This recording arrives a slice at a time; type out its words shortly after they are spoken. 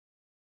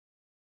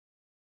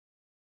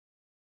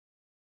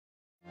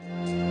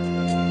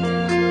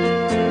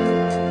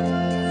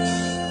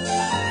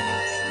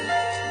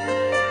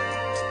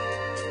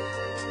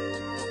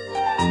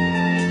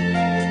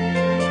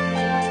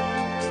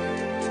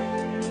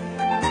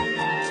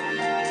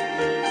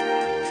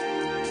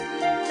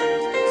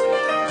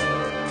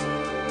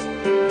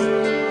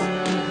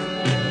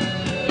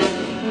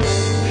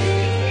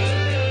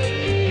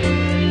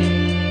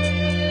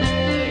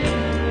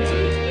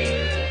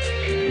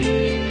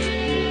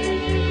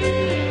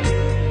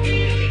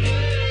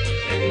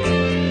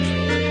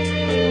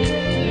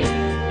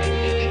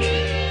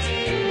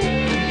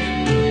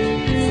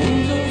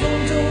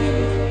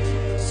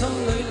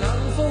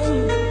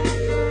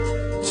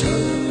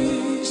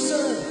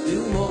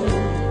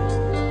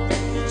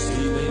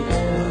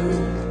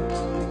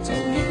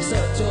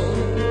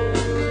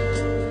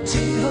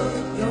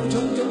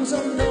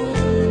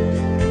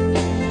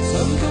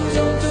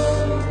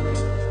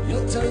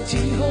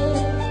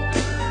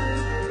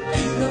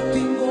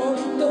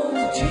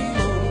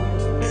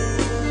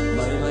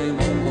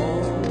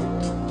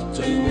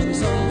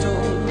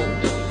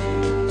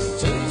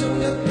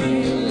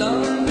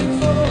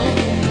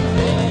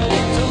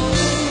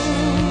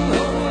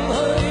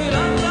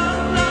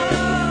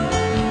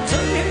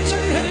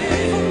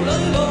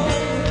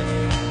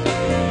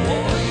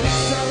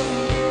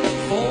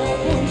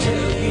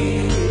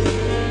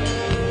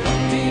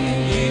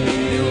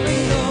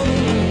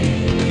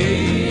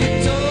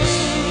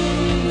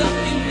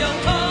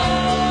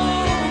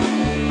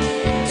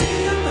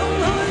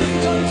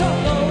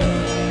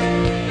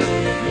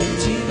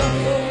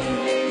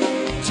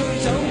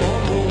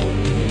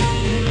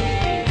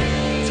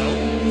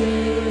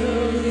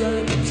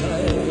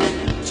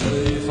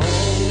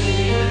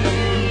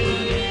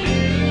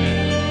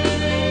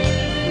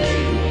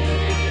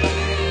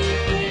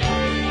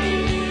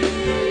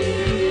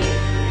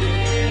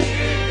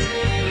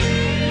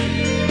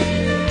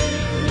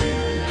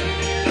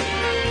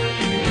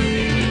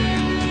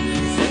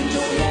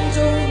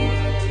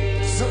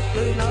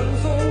里冷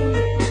風，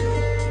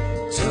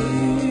吹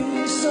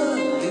失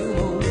了夢，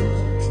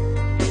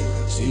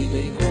是被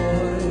蓋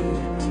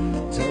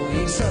就已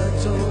失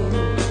蹤。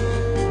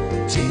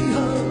此刻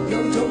有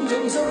種種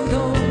心痛，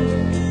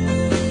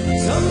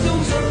心中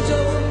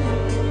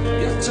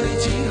一切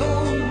似空，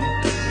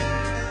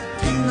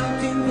天黑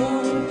天光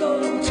都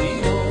似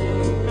夢，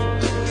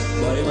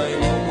迷迷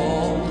惘惘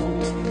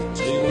聚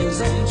滿心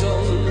中，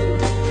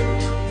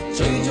最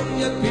終一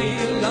片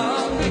冷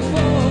的風。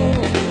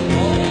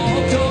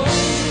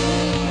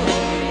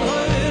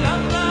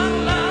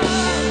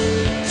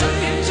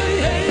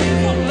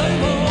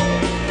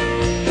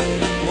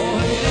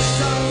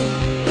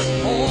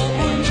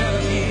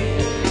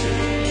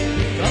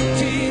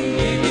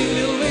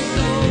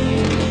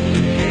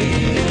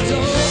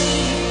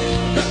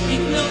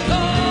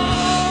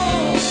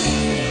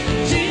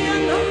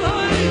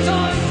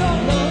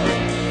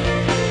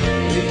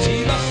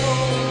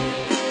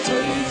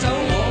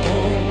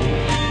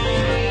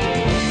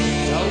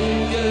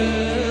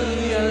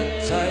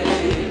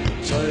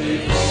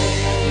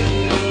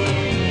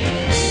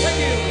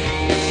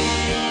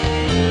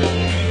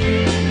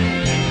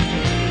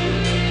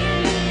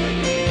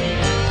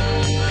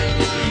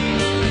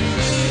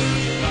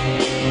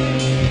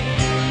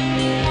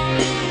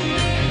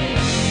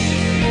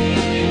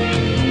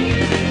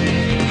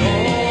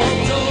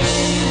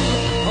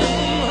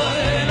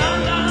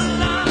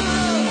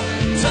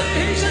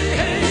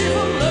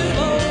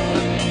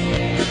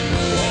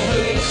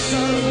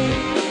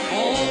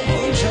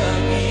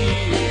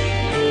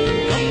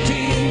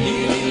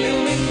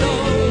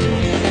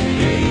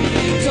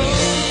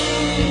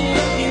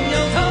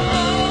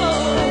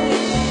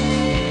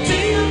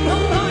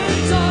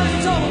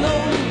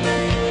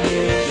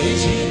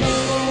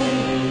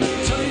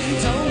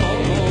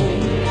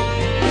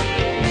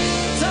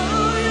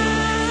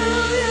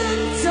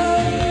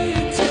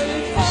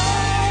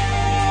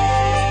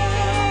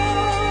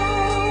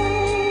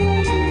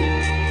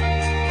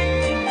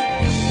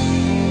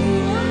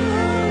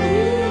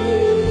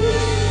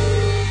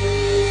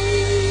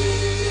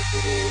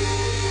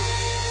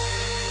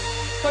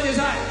多謝晒，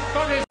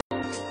多謝。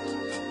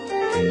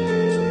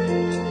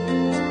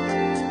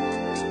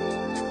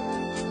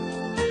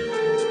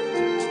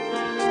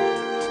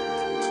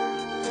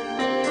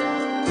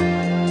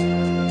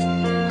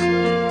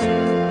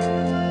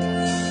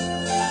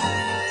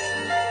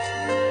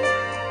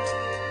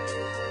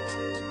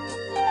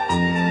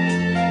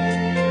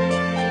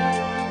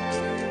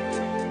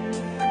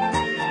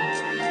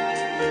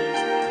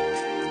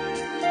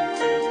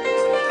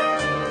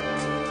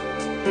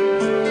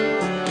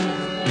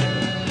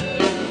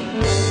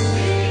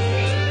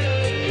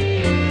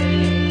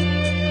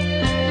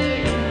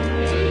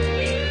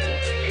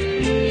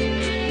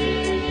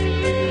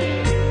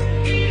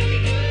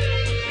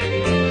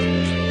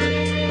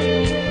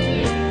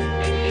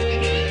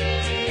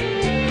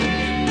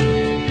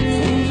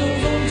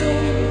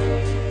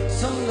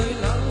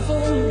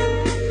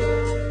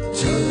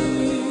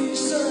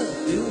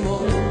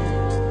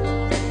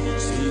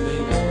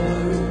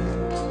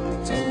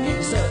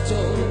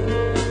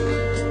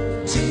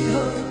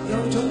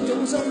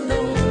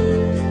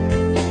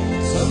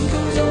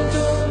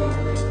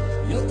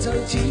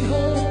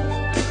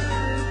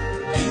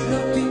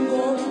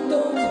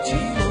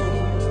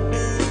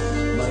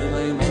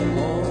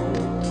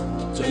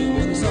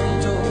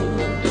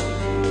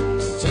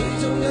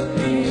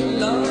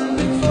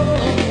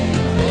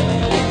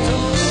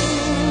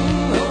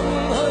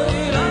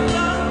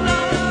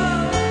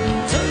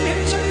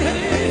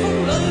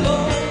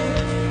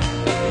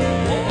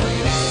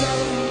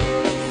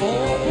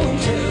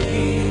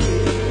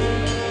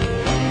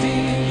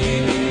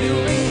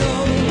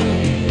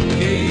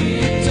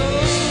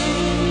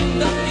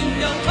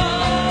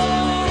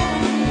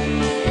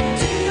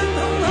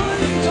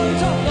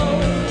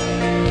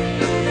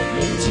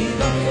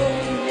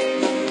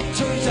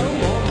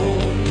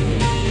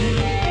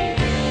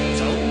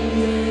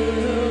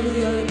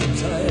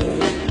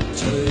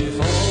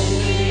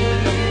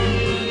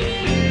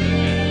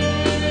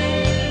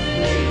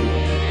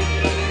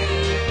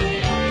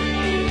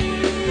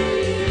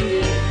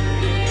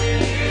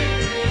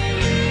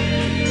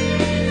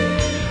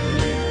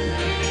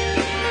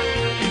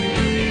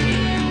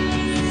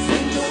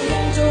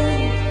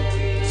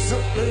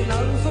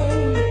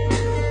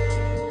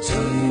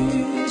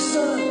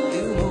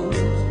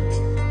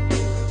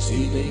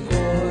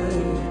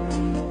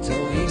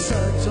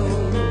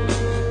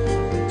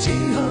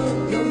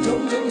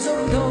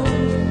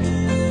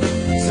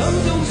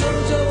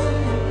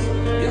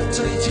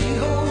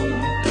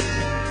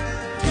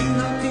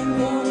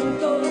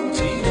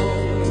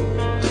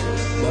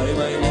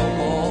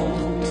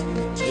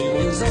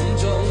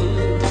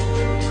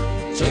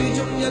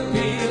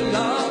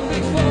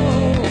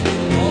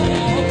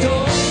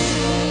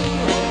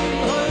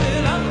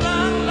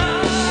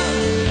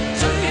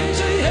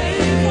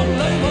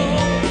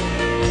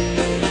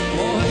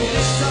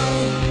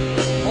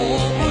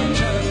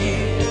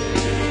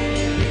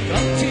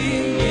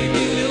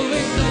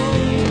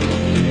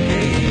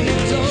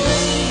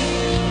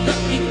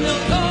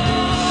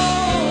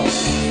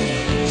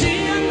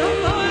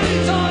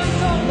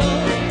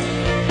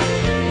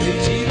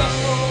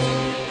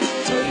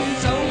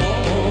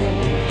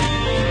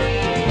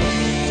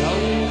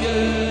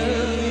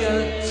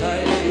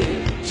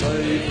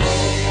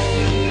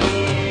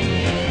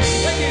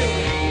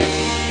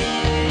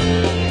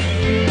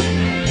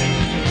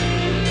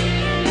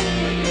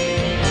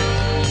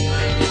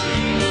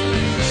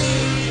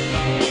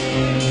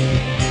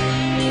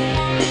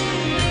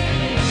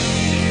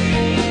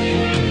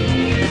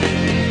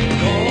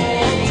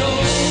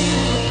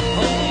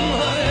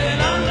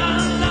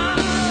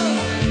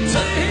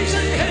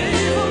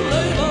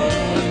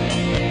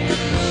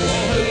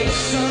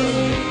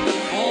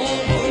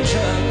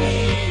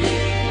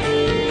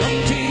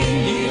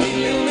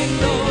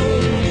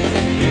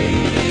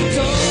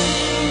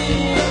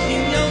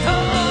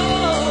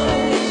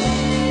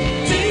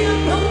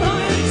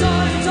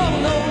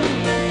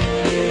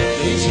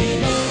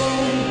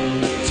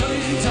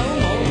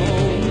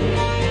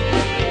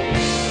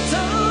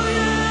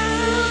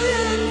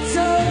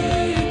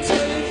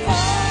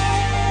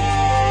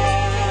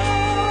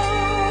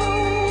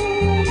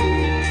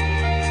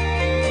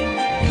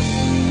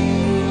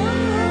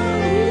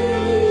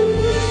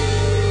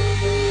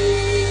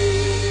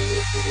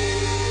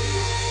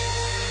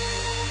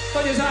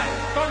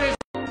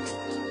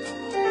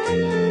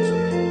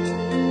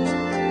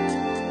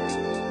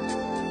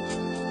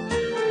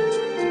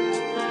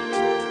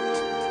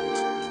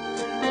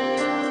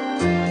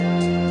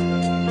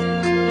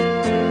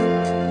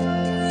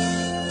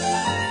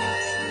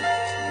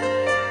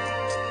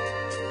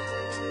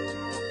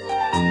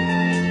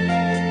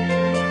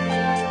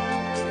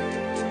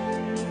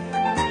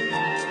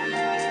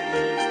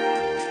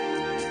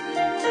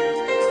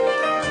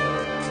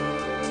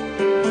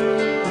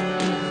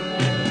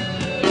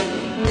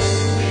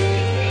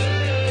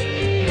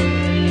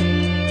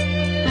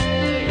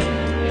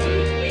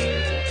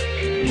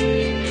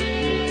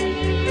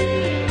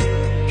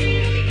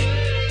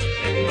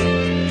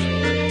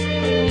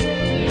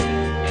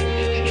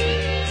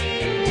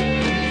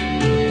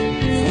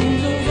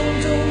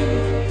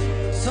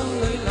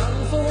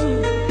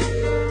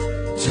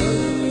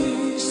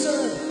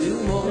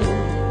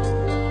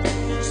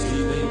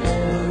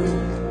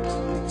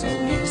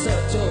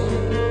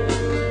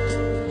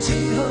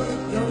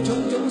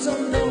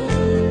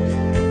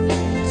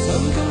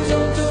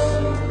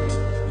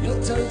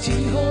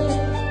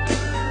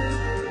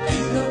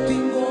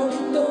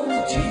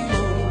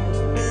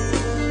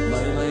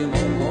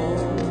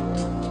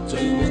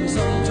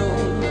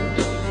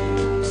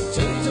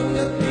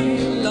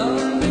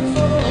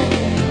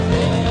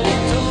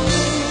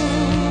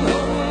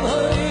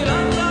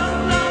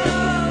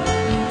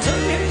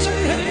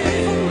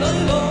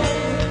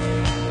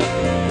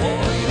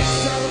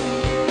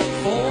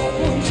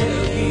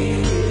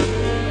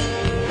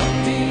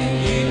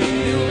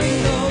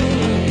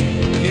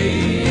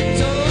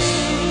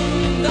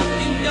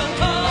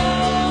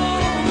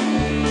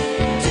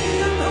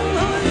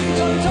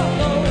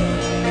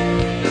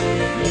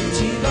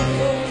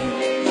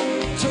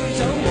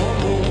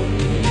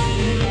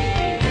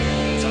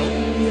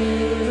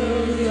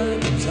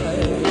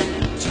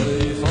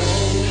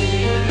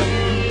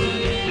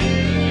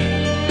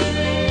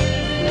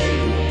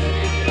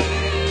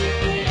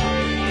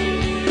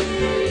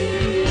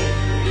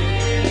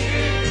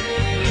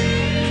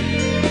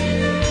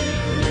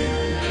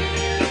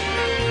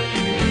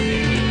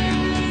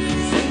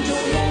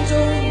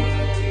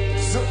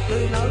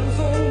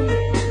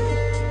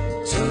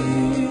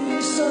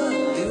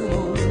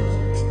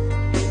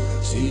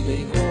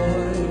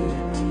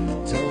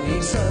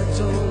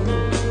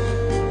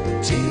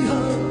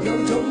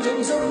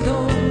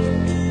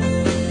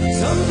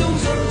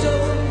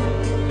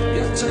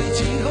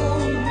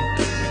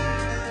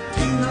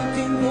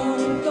光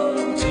都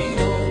似夢，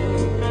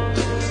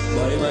迷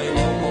迷惘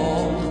惘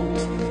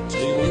聚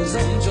滿心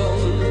中，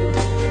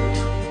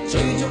最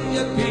終一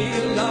片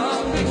冷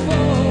的風。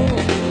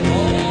我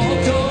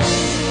中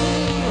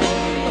空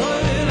虛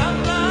冷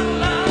冷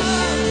冷，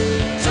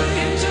吹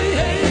起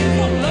風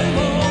裏夢。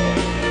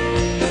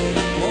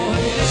過去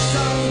的生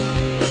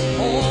可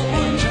般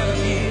長熱，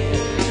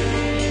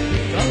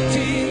今天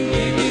已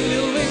變了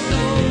壁咚。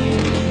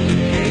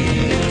記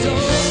憶中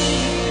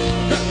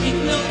突然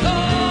又痛，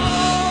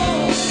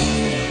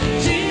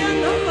只因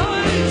空虛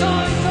在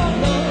作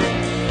弄。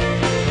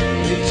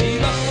你似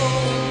北風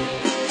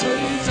吹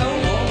走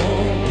我夢，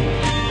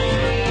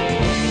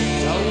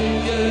就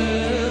讓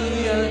一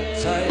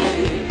切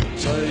隨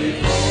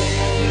風。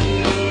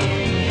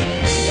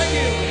Thank you。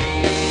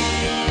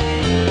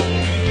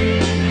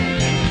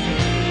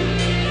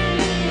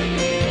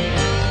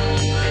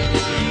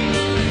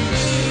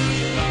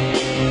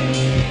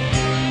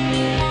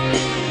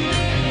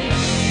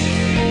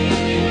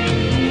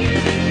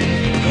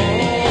我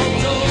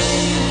中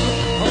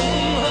空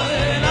虛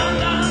冷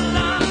冷冷，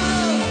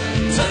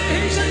吹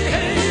起風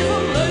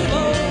裏夢。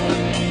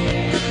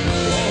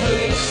過去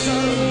的生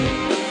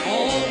可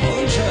滿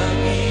長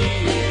熱，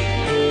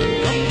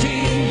今天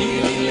已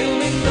變了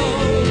冰凍。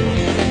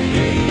記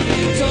憶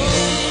中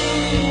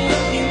突然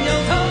又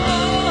痛，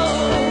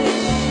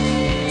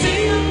只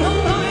因空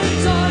虛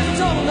在作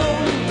弄。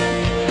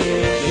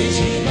你似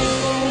北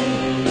風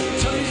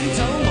吹走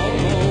我夢，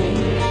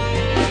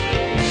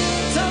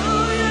就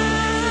讓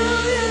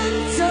一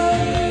切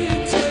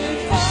隨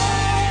風。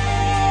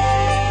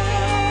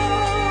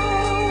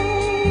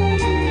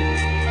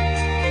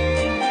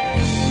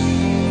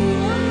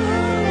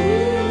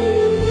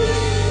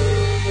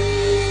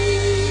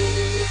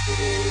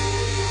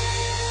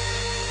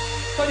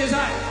多謝晒，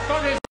多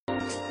謝。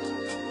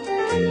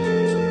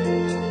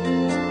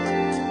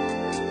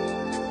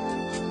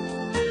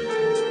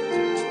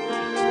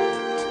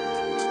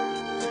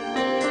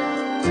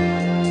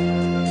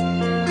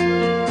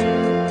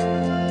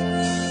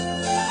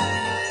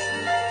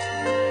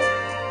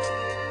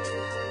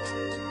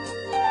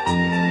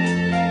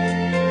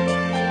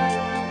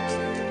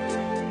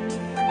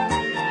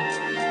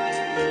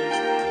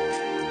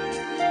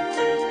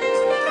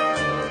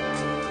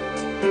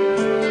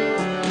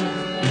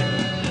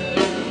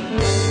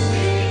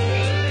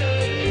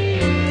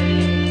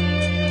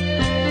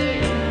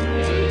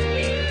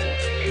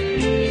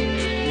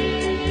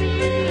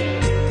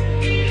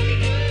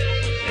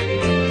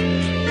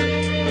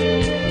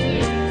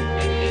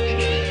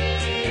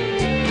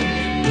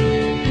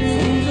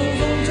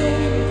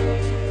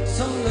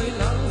心裏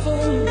冷風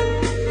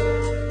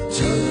吹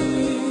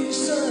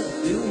失了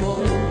夢，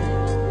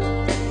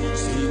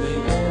是你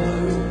過去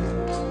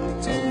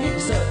就已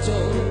失蹤。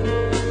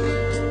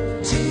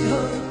此刻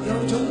有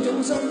種種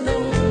心動，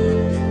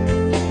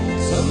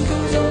心中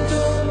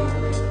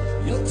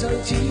一切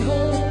似空，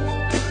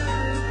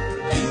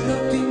天黑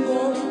天光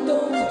都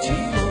似夢，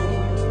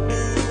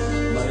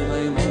迷迷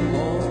惘惘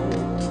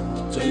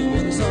聚滿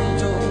心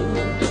中，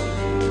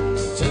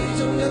最終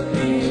一片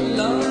冷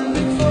的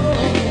風。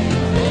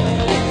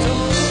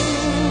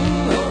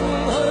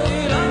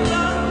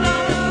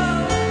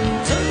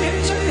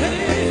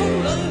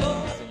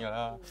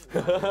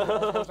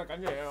食緊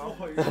嘢咯，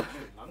去全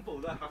撚部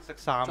都係黑色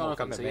衫，我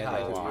今日咩嚟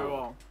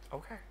喎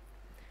OK，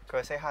佢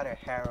話 say hi to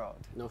Harold，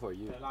 No for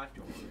you。 拉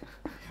咗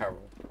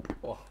Harold，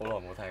 哇，好耐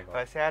冇聽過。佢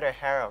話 say hi to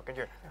Harold，跟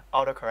住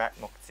autocorrect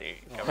木字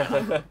咁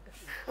樣。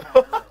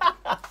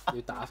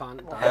要打翻，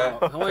可唔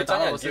可佢以打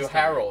我真人叫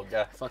Harold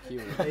嘅。 ？Fuck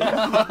you！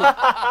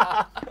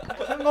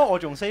應該我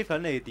仲 save 緊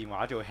你電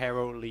話做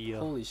Harold Lee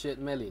咯。 Holy shit！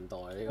咩年代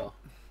啊呢個？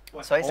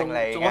所以姓李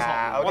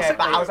㗎我，OK，識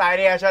爆晒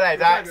啲嘢出嚟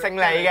啫，姓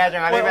李嘅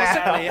仲有啲喂，我識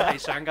咩？你係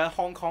上緊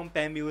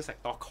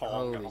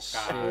HongKongBandMusic.com 嘅 Holy 學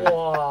家， shit！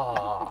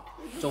哇！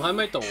仲喺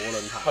咪度喎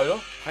論壇？係咯，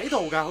喺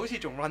度㗎，好似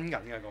仲 run 緊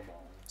嘅個網。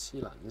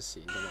黐撚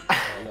線㗎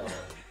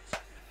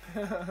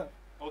嘛！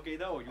我記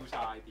得我 user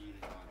ID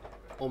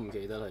我唔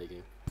記得啦已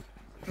經。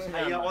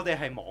係啊，我哋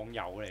係網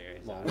友嚟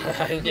嘅。網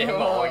嘢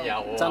網友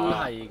啊，真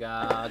係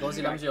㗎！嗰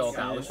時諗住我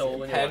搞 show，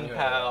跟住 pen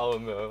pal 咁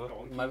樣。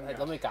唔係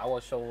諗住搞個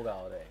show 㗎，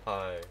我哋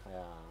係係啊，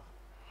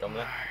咁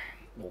咧，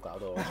冇搞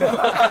到。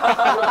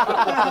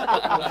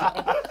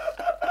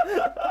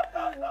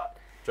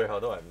最後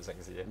都係唔成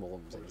事嘅。冇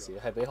唔成事，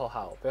係俾學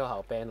校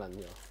ban 撚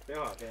咗俾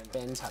我話驚。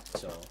 ，ban 柒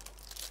咗。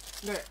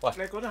你喂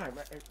你嗰陣係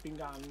咩？邊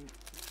間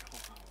學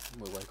校？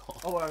玫瑰崗，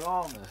我話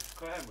講，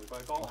佢係玫瑰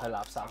崗。我係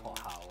垃圾學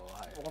校喎，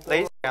係。你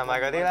係咪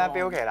嗰啲咧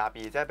標奇立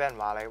異，即係俾人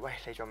話你，喂，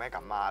你做咩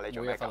咁啊？你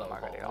做咩咁啊？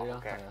嗰啲咯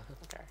，OK，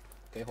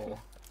幾好啊！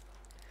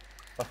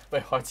喂，不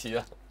如開始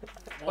啦。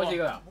開始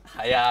㗎啦。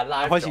係啊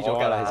，live 開始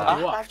咗㗎啦其實啊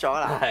，live 咗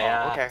啦，係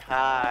啊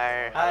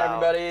，OK，Hi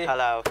everybody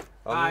Hello，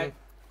咁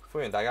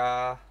歡迎大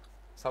家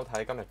收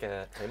睇今日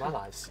嘅你媽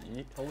瀨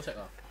屎。好好食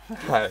啊！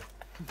係。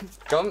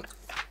咁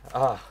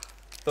啊，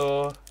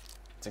都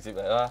直接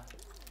嚟啦。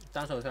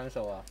單數雙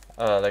數啊！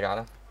你揀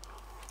啦。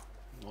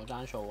我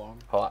單數咯。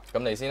好啊，咁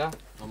你先啦。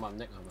我問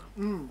Nick 係嘛？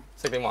嗯，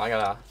識點玩㗎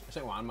啦？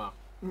識玩嘛？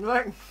唔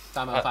識。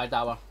答埋快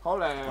答啊！好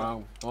靚。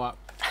好啊，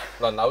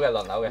輪流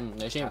嘅。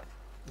你先，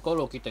嗰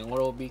度決定嗰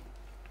度 B。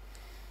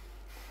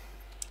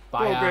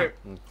快啊！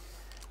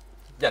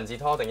人字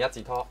拖定一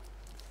字拖？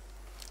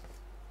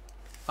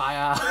快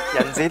啊！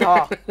人字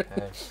拖。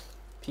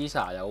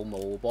Pizza 有冇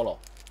菠蘿？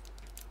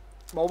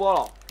冇菠蘿。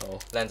好。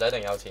靚仔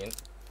定有錢？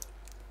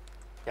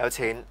有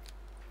錢。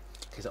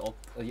其實我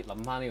要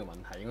諗翻呢個問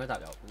題，應該答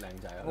有靚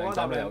仔啊。我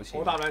答有錢。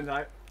我答靚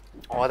仔。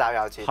我答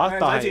有錢。靚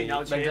仔自然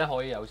有錢。靚仔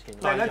可以有錢。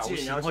靚仔自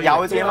然有錢。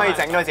有錢可以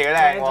整到自己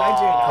靚喎。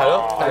係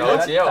咯，有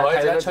錢又可以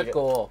整得出嘅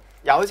喎。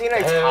有錢你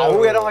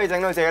醜嘅都可以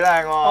整到自己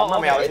靚喎，咁係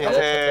咪有錢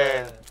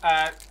先？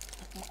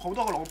好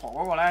多個老婆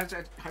嗰個咧，即係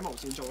喺無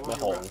線做嗰個。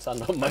韓生唔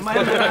係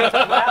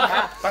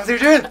鄧兆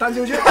尊，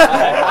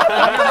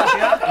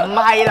唔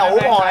係老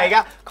婆嚟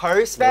㗎，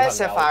佢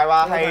specify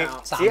話係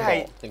只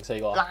係定4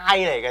個拉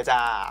嚟嘅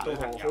咋，對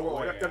朋友一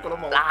個都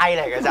冇。拉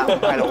嚟嘅咋，唔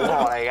係老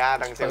婆嚟㗎，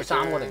鄧兆尊。佢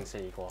3個定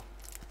4個？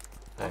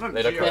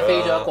你得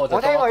飛咗一個。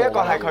我聽過一個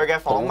係佢嘅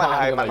訪問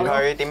係問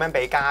佢點樣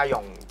俾家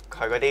用。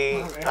佢嗰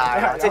啲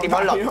拉，即係點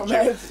樣輪住？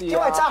因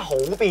為真係好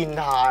變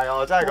態，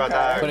我真係覺得。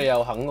佢哋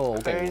又肯喎，好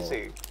勁喎！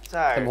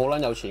真係。係好撚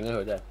有錢嘅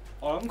佢真係。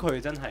我諗佢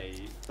真係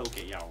都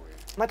幾有嘅。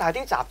唔係，但係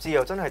啲雜誌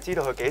又真係知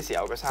道佢幾時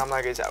有個3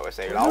拉，幾時有個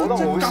4拉，我覺得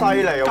好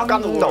犀利，又跟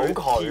到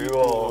佢喎，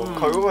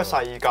佢嗰個世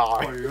界。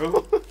係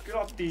咯，幾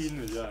多癲啊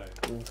真係！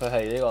佢係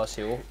呢個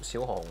小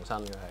何鴻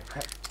燊嘅係，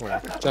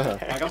真係。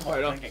係咁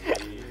係咯，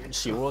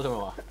少咯，仲係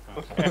話。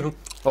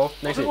好，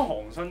呢次。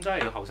韓生真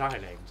係後生係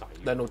靚仔，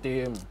靚到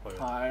癲。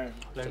係。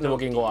你有冇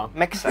見過啊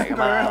 ？mix 嚟㗎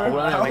嘛，好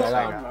撚靚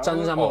㗎，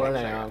真心好撚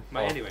靚啊！唔係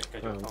anyway，繼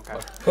續。OK。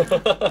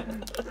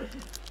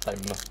第5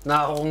啊！嗱，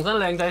韓生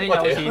靚仔先有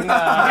錢㗎。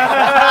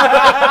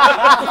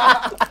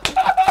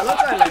係咯，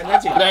真係靚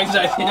仔靚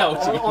仔先有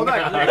錢。我都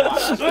係咁認為。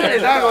所以你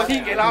睇下個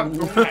天幾啦，唔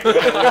公平，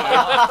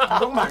唔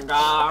公平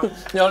㗎。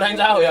又靚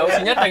仔又有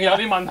錢，一定有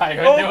啲問題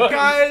佢。仆街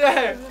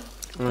啫！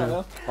係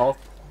咯。好。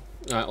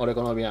我哋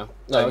講到邊啊？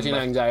有錢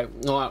靚仔，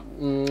我話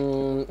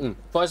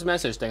voice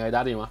message 定係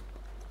打電話？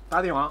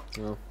打電話。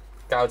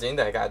鉸剪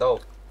定係戒刀？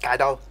戒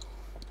刀。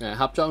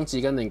盒裝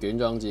紙巾定卷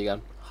裝紙巾？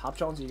盒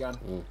裝紙巾。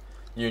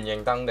圓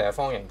形凳定係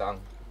方形凳？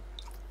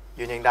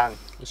圓形凳。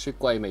雪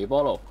櫃微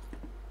波爐？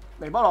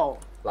微波爐。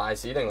賴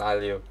屎定賴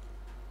尿？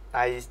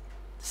賴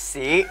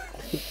屎。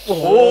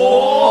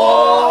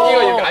哦！呢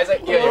個要解釋，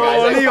呢個要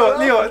解釋。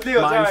呢個真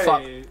係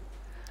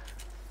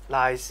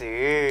賴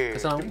屎。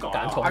點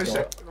揀錯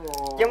咗？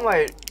因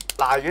為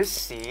賴咗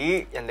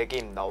屎人哋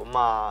見唔到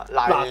嘛，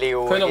賴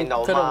尿見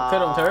到嘛。佢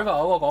同 Teresa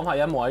嗰個講法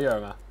一模一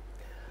樣啊！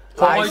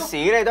賴屎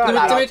你都係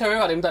賴。知唔知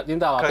Teresa 點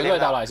答啊？佢都係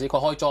答賴屎，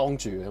佢可以裝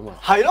住啊嘛。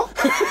係咯，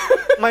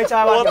咪就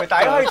係話條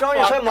底可以裝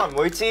住，所以冇人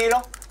會知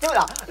咯。因為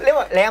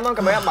你啱啱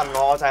咁樣一問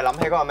我，我就係諗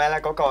起嗰個咩咧？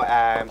嗰個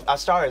A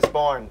Star Is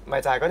Born，咪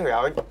就係嗰條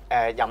友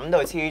飲到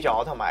黐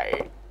咗同埋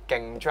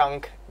勁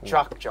drunk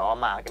咗啊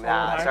嘛，咁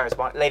啊 Star Is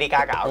Born Lady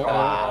Gaga 搞噶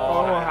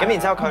嘛。咁然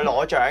之後佢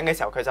攞獎嘅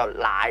時候，佢就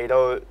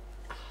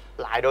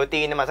賴到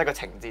癲啊嘛，即係個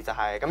情節就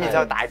係咁。然之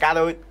後大家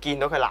都見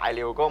到佢賴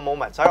尿嗰個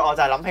moment，所以我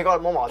就係諗起嗰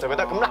個 moment，我就覺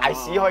得咁賴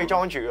屎可以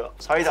裝住咯，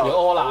所以就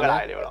屙爛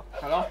賴尿咯。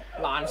係咯，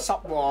爛濕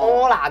喎。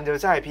屙爛就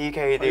真係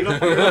PK 啲，爛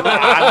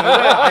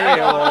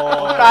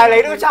但係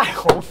你都真係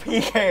好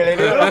PK，你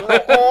都諗到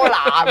屙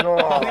爛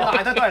喎。你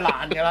賴得都係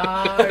爛㗎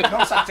啦，唔通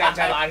實淨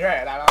就係爛出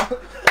嚟，大佬。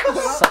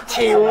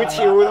條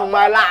同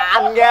埋爛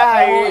嘅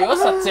係。如果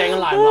實正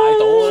賴唔賴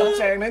到啊？實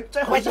淨你即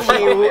係喂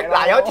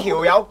嗱有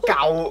條有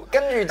舊，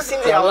跟住先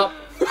至有粒。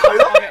係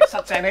咯，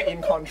實淨你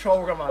in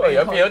control 㗎嘛。喂，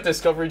而家變咗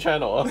Discovery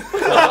Channel 啊！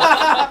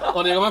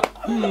我哋咁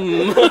樣，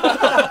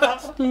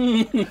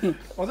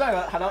我真係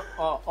係咯，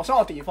我所以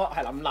我 default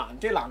係諗爛，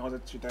啲爛我就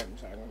絕對唔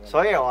想咁樣。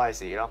所以我係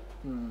屎咯。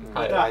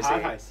都係下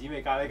一題屎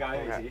味咖喱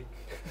屎。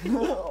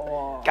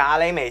哇！咖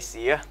喱味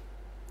屎啊！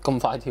咁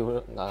快跳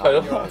咯，係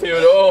咯，跳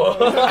咗。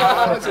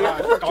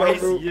講起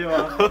屎啊嘛。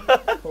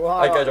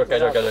係繼續。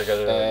11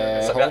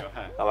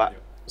係嘛？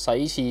洗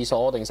廁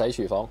所定洗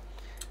廚房？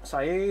洗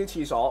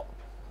廁所。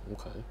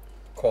OK。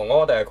狂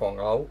屙定係狂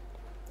嘔？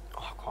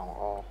哇！狂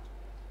屙。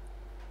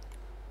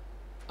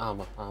啱。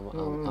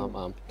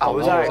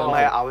嘔真係唔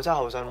係嘔真係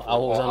好辛苦。嘔好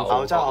辛苦。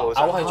嘔真係好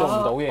辛苦。嘔係做唔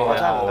到嘢我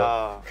真係唔嘅。得。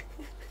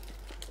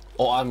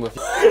我啱嘅。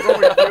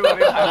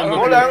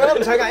我兩個都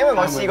唔想揀，因為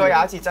我試過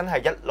有一次真係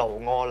一路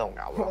屙一路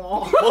嘔。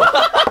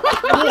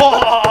哇！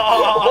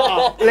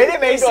你哋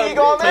未試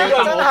過咩？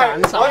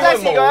我真係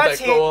試過一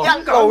次，一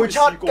路出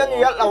跟住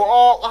一路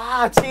屙，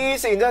哇！黐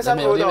線真係辛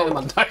苦到。有啲咩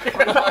問題？可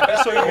能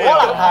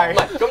係。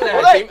咁你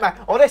係點？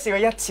我都係試過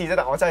一次啫，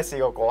但我真係試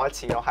過嗰一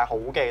次咯，係好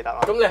記得咯。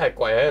咁你係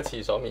跪喺個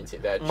廁所面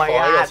前定係唔係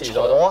啊？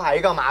坐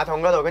喺個馬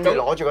桶嗰度，跟住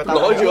攞住個燈，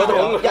一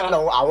路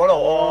嘔一路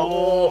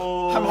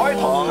屙。係咪可以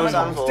同好辛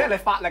苦？即係你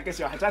發力嘅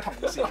時候係真係同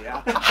時啊？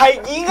係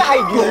已經係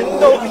遠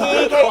到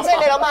PK，即係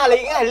你諗下，你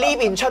已經係呢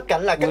邊出緊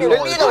力，跟住你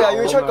呢度又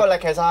要出個力，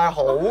其實係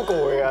好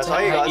攰啊！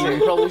所以嗰次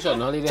implosion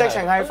咯，呢啲直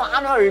情係翻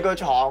去個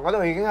床嗰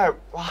度已經係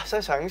哇，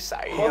真係想死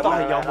咁樣。但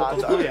係有冇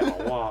咁多嘢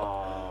嘔啊？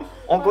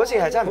我嗰次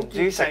係真係唔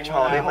知食錯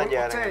啲乜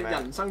嘢即係嚟嘅。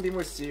人生點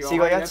會試過？試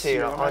過一次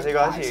咯，我試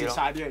過一次咯。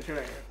晒啲嘢出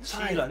嚟，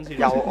黐撚線。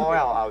又屙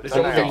又嘔，你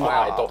仲要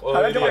排毒啊？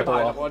係咯，中意排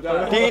毒啊真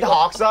係。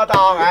detox 啦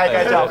當，繼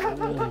續。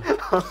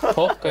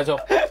好，繼續。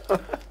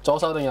左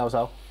手定右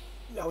手？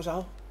右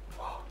手。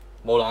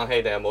冇冷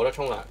氣定係冇得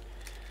沖涼？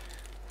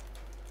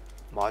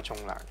冇得沖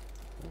涼。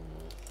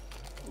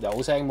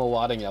有聲冇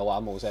話定有話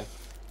冇聲？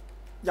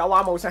有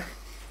話冇聲。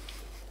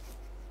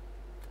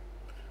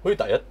好似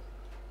第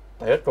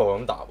一個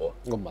咁答喎。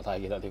我唔係太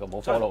記得呢個，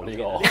冇 follow 呢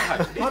個。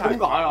點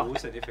解啊？好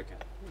significant。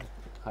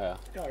係啊。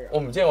我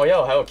唔知，我一路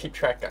喺度 keep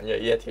track 緊嘅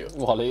呢一條。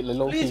哇！你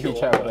low key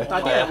check 你。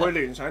但係啲人會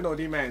聯想到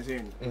啲咩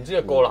先？唔知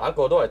啊，個嗱一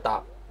個都係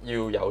答要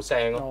有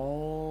聲咯。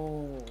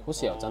哦。好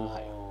似又真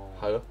係。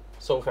係咯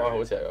 ，so far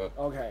好似係咁。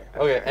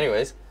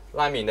 OK。OK，anyways，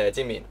 拉麵定係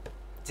煎麵？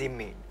煎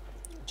麵。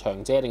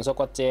長遮定縮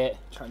骨遮？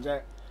長遮。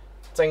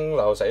蒸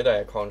餾水定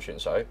係礦泉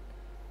水？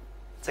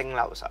蒸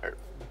餾水。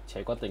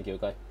斜骨定叫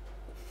雞？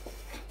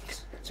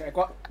斜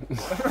骨。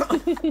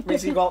未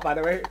試過，by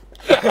the way。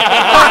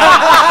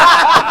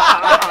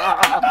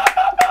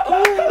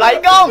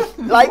嚟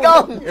工，嚟工，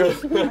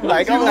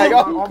嚟工，嚟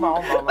工，我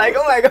唔係，嚟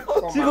工，嚟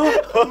工。師傅，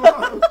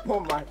我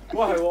唔係。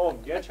哇係喎，我唔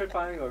記得出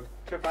翻你哋個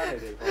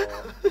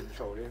唔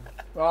做添。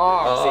哦。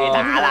是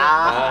打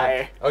啦，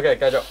係。 OK，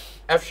繼續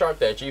F sharp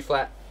定係 G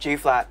flat？ G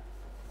flat。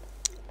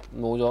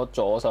冇咗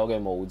左手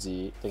嘅拇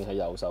指定係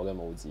右手嘅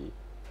拇指？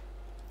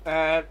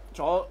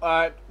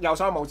右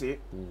手拇指。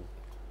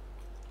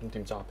咁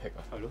點揸 pick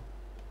啊？係咯，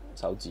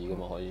手指㗎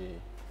嘛可以。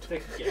即係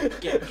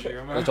夾住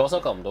咁樣。你左手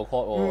撳唔到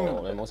chord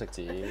喎，你唔好食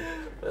指，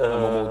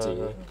冇拇指。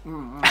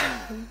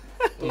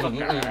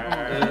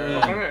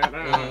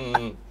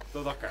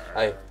都得㗎。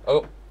係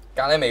好，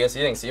咖喱味嘅屎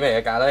定屎味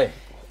嘅咖喱？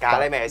咖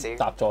喱味屎。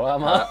答咗啦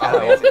嘛。咖喱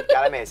味屎，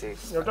咖喱味屎。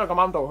又真係咁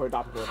啱到去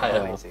答嘅。係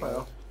啊，係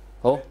咯。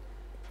好，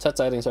七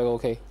仔定水果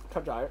OK？七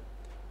仔。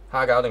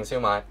蝦餃定燒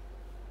賣？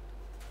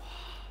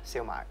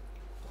燒賣。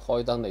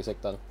開燈定熄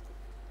燈？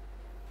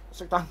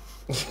熄燈。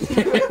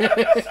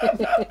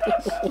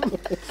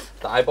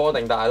大波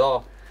定大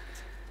囉？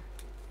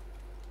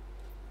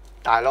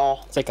大囉。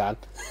即揀。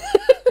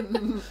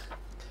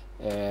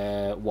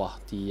哇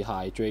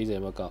dehydrate 係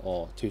乜㗎？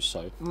哦，脫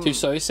水。脫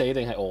水死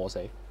定係餓死？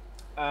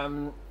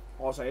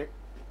餓死。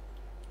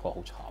哇，好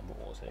慘啊！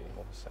餓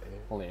死。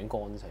我寧願乾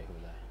死佢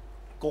真係。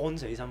乾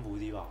死辛苦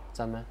啲吧？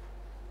真咩？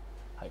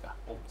係㗎。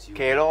我唔知。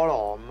騎羅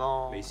羅咁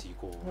咯。未試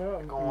過。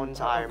乾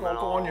晒咁樣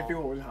咯。乾嘅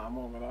feel 好慘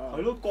我覺得。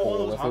係咯，乾好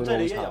慘，即係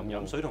你一日唔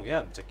飲水同一日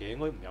唔食嘅，應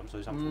該唔飲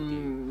水辛苦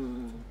啲。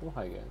都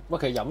係嘅。喂，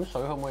其實飲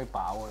水可唔可以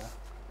飽嘅咧？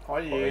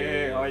可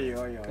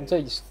以。即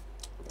係，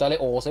但係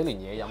你餓死連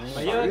嘢飲。唔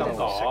係應該咁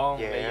講，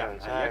你嘢人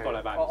係一個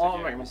禮拜唔食我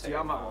明知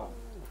啊嘛。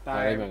但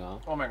係你明啊？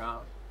我明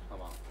啊。係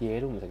嘛？嘢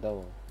都唔食得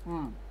喎。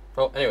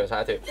好 ，anyway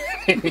下一條。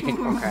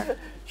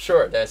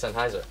 OK。Sure 定係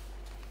Sennheiser？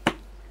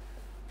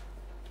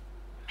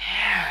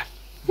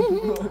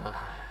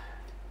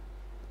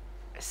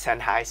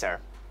 Sennheiser。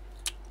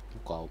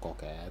各有各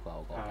嘅，各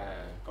有各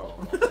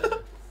嘅。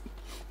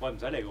喂，唔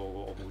使嚟喎，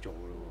我冇做嘅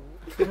咯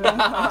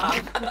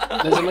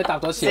你使唔使答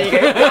多次？自己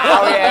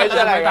爆嘢出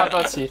嚟答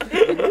多次。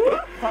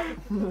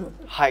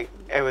係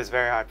，it was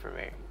very hard for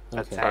me.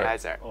 Okay.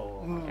 Sennheiser.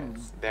 哦，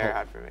 It's very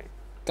hard for me.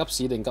 急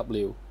屎定急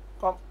尿？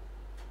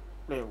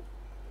尿。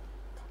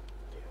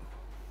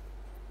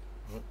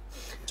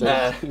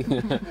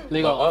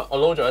呢個我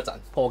撈咗一陣，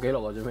破紀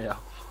錄啊！做咩有？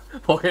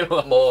破紀錄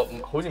啊！冇，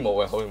好似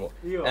冇嘅，好似冇。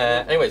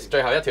anyways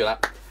最後一條啦，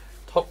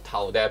禿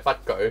頭定係不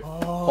舉？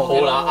好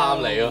啦，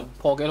啱你咯。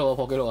破紀錄啊！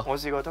破紀錄啊！我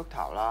試過禿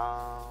頭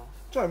啦。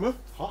真係咩？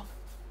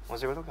我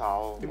試過禿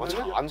頭，我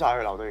鏟晒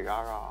佢留到而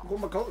家㗎。嗰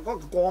咪嗰個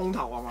光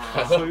頭啊嘛？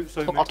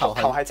衰我禿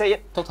頭係即係一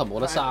禿頭冇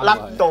得生㗎。甩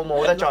到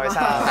冇得再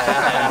生。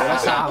冇得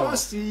生我啊！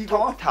試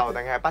過。頭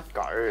定係不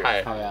舉？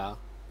係啊。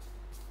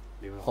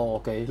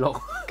破紀錄。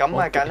咁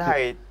啊，梗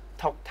係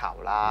禿頭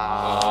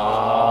啦。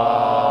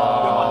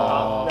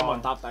有冇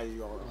人答第二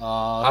個？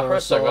阿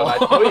Person 個例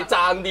好似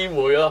爭啲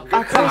會咯。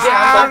佢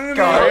爭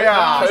舉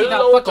啊！佢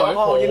撈咗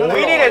好We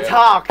need to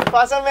talk。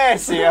發生咩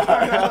事啊？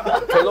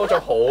佢撈咗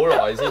好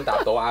耐先答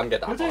到啱嘅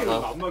答佢真係要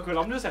案咯。諗啊！佢諗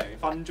咗成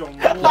分鐘。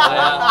係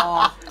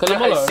啊，佢諗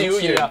咗兩次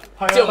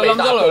啊！之後未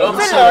答佢咯。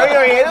即係兩樣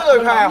嘢都對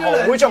佢係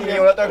好重要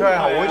啦，對佢係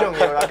好重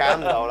要啦，揀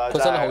唔到啦。佢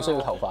真係好需要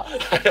頭髮。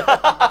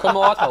佢冇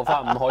咗頭髮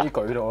唔可以舉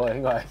到咯，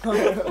應該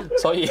係。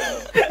所以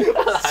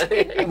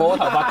冇咗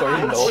頭髮舉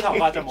唔到。冇頭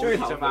髮就冇自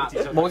信，冇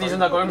自信。冇自信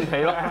就舉唔起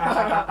咯。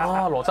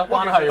啊，邏輯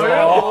關係喎。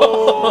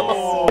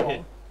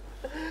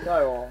真係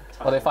喎。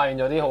我哋發現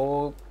咗啲好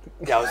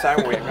有相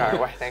互影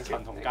響。喂，thank you。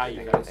陳同佳怡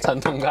陳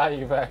同佳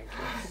effect，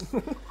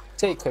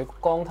即係佢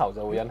光頭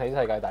就會引起世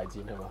界大戰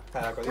係嘛？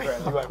係啦，嗰啲以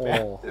為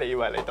咩？你以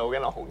為你倒緊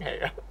落空氣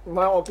啊？唔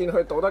係，我見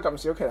佢倒得咁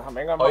少，其實係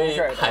咪應該可以掹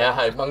出嚟？係啊，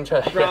係掹出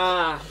嚟嘅。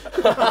啊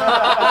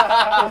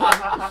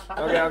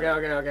！OK，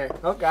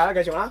好，繼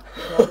續啦。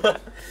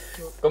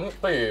咁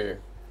不如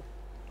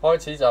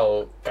開始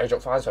就繼續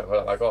翻上個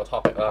禮拜嗰個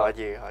topic 啦。可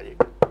以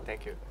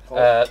，thank you。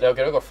你有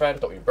幾多個 friend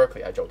讀完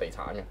Berkeley 係做地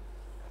產嘅？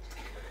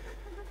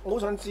我好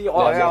想知，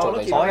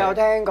我有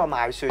聽過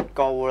賣雪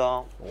糕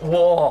咯。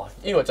哇！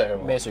呢個正喎。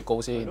咩雪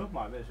糕先？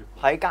賣咩雪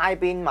糕？喺街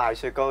邊賣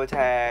雪糕車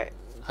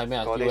係咩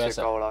啊嗰啲雪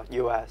？US 糕咯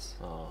，US。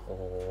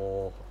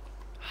哦。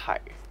係。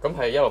咁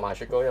係一路賣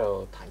雪糕一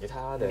路彈吉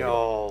他定？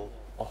 No。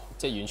哦，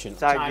即係完全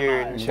就係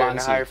完全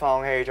係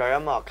放棄咗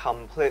音樂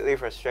 ，completely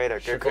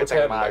frustrated，跟住佢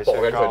淨賣雪糕。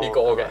播緊佢啲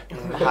歌嘅。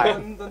唔係。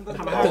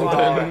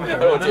喺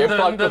度自己分。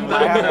唔係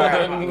香港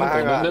人，唔係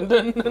香港人，唔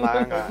係香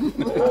港人。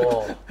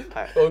哦。係。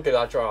都幾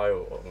得 dry 喎。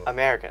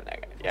American 嚟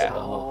嘅。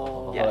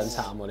好撚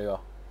慘喎呢個。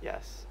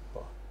 Yes。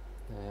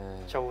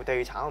做地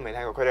產我未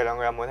聽過，佢哋兩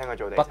個有冇聽過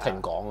做地產？不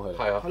停講佢哋。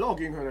係啊。係咯，我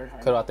見佢哋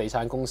係。佢話地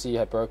產公司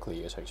喺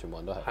Berkeley 嘅，全部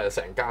人都係。係啊，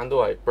成間都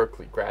係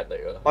Berkeley grad 嚟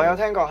㗎。我有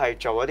聽過係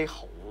做一啲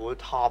好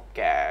top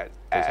嘅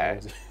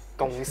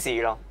公司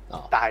咯，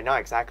但係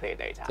not exactly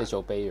地產。即係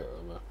做 Bayer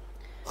咁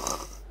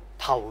樣。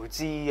投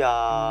資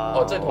啊，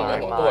即係同音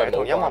樂都係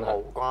同音樂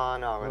無關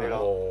啊嗰啲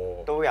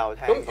咯，都有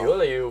聽過。咁如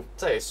果你要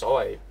即係所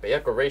謂俾一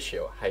個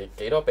ratio 係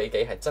幾多比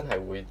幾係真係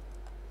會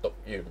讀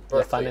完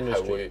Berkeley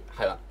係會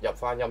係啦入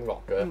翻音樂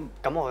嘅？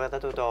咁我覺得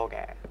都多嘅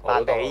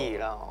，8:2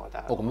啦，我覺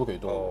得。哦，咁都幾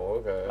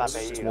多。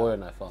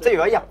8:2。即係如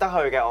果入得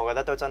去嘅，我覺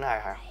得都真係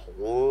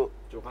好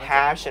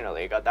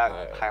passionately 覺得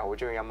係好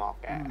中意音樂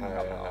嘅咁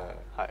咯，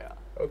係啊。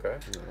OK。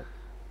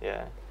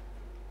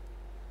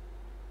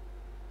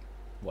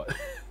喂。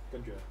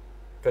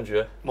跟住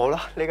咧，冇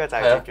啦，呢個就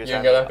係接住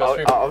完㗎啦。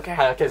OK。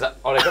係啊，其實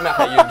我哋今日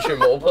係完全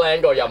冇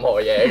plan 過任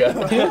何嘢嘅。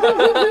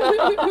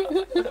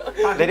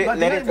你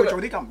哋會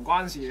做啲咁唔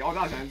關事，我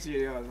真係想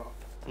知呢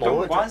個。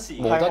冇關事，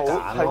冇得揀，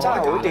係真係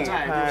好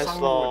depress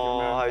咯，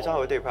係真係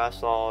好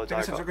depress 咯。淨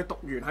係純粹佢讀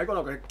完喺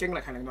嗰度嘅經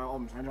歷係令到我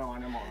唔想再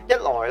玩音樂。一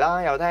來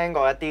啦，有聽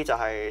過一啲就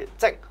係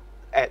即係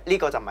呢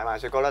個就唔係賣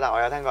雪糕啦，但係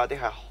我有聽過一啲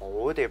係好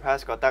depress，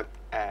覺得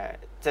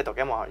即係讀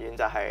音樂學院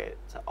就係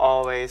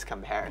always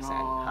comparison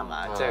係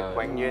嘛？即係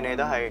永遠你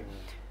都係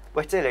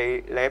喂，即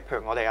係你譬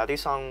如我哋有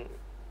啲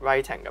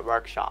songwriting 嘅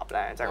workshop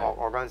咧，即係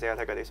我嗰陣時有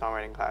睇嗰啲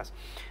songwriting class，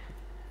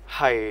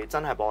係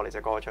真係播我哋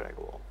隻歌出嚟嘅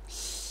喎，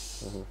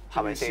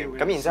係咪先？咁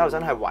然之後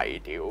真係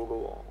圍屌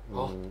嘅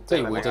喎，即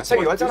係會即係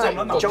如果真係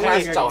唔中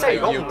意，即係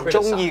如果唔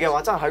中意嘅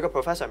話，真係喺個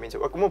professor 面前，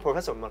喂咁個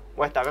professor 問，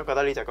喂大家覺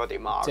得呢隻歌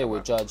點啊？即係會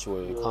judge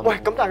會。喂，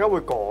咁大家會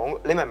講，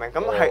你明唔明？咁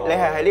係你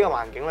係喺呢個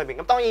環境裏邊，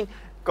咁當然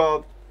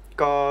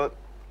個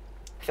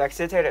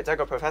facilitator 即係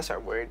個 professor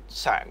會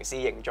嘗試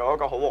營造一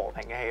個好和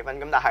平嘅氣氛，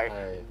咁但係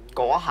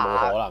嗰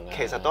下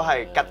其實都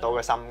係吉到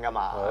個心㗎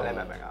嘛，你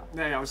明唔明啊？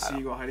你係有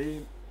試過喺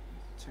啲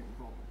情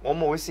況？我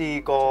冇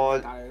試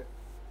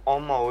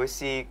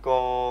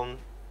過，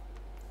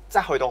即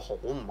係去到好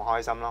唔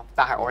開心咯。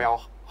但係我有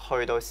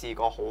去到試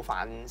過好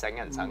反省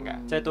人生嘅，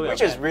即係都有。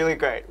Which is really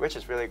great，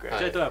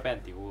即係都有俾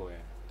人屌過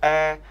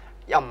嘅。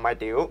又唔係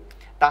屌，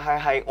但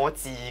係我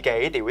自己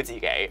屌自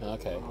己。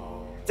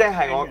即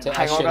係我覺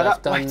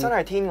得，喂，真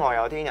係天外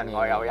有天，人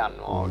外有人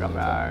喎，咁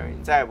樣，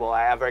即係 will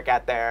I ever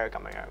get there 咁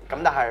樣。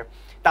咁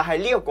但係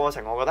呢個過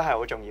程，我覺得係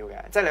好重要嘅。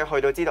即係你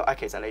去到知道，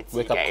其實你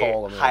自己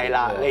係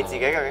啦，你自己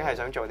究竟係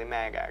想做啲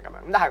咩嘅咁樣。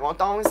咁但係我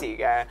當時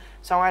嘅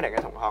songwriting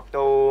嘅同學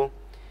都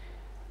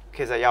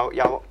其實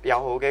有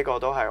好幾個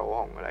都係好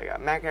紅嘅嚟嘅。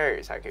Mac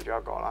Harris 係其中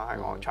一個啦，係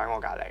我坐喺我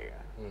隔離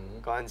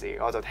嘅嗰陣時，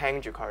我就聽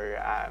住佢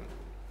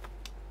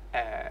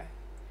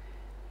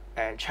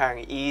唱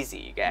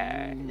Easy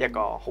嘅一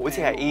個好似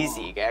係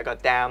Easy 嘅一個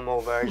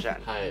demo version，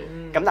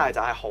咁但係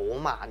就係好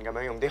慢咁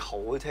樣用啲好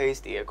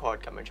tasty 嘅 chord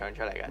咁樣唱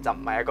出嚟嘅，就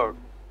唔係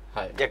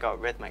一個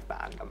rhythmic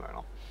版咁樣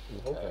咯。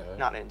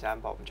Not in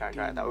tempo 咁唱出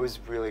嚟，但 it was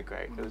really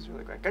great，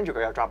跟住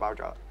佢又 drop out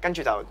咗，跟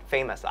住就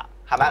famous 啦，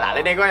係咪？嗱，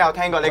你哋應該有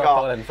聽過呢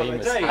個，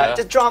即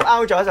係 drop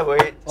out 咗就會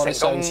成功。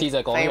上次就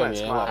講呢樣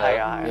嘢啊嘛，係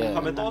啊係啊。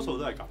係咪多數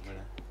都係咁嘅咧？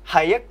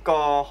係一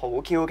個好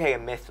QK 嘅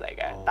myth 嚟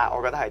嘅，但係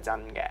我覺得係真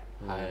嘅。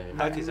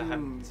但係其實係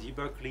唔止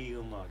Berkeley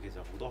噶嘛，其實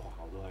好多學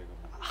校都係咁。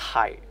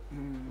係，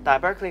但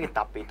係 Berkeley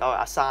特別多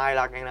阿 Sai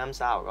啦，Gangnam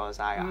Style 嗰個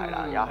Sai 又係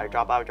啦，又係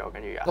drop out 咗，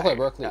跟住又係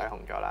紅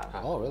咗啦。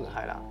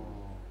係啦。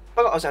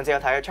不過我上次有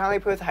睇 Charlie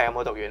Puth 係有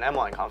冇讀完咧？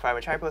冇人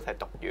confirm。Charlie Puth 係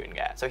讀完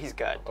嘅，so he's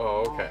good。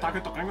OK。但係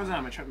佢讀緊嗰陣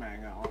係咪出名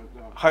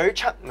㗎？佢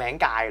出名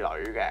界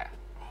女嘅。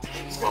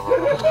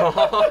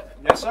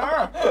Yes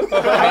sir。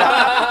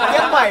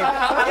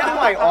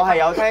因為我係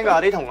有聽過有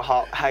啲同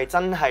學係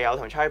真係有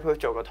同 Charlie Puth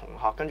做過同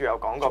學，跟住有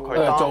講過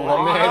佢做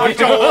過咩？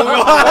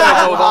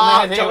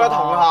做過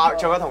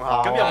同學。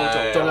咁有冇做？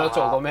仲有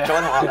做過咩？做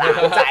過同學，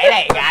男仔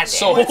嚟㗎。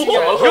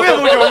咁有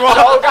冇做過？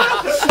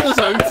都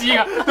想知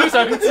啊！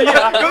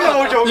咁有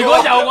冇做過？如果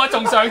有我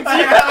仲想知。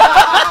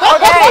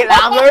OK，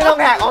 男女通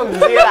劇我唔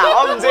知啦，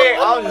我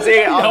唔知。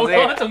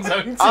仲想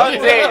知？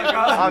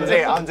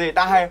我唔知，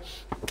但係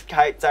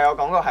就有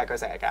講過係佢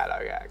成日界女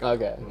嘅。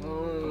OK。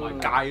同埋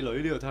界女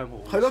呢個 term 好。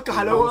係咯，界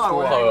女好難喎。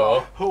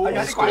係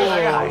有啲鬼女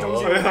嘅中意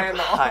聽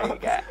咯。係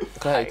嘅。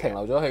佢係停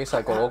留咗喺細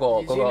個嗰個。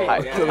中文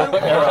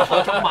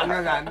嗰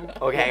陣。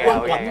OK。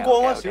揾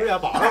光啊！小你阿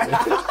爸。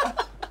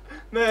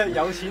咩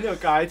有錢就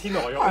界天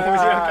鵝肉？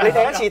你第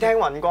一次聽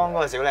尹光嗰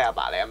個小你阿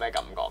爸，你有咩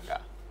感覺㗎？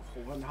好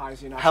撚 high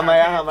先啦。係咪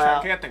啊？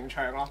唱 K 一定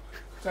唱咯。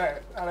即係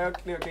呢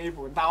個基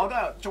本，但係我都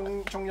係中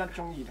一、中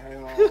二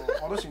聽咯，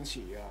我都算遲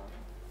㗎。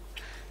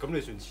咁你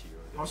算遲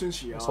喎？我算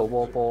遲啊。數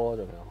波波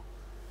咯，仲有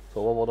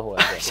數波波都好靚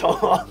嘅。數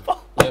波波，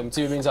你又唔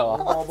知邊首啊？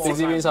你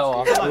知邊首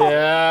啊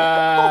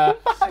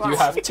 ？Yeah，you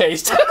have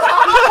taste。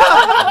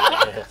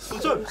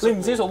你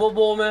唔知數波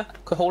波咩？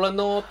佢好撚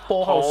多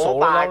波喺度數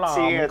啦，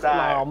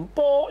藍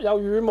波有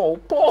羽毛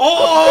波。我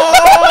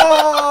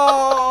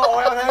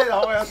有睇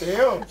到，我有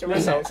屌。做咩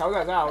手就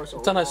真係有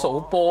數？真係數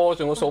波，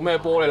仲要數咩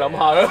波？你諗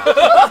下啦。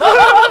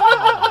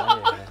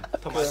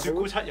同埋雪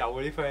姑七友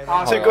嗰啲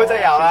friend，雪姑七友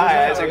啦，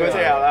係啊，雪姑七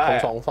友啦，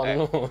同床瞓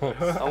咯，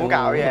好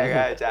搞嘢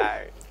嘅真係。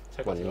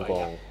雲光。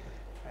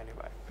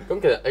咁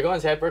其實你嗰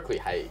陣時喺 Berkeley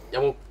係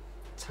有冇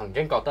曾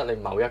經覺得你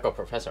某一個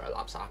professor 係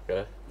垃圾嘅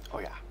咧？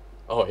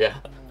哦呀，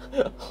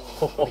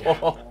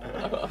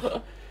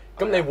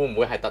咁你會唔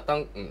會係特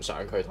登唔上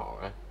佢堂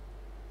咧？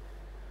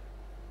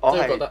我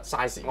係覺得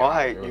嘥時間。我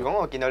係如果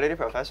我見到呢啲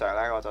professor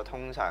咧，我就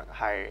通常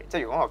係即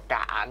係如果我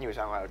夾硬要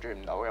上，我又轉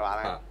唔到嘅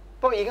話咧。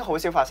不過已經好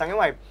少發生，因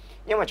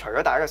為除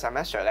咗第一個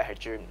semester 你係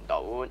轉唔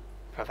到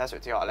professor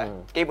之外咧，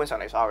基本上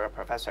你所有嘅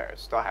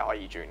professors 都係可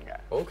以轉嘅。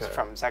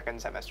From second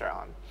semester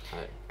on。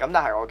咁但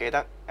係我記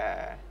得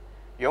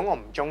如果我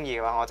唔中意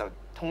嘅話，我就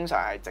通常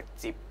係直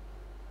接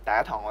第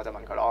一堂我就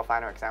問佢攞個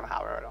final exam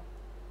考咗佢咯。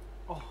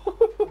哦，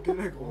記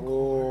得你講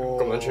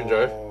過。咁樣串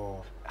嘴？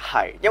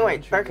係，因為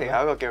Berkeley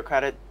係一個叫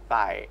credit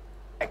by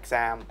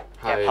exam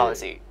嘅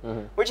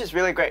policy，which is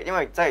really great， 因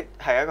為即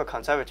係一個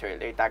conservatory，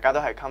 你大家都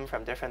係 come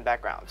from different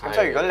backgrounds， 咁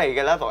所以如果你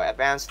嘅 level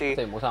advanced 啲，即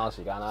係唔好嘥我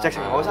時間啦，直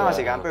情唔好嘥我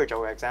時間，不如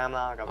做個 exam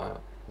啦咁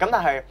樣。咁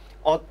但係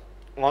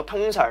我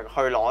通常去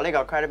攞呢個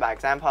credit by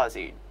exam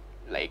policy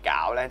嚟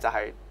搞咧，就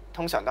係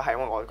通常都係因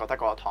為我覺得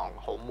個堂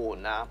好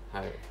悶啦，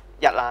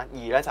一啦，二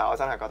咧就我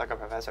真係覺得個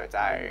professor 就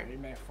係啲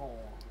咩科？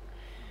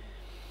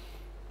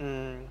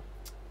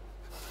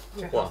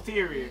哇！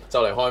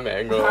就嚟開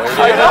名㗎喎！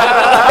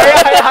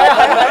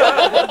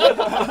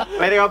係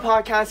你哋個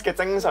podcast 嘅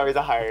精髓就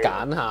係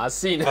揀下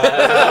先，唔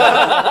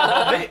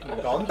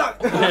講得。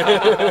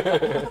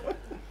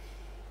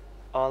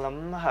我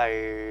諗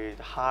係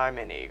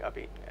Harmony 嗰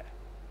邊嘅。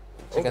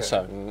即刻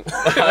上，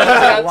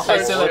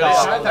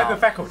睇佢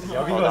faculty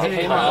有邊個先？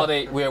希望我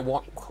哋 we are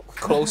one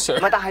closer。唔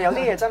係，但係有啲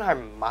嘢真係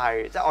唔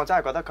係，即係我真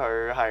係覺得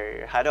佢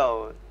係喺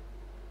度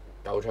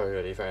有趣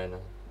嗰啲 friend 咯。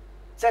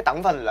即係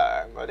等份糧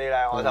嗰啲咧，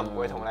我就唔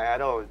會同你喺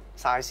度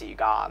嘥時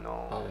間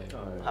咯，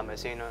係咪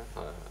先啦？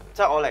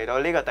即係我嚟到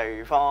呢個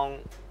地方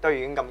都已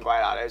經咁貴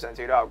啦，你上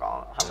次都有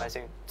講，係咪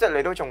先？即係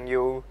你都仲要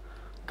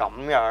咁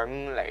樣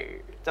嚟，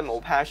即係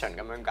冇 passion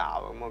咁樣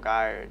搞，咁我梗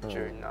係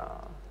轉啦。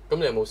咁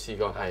你有冇試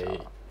過係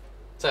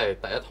即係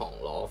第一堂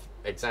攞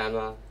exam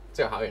啦，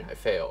之後考完係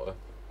fail 咧？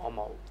我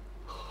冇。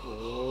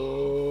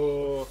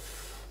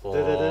我冇。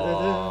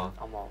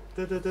我冇。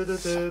即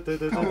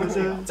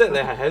係你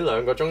係喺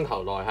2個鐘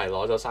頭內係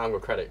攞咗3個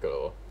credit 㗎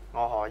咯喎。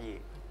我可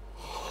以。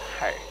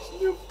係。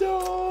唔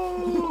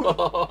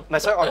係，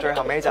所以我最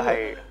後尾就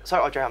係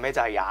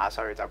20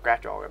歲就 grad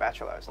咗我嘅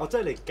bachelor's。哦，即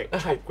係你極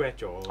速 grad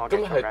咗。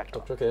咁係讀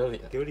咗幾多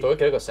年？讀咗幾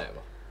多個 sem 啊？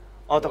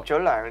我讀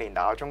咗2年，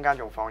但我中間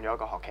仲放咗一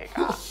個學期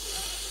假。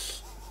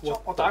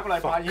我第一個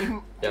禮拜已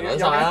經人撚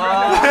曬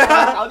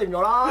啦，搞掂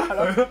咗啦，係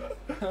咯。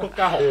仆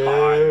街學霸。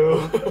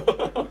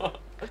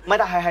唔係，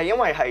但係因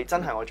為係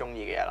真係我中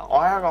意嘅嘢咯。我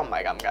喺香港唔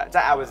係咁嘅，即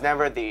係 I was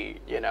never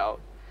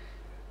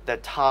the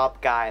top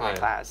guy in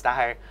the class。但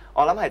係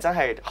我諗係真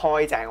係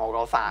開正我個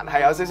飯，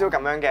係有少少咁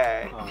樣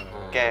嘅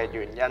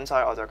原因，所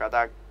以我就覺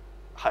得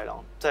係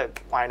咯，即係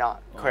why not？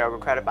 佢有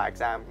個 credit by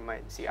exam 咁咪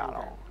試下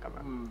咯，咁樣。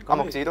阿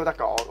木子都得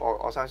㗎，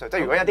我相信。即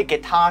係如果有啲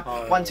guitar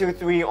 1 2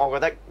 3，我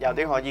覺得有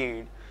啲可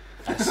以。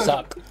I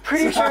suck。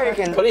 Pretty sure you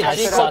can。佢連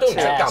G 歌都唔識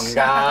撳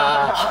㗎。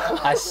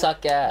I suck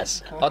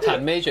ass。我彈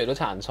major 都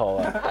彈錯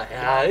啊。係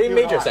啊，啲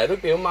major 成日都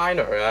變咗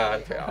minor 啊。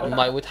唔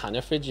係會彈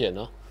咗 Phrygian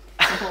咯。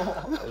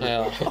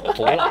係啊，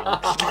好難。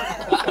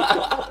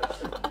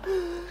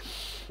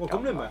哇！咁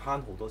你咪慳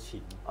好多錢。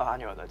我慳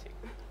咗好多錢。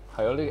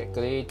係咯，嗰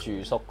啲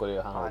住宿嗰啲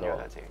慳好多。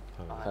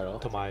係咯，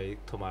同埋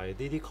呢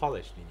啲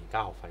college 年年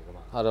交學費㗎嘛。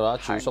係啦，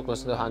住宿嗰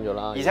時都慳咗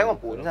啦。而且我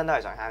本身都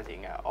係想慳錢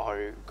嘅，我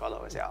去嗰度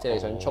嘅時候。即係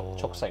想促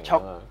成。即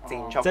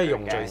係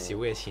用最少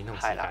嘅錢同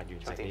時間完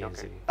成呢件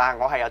事。但係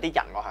我係有啲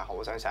人我係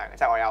好想上嘅，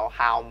即係我有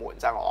敲門，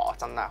即係我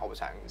真係好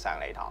想上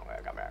你堂嘅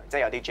咁樣。即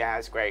係有啲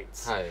jazz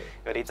grades，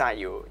 嗰啲真係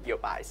要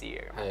拜師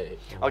嘅咁。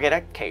我記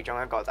得其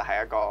中一個就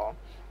係一個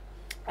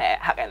黑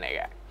人嚟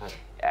嘅。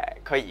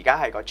佢而家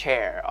係個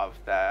chair of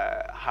the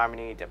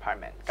harmony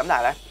department， 咁但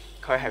係咧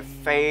佢係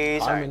非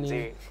常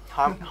之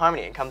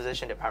harmony and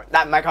composition department，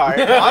 但唔係佢。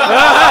喂，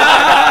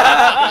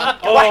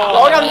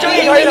我咁中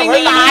意佢同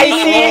佢拜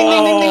師，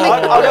我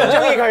咁中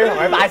意佢同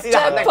佢拜師就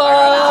肯定唔係佢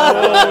啦。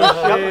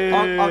咁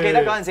我記得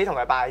嗰陣時同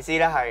佢拜師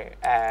咧係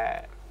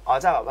我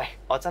真係話喂，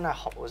我真係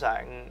好想，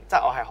即係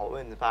我係好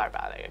inspired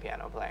by 你嘅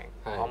piano playing，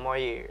 可唔可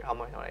以同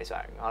你上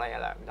可能1、2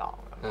堂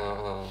咁。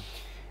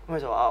咁佢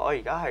就話：我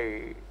而家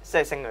係即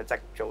係升咗職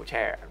做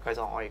chair， 佢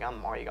就話我而家唔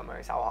可以咁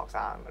樣收學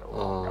生㗎咯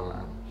喎，咁樣，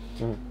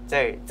即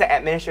係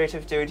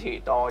administrative duty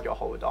多咗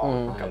好多，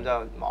咁就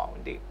忙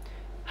啲。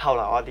後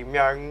來我點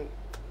樣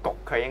焗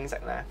佢應承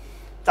咧？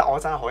即係我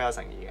真係好有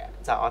誠意嘅，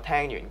就係我聽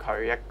完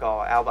佢一個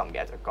album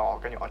嘅隻歌，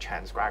跟住我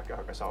transcribe 咗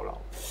佢嘅 solo。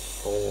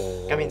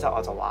咁然之後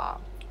我就話：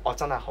我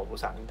真係好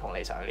想同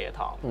你上呢一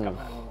堂咁樣，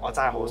我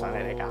真係好想你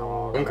哋教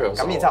我。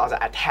咁然之後我就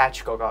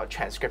attach 嗰個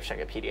transcription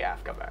嘅 PDF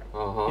咁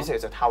樣，於是佢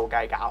就偷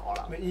雞教我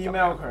啦。你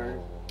email 佢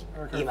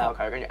 ，email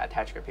佢，跟住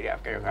attach 個 PDF，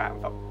跟住佢肯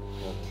讀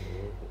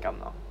咁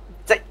咯。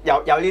即係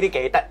有呢啲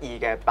幾得意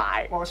嘅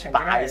拜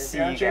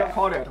師嘅。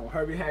Collier 同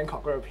Herbie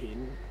Hancock 嗰條片。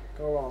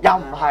又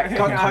唔係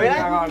佢咧，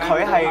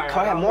佢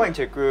係 more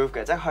into groove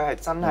嘅，即係佢係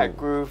真係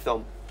groove 到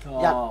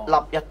一粒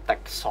一滴，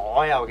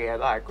所有嘅嘢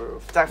都係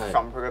groove，即係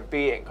from 佢嘅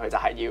being， 佢就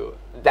係要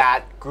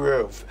that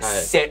groove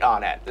sit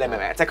on it， 你明唔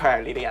明？即係佢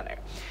係呢啲人嚟嘅。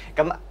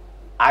咁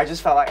I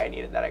just felt like I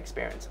needed that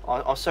experience。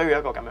我需要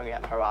一個咁樣嘅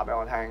人去話俾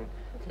我聽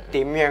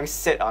點樣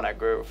sit on a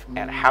groove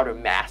and how to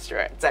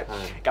master it， 即係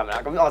咁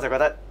啦。咁我就覺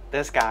得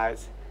this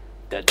guy's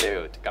the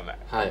dude 咁樣。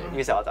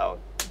於是我就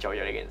做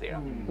咗呢件事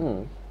啦。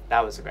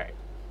That was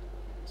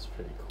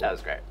great。That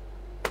was great.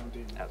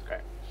 That was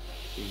great.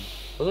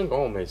 我想講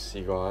我未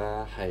試過咧，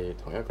係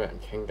同一個人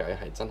傾偈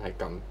係真係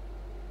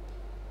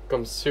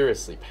咁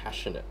seriously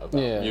passionate about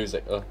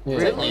music 咯，即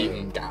係而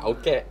唔搞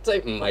嘅，即係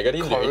唔係嗰啲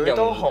亂咁。佢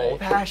都好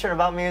passionate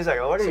about music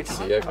咯，嗰啲似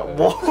啊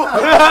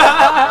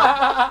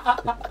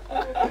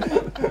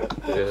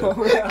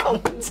咁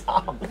慘，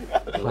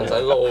唔使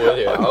撈嗰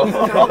條友。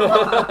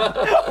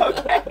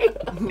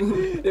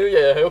你日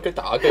日喺屋企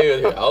打機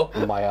嗰條友？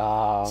唔係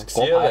啊，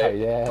嗰排係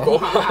啫。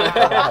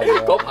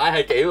嗰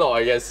排係幾耐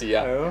嘅事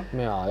啊？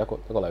咩啊？一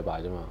個禮拜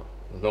啫嘛。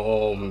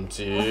我唔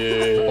知。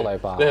一個禮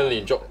拜。你係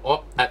連續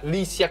我 at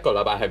least 一個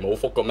禮拜係冇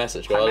覆過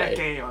message 嗰你。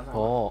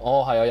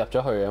哦，係啊，入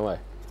咗去嘅，因為。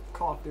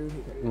Call of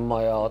Duty 唔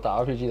係啊，我打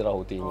RPG 打得好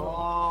癲㗎。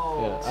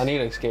I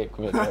need escape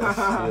咁樣，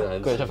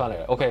跟住出翻嚟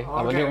啦。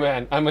OK，I'm a new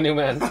man，I'm a new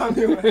man，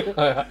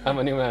係啊，I'm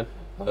a new man。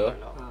係咯。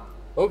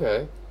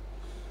OK。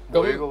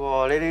會嘅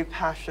喎，呢啲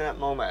passionate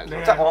moment，即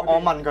係我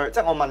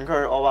問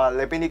佢，我話你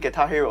邊啲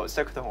guitar heroes，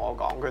 即係佢同我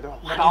講，佢都話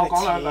哇呢個黐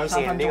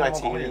線，呢個黐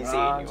線喎，係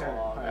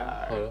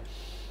咯，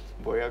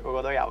會啊，個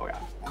個都有㗎。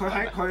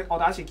我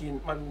第一次見，唔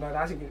係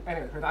第一次見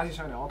 ，anyway 佢第一次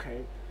上嚟我屋企，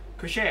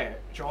佢 share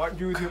咗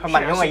YouTube。佢問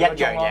咗我一樣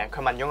嘢，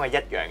佢問咗我一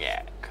樣嘢，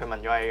佢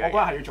問咗我一樣嘢。我嗰日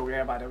係要做嘢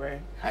by the way。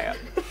係啊。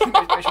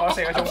你坐咗4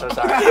個鐘。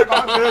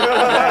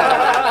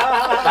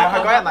但係佢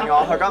嗰日問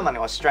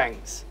我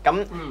strings，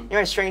 咁因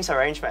為 strings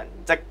arrangement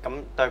即係咁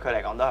對佢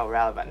嚟講都係好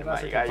relevant 㗎嘛，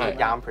而家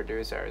young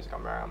producers 咁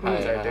樣，咁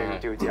所以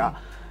都要知啦。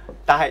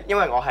但係因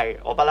為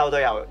我不嬲都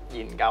有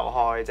研究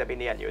開，即係邊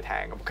啲人要聽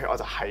咁，我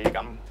就係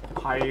咁，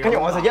跟住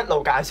我就一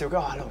路介紹，跟住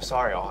我喺度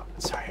sorry I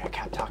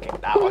kept talking，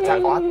 但係我就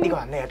係呢個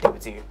人你一定要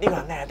知，呢個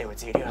人你一定要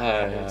知，呢個人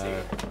你一定要知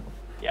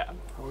，yeah，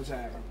 好正。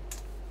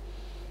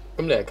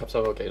咁你係吸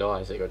收咗幾多啊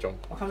？4個鐘？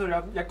我吸收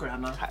咗一個人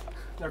啦，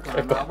一個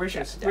人啦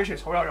 ，which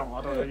is 好有用，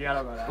我到依家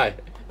都覺得。係，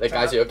你介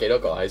紹咗幾多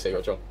個喺4個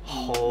鐘？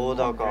好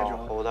多個，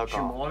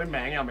全部我啲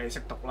名又未識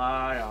讀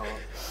啦，又。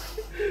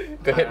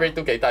個 hit rate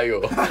都幾低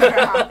喎。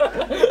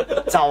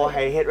就係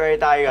hit rate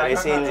低嗰啲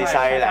先至犀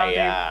利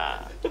啊！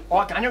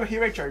我揀咗個 hit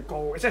rate 最高，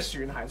即係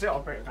算係，即係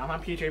我譬如揀翻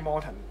PJ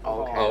Morton。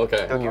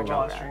OK，都叫做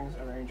strings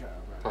arranger。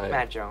係。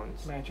Matt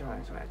Jones。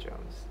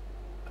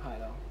係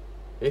咯。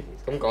咦？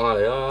咁講下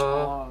你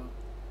啦。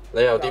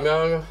你又點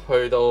樣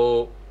去到？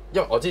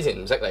因為我之前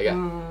唔識你嘅。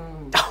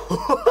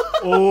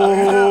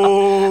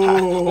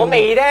我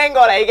未聽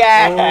過你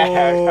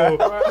嘅。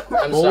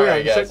冇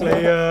人識你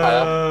啊！係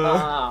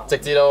啊。直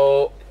至到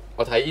我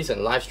睇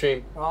Eason live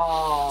stream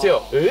之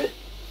後，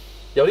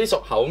有啲熟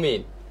口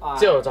面，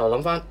之後就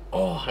諗翻，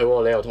係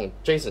喎，你又同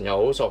Jason 又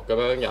好熟咁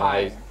樣，又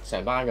係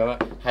成班咁樣，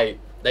係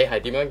你係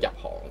點樣入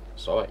行？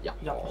所謂入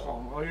行，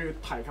我要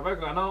提及一個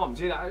人啦，我唔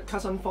知啦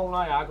 ，Cousin 風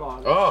啦有一個。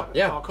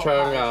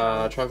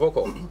唱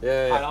vocal，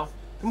係咯。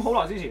咁好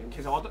耐之前，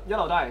其實我一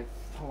路都係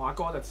同阿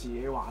哥就自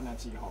己玩啊，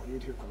自學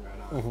YouTube 咁樣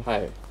啦。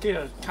係。跟住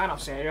kind of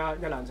寫咗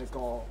1、2隻歌。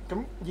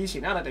咁以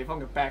前咧有個地方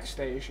叫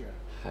Backstage 嘅。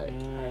係。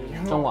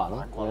中環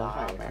咯，中環。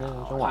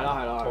係啦。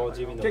跟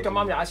住咁啱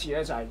有一次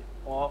咧，就係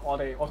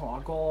我同阿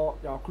哥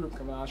有個 group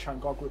咁啦，唱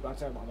歌 group 啦，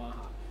即係玩玩下。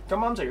咁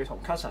啱就要同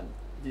Cousin。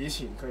以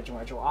前佢仲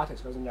係做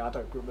artist 嗰陣有一隊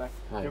group 咧，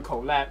要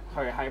collab 去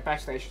喺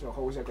backstage 度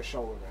host 一個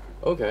show 咁樣。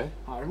OK。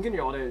咁跟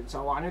住我哋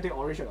就玩一啲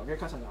original， 跟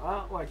住 Cousin 就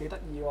喂幾得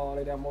意喎！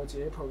你哋有冇自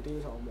己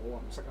produce？ 我冇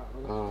啊，唔識啊。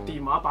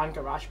電話版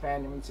garage band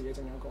咁自己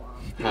整咗個啊。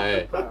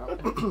係。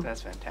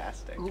That's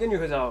fantastic。咁跟住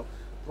佢就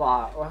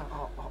話幾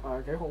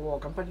好喎！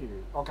咁不如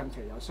我近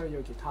期有需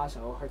要吉他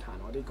手去彈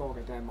我啲歌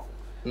嘅 demo，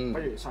 不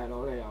如細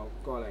佬你又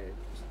過嚟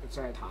即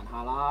係彈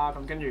下啦。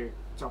咁跟住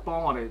就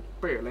幫我哋，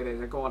不如你哋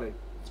隻歌我哋。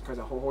佢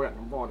就好好人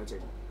咁幫我哋整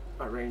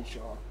arrange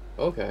咗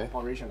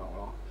original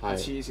咯，係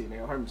黐線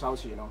嚟嘅，佢唔收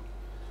錢咯，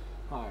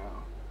係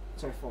啊，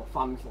即係 for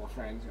fun for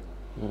friends 咁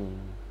樣。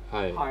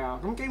係。係啊，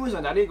咁基本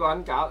上就係呢個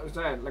人搞，即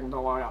係令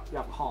到我入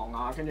行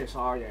啊，跟住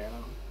所有嘢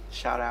啦。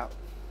Shout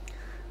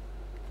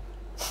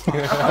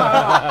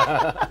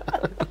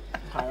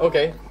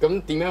out。OK，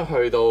 咁點樣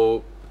去到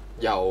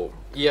由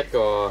呢一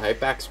個喺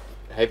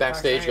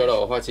backstage 嗰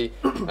度開始，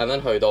咁樣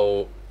去到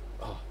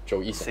做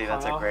Eason？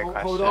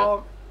好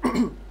多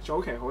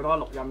早期好多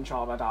錄音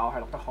job 啊，但係我係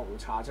錄得好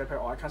差，即係譬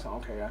如我喺 cousin 屋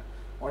企咧，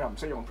我又唔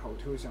識用 Pro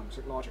Tools，又唔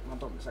識 Logic，乜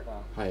都唔識啊。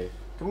係。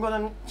咁嗰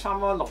陣差唔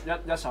多錄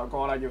一首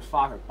歌咧，要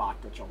花佢8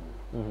個鐘，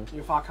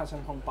要花 cousin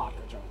風8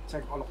個鐘，即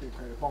係我錄完佢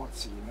幫我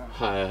剪啦。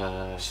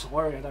係。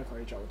所有嘢都係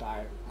佢做，但係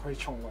佢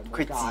從來冇。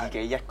佢自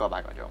己一個8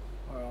個鐘。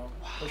係啊，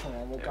佢從來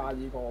冇介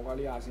意過，我覺得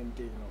呢下先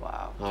癲咯。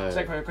哇！即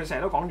係佢成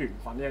日都講緣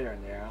分呢一樣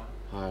嘢啊。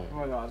咁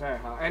我就話即係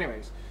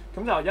anyways，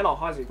咁就一路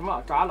開始，咁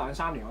啊隔一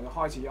2-3年我就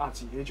開始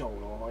自己做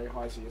咯，可以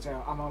開始即係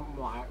啱啱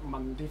問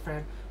啲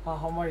friend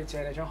可唔可以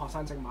借你張學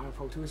生證買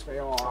個 Pro Tools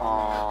俾我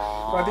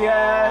嗰啲咧，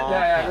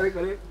嗰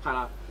啲係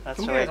啦，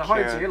咁跟住就可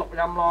以自己錄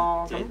音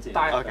咯。咁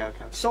但係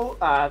so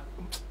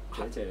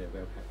借你俾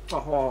我劈。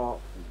哦。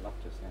唔甩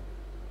咗聲。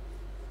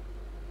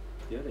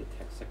點解你踢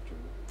熄咗？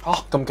嚇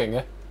咁勁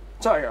嘅！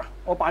真係㗎，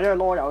我擺咗喺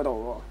籮柚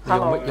度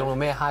喎。用到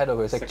咩 high 到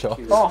佢熄咗？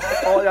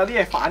我有啲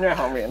嘢反咗喺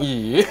後面。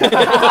咦？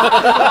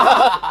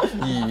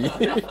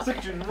熄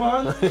轉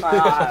彎。係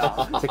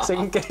啊！直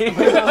升機。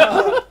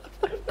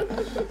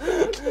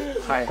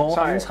係。我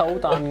很醜，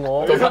但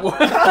我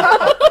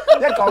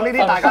一講呢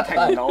啲大家停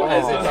唔到。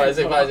快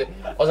先，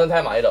我想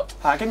聽埋呢度。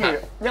係，跟住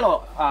一路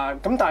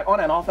咁，但係 on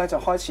and off 咧就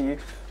開始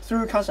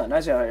through cousin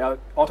咧就有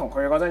我同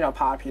佢嗰陣有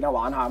拍片啊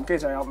玩下，跟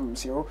住就有唔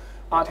少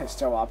artist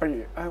就話不如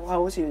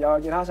好似有個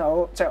吉他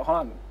手，即係可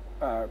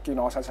能見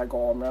我細個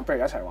咁樣，不如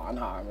一齊玩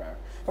下咁樣。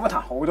咁我彈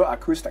好多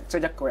acoustic， 即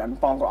係一個人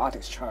幫個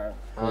artist 唱，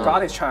個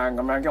artist 唱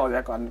咁樣，跟住我哋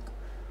一個人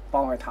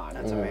幫佢彈。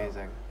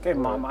跟住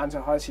慢慢就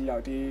開始有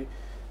啲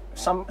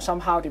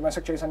somehow 點樣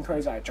識 Jason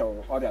Cray 就係做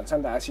我哋人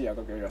生第一次有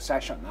個叫做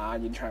session 啊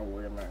演唱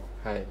會咁樣。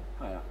係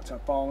啦，就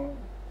幫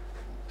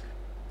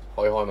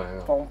可以開名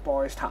啊！幫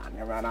boys 彈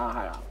咁樣啦，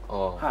係啦。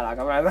哦。係啦，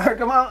咁樣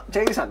咁啊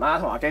Jason 啦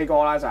同埋基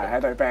哥啦就係喺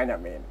隊 band 入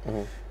面。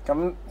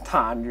咁彈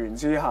完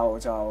之後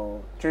就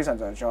Jason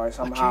就再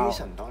深刻。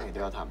Jason 當年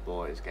都有彈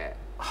boys 嘅。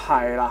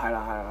係啦。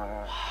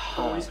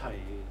boys 係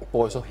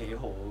boys 喜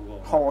好嗰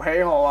個。好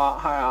喜好啊，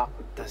係啊。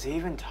Does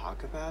he even talk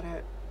about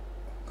it？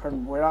 佢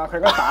唔會啦，佢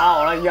應該打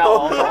我啦！依家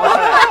我講出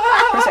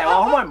嚟，佢成日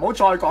話可唔可以唔好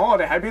再講我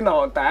哋喺邊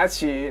度第一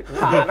次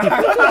彈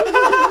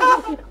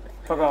啊？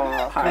不過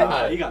係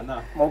睇緊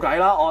啊！冇計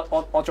啦，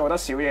我做得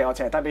少嘢，我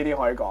淨係得呢啲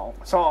可以講，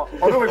所以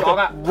我都會講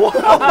嘅。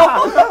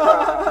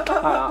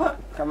係啊，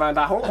咁樣，但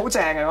係好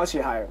正嘅嗰次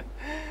係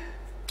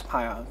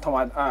啊，同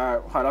埋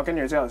係咯，跟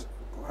住之後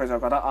佢就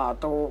覺得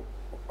都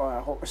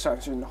好尚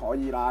算可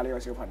以啦，呢個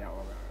小朋友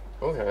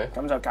咁樣。OK。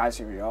咁就介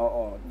紹咗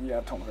我依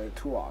日同佢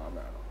tour 咁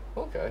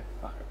樣。OK。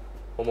係。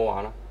好唔好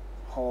玩啊？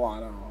好玩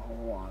啊，好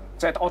玩！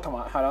即係我同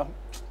埋係咯，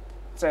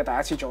即係第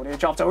一次做呢啲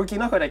job，就會見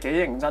到佢哋幾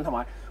認真，同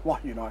埋哇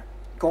原來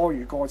歌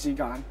與歌之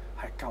間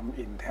係咁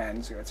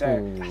intense 嘅，即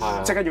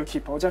係即刻要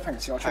keep 好。即係平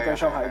時我出嘅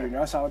show 係完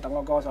咗一首，等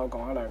個歌手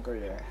講一兩句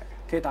嘢。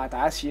跟住但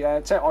係第一次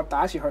咧，即係我第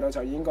一次去到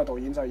就已經個導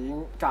演就已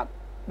經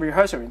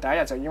rehearsal 完第一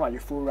日就已經話要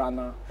full run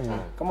啦。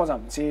咁我就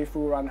唔知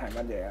full run 係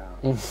乜嘢啊。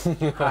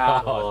係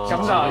啊，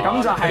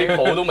咁就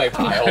係舞都未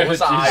排好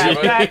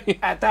曬。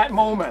At that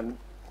moment。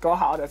嗰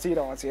下我就知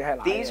道我自己係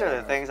懶。These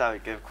are the things I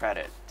would give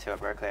credit to a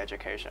Berkeley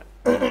education，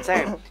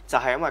 即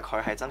係因為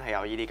佢係真係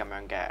有呢啲咁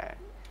樣嘅。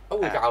都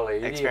會教你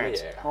呢啲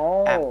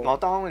嘢。我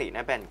當年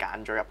咧俾人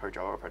揀咗入去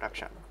做一個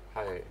production。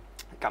係。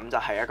咁就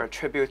係一個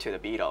tribute to the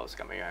Beatles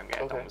咁樣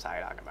嘅東西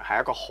啦，咁樣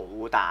係一個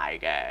好大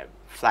嘅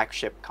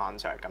flagship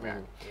concert 咁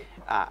樣。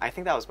I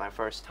think that was my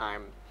first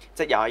time，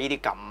 即係有呢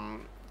啲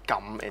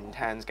咁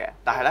intense 嘅，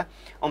但係咧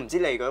我唔知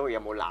你嗰度有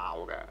冇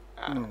鬧嘅，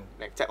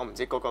即係我唔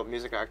知嗰個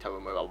music director 會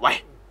唔會話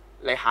喂？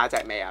你下一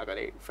隻咩啊？嗰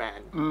啲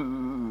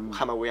friend，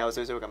係咪會有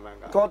少少咁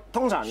樣㗎？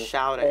通常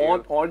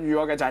我遇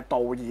過嘅就係導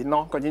演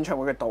咯，個演唱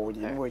會嘅導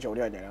演會做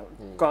呢樣嘢咯。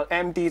個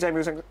MD 即係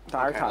music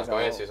director 就講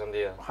嘢小心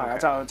啲啦。係啊，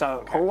就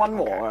好溫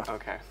和啊。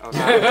OK。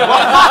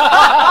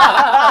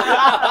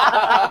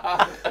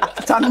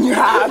真㗎，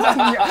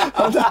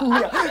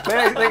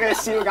你嘅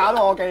笑搞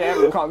到我嘅嘢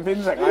唔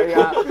convincing 啊！依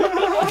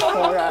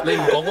家你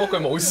唔講嗰句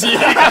冇事。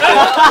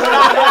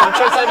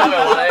出聲冇人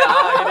話你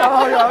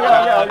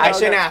啊！I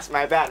shouldn't ask,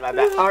 my bad。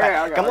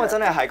咁我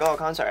真係喺嗰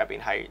個 concert 入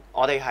邊係，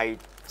我哋係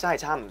真係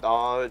差唔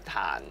多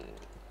彈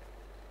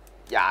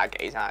20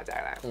幾30隻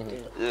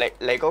咧。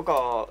你嗰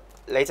個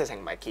你直情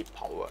唔係揭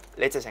譜啊，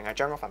你直情係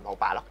將嗰份譜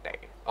擺落地。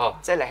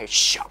即係你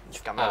係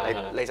咁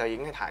樣，你就已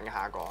經係彈緊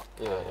下一個。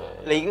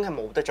你已經係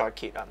冇得再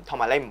揭啦，同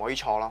埋你唔可以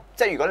錯咯。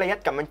即係如果你一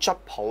咁樣捽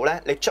譜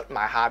咧，你捽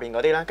埋下邊嗰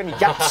啲咧，跟住一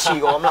次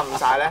過咁冧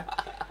晒咧，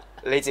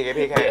你自己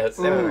PK，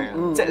 你明唔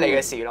明？即係你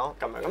嘅事咯，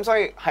咁樣。咁所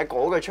以喺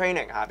嗰個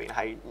training 下邊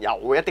係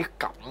有一啲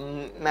咁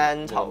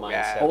mental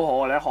嘅。好好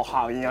啊！你喺學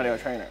校已經有呢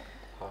個 training。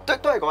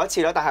都係嗰一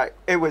次咯，但係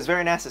it was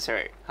very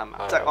necessary 係嘛？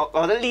即係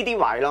我覺得呢啲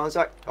位咯，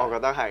所以我覺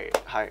得係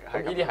呢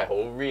啲係好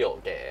real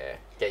嘅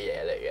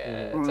嘢嚟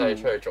嘅，即係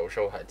出去做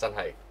show 係真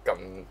係咁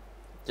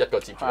一個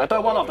接住。係都係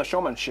one of the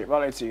showmanship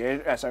咯，你自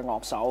己上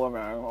樂手咁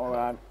樣，我覺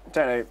得即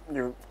係你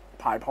要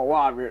排譜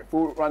啊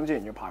full run 之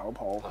前要排好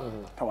譜，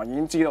同埋已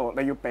經知道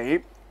你要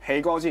比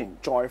起歌之前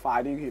再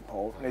快啲揭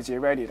譜，你自己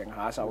ready 定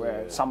下一首嘅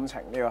心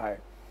情，呢個係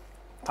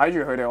睇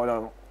住佢哋我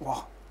就哇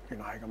原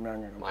來係咁樣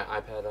嘅。買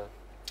iPad 啦。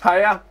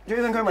係啊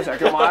 ，Jason 佢咪成日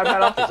叫買 iPad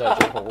咯。其實係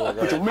最好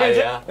嘅。做咩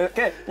啫？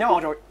跟住因為我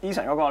做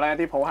Eason 嗰個咧，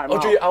啲鋪係我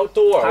中意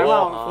outdoor 係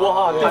喎，嘛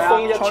哇！啲風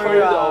一吹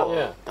到，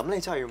咁你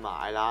真係要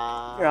買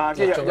啦。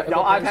跟住有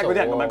iPad 嗰啲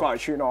人咁咪過嚟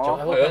串我咯。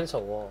仲有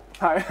pencil 喎。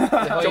係。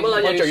做乜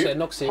撚嘢仲要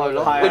係咯，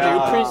你仲要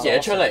print 嘢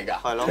出嚟㗎？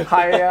係咯。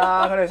係啊，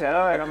佢哋成日都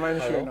係咁樣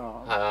串我。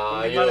係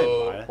啊，點解你唔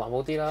買咧？環保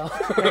啲啦。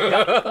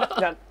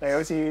你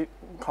好似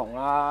窮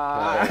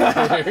啦，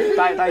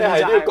但係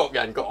係都要焗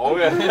人講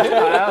嘅。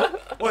係啊。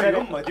喂，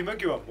如果唔係點樣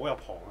叫人唔好入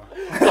行啊？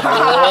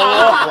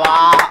哇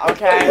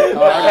，OK，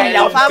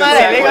又翻返嚟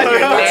呢個原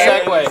點，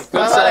翻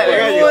返嚟呢個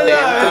原點。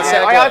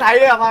我有睇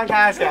呢個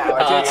podcast 嘅，我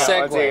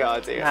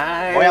知。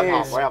我入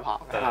行。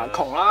窮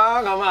啦，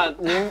咁啊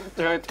已經佢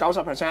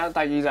90%。第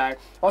二就係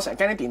我成日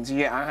驚啲電子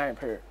嘢硬係，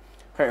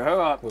譬如佢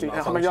個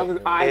係咪有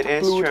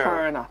Blue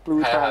Turn 啊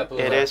 ？Blue Turn，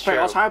譬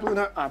如我踩 Blue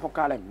Turn，仆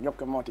街你唔喐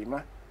咁我點咧？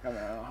咁樣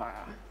係啊。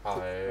係。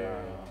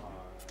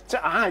即係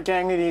硬係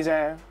驚呢啲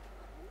啫。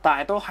但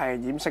係都係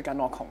掩飾緊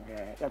我窮嘅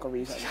一個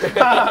reason。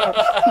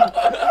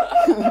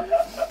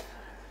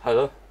係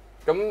咯，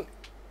咁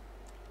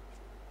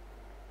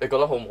你覺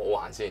得好唔好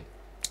玩先？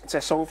即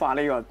係 so far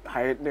呢個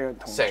喺呢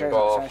個同成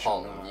個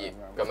行業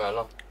咁樣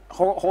咯。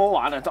好好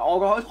玩啊！我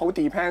覺得好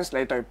depends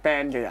你對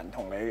band 嘅人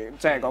同你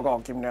即係嗰個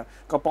叫咩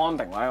個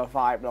bonding 或者個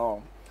vibe 咯。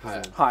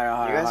係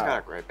啊。You guys got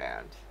a great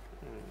band。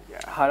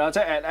係咯，即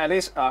係 at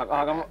least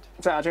咁，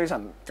即係阿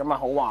Jason 咁啊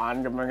好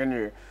玩咁樣，跟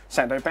住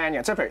成隊 band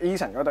嘅，即係譬如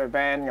Eason 嗰隊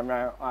band 咁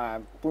樣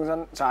本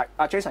身就係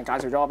阿 Jason 介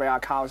紹咗我俾阿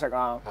Carl 識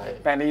啦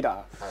，band leader。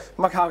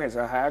咁阿 Carl 其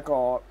實係一個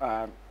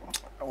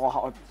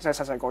我即係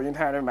細細個已經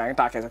聽佢啲名，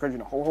但係其實佢原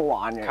來好好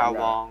玩嘅。Carl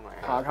Wong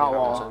 ，Carl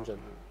Wong，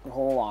好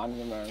好玩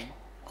咁樣，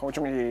好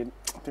中意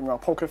點講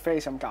poker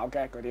face 咁搞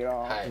gag 嗰啲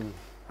咯。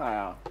係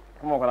啊，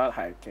咁我覺得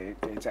係幾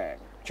正。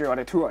仲要我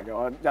哋 tour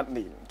咗1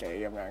年幾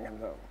咁樣，咁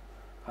就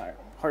係。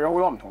去咗好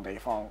多唔同地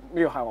方，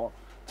呢個係我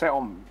即係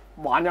我唔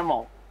玩音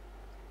樂，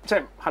即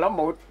係咯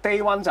冇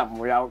day one 就唔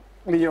會有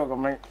呢個咁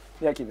樣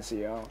呢一件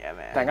事咯。突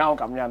然間好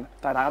感恩，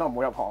但係大家都唔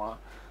好入行啊！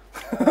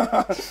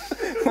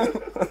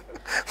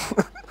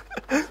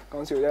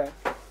講笑啫，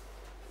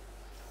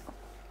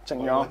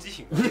靜咗。之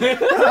前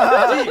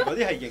嗰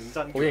啲係認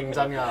真，好認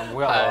真㗎，唔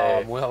好入啊，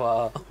唔好入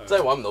啊！真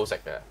係揾唔到食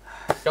嘅。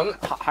咁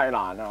係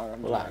難啊，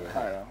咁好難嘅。係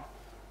咯。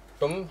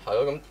咁係咯，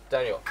咁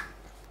Daniel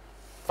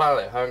翻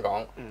嚟香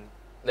港。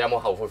你有冇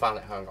後悔翻嚟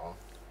香港？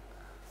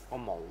我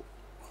冇，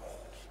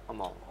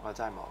我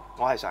真係冇，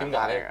我係想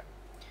翻嚟嘅。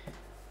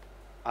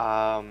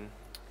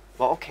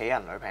我屋企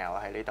人女朋友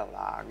喺呢度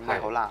啦，咁你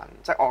好難，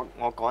即係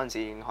我嗰陣時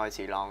已經開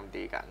始 long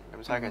啲緊，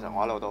咁所以其實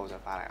我一路都好想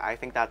翻嚟。I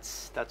think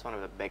that's one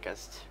of the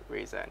biggest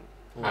reason，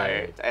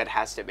係 it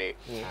has to be。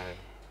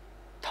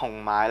同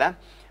埋咧。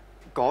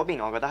嗰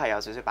邊我覺得係有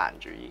少少扮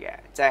主義嘅，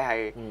即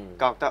係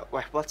覺得喂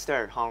 ，what's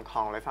there in Hong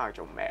Kong？ 你翻去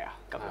做咩啊？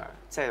咁樣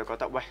即係覺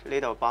得喂呢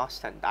度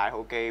Boston 大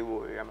好機會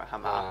咁樣係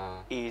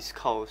嘛 ？East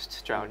Coast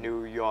仲有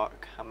New York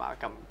係嘛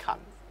咁近，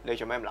你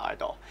做咩唔留喺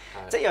度？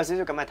即係有少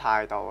少咁嘅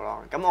態度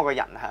咯。咁我個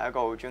人係一個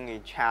好中意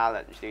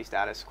challenge 啲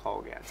status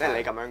quo 嘅人，即係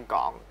你咁樣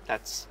講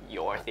 ，that's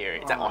your theory，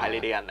即係我係呢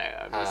啲人嚟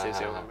嘅，咁少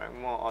少咁樣。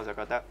咁我就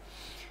覺得。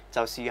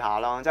就試下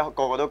咯，即係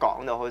個個都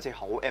講到好似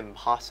好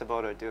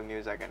impossible to do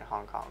music in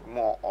Hong Kong。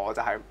咁我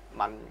就係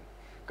問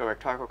個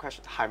rhetorical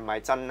question 係咪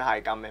真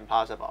係咁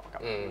impossible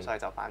咁，所以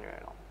就翻咗嚟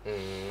咯。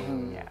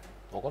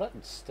我覺得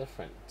it's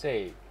different， 即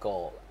係個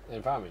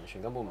environment 完全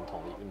根本唔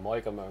同，唔可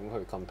以咁樣去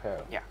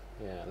compare。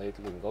你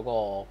連嗰個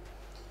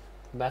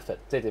method，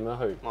 即係點樣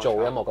去做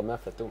音樂嘅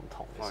method 都唔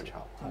同嘅時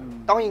候。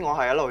當然我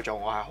係一路做，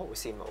我係好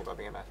羨慕嗰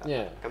邊嘅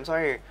method。咁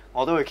所以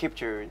我都會 keep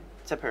住。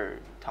即係譬如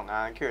同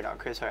阿 Kieran 同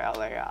Chris 去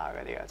LA 啊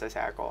嗰啲啊，即係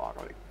寫歌啊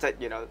嗰啲，即係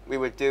you know we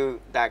would do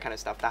that kind of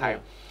stuff。但係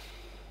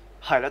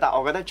係咯，但係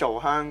我覺得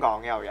做香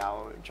港又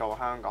有做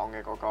香港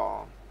嘅嗰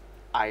個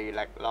毅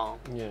力咯。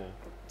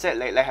即係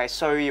你係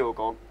需要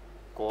嗰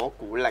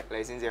股力，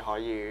你先至可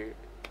以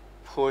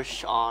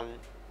push on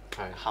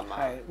係嘛？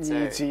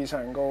意志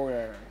上高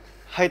嘅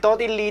係多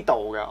啲呢度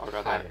嘅，我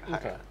覺得係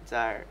即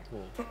係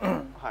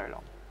係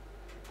咯。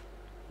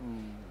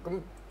咁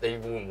你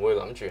會唔會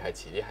諗住係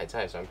遲啲係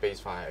真係想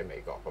base 翻喺美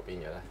國嗰邊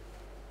嘅咧？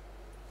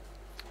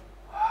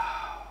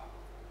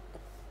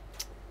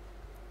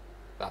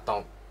嗱，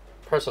當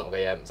personal 嘅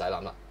嘢唔使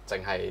諗啦，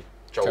淨係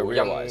做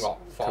音樂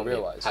方面，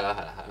係啦。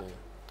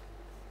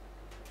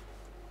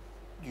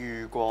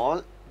如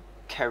果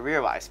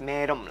career-wise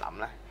咩都唔諗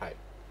咧，係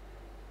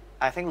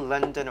I think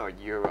London or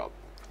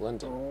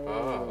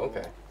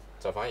Europe。OK，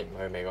 就反而唔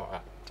去美國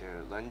啦。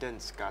Dude,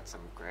 London's got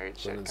some great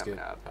shit coming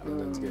up.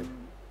 London's good.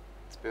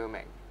 It's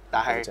booming.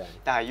 但係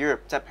Europe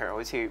即係譬如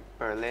好似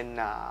Berlin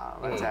啊，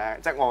或者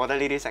即係我覺得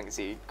呢啲城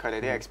市佢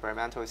哋啲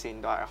experimental scene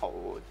都係好。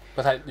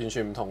佢係完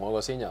全唔同我個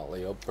先由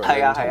你個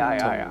Berlin 係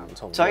啊，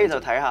所以就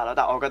睇下咯。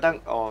但係我覺得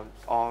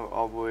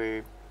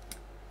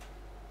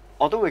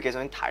我都會幾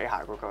想睇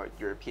下嗰個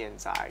European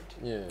side，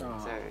 即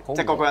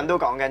係個個人都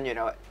講緊，you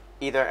know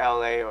either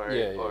LA or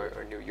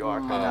New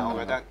York， 但係我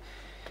覺得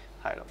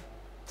係咯，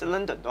即係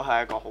London 都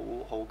係一個好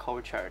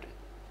cultured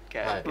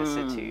嘅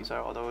city，所以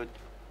我都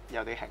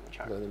有啲興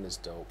趣。London is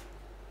dope。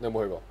你有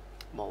冇去過？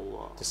冇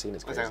喎， The scene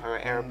is 我淨係 crazy 去過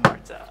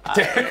airport 咋。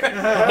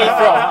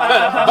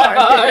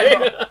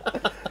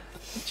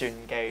轉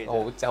機真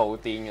係好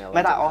癲嘅。唔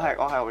係，但係我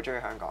係好中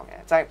意香港嘅，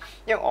即係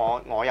因為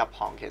我入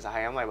行其實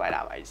係因為維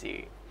納維斯。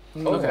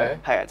OK。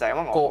係啊，就係因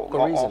為個我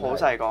reason 好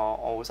細個，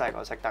我好細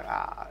個識得維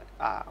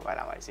納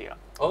維斯咯。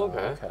OK。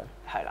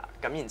係啦，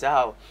咁然之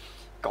後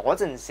嗰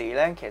陣時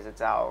咧，其實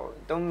就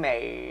都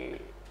未，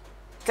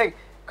即係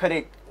佢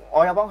哋，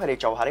我有幫佢哋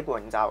做下啲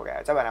伴奏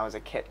嘅，即係 when I was a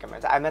kid 咁樣，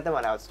即係 I met them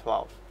when I was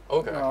 12。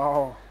OK。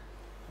哦。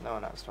No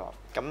when I was 12。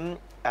咁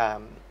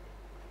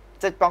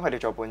即係幫佢哋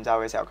做伴奏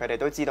嘅時候，佢哋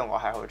都知道我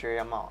係好中意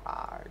音樂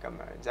啊，咁樣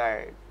即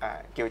係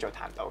叫做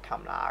彈到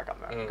琴啦咁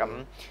樣。咁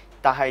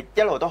但係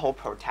一路都好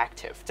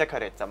protective，即係佢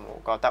哋就冇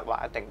覺得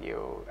話一定要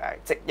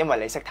即因為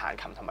你識彈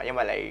琴同埋因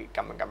為你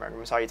咁樣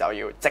咁，所以就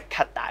要即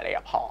刻帶你入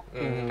行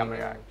咁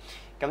樣。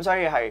咁所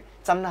以係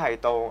真係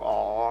到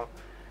我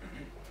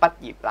畢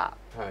業啦，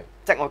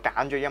即係我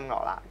揀咗音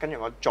樂啦，跟住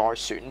我再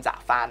選擇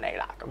翻嚟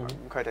啦咁樣，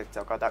佢哋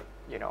就覺得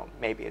you know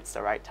maybe it's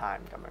the right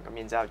time 咁樣，咁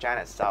然之後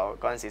Janice 就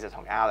嗰陣時就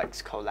同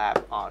Alex collab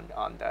on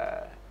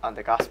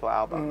the gospel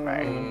album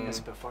right it was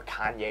before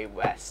Kanye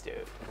West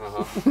dude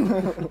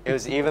it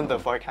was even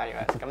before Kanye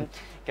West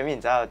咁然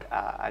之後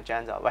阿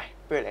Jan 就喂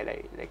不如你嚟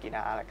見下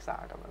Alex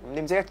啊咁樣，咁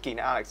點知一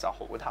見 Alex 就好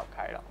投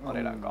契咯，我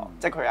哋兩個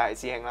即係佢又係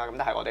師兄啦，咁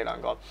但係我哋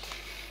兩個。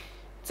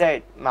即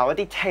係某一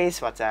啲 taste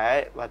或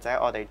者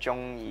我哋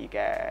中意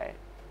嘅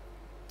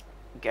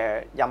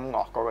音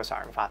樂嗰個想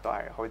法都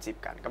係好接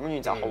近，咁跟住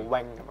就好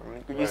wing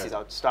咁，於是就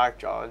start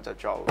咗就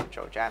做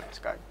Janice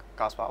嘅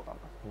gospel album。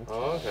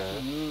OK。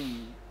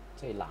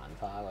即係蘭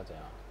花嗰隻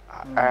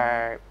啊？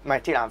唔係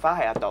鐵蘭花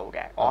係一度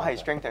嘅，我係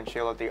Strength and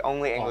Shield，the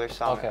only English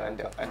song in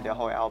the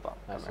whole album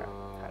咁樣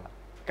係啦。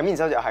咁然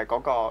之後就係嗰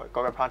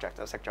個 project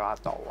就識咗阿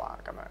杜啊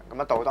咁樣，咁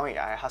阿杜當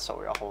然係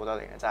hustle 咗好多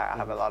年嘅，真係 I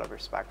have a lot of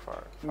respect for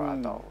阿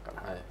杜咁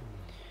樣，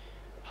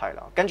係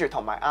咯。跟住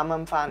同埋啱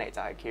啱翻嚟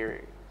就係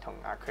Kiri 同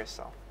阿 Chris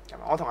咯，咁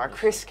我同阿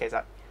Chris 其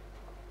實，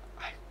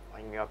我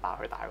應該爆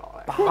佢大鑊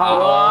咧。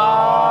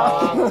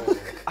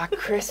阿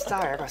Chris 真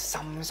係一個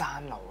深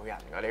山老人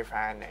嗰啲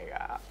friend 嚟㗎，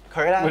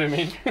佢咧，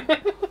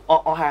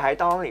我係喺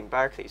當年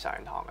Berkeley 上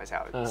堂嘅時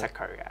候識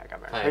佢嘅咁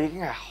樣，佢已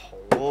經係好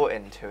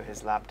into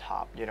his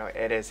laptop，you know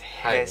it is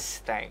his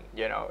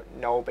thing，you know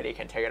nobody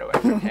can take it away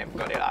from him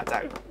嗰啲啦，即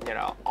係 you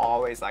know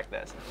always like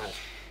this。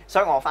所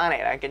以我翻嚟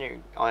咧，跟住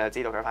我就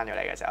知道佢翻咗嚟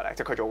嘅時候咧，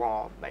即係佢早過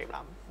我嚟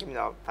諗，咁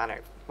就翻嚟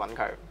揾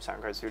佢上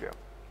佢 studio。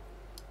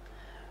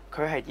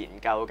佢係研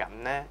究緊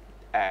咧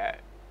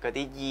嗰啲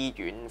醫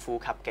院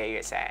呼吸機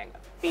嘅聲。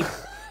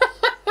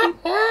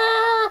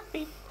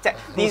即係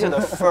these are the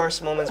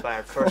first moments when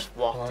I first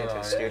walked into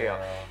the studio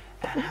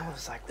and I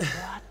was like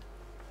what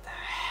the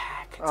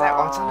heck， 即係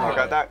我真係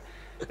覺得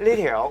呢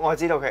條友我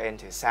知道佢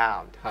into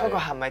sound， 不過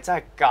係咪真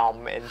係咁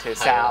into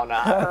sound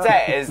啊？即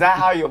係 is that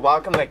how you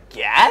welcome a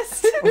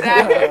guest？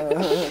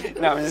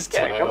 No I'm just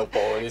kidding。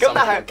咁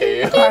但係咁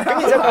然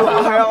之後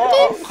係啊，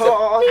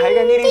我睇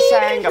緊呢啲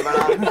聲咁樣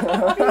啦，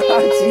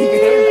自己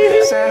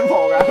聲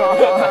破㗎。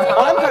我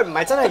諗佢唔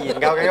係真係研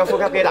究緊個呼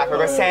吸機，但係佢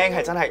個聲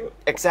係真係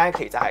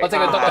exactly 就係我淨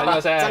係讀緊個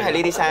聲，真係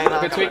呢啲聲啦。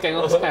佢 tweet 緊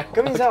嗰個聲。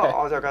咁然之後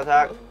我就覺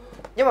得，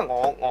因為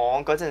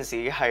我嗰陣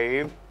時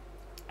喺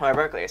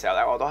Berkeley 嘅時候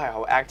咧，我都係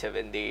好 active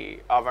in the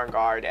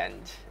avant-garde and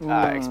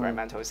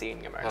experimental scene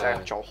咁樣，即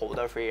係做好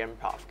多 free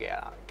improv 嘅嘢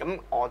啦。咁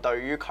我對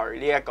於佢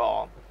呢一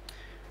個，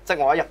即係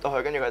我一入到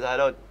去，跟住佢就喺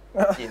度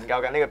研究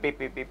緊呢個 beep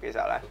beep beep 嘅時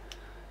候咧，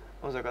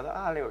我就覺得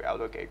啊呢條友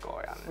都幾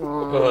過癮。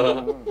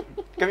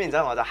咁然之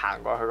後我就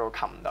行過去個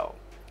琴度，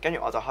跟住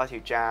我就開始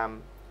jam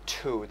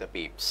to the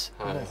beeps。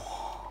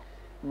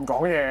唔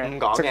講嘢，唔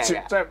講嘢嘅，即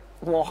係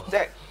哇，即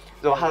係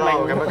做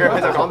hello 咁樣，跟住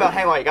佢就講俾我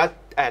聽，我而家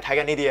睇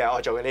緊呢啲嘢，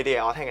我做緊呢啲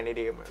嘢，我聽緊呢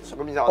啲咁樣。咁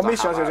然之後我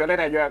miss 咗少少，你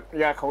哋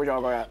約好咗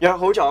嗰日。約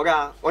好咗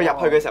㗎，我入去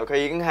嘅時候佢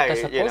已經係。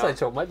其實嗰時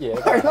做乜嘢？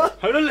係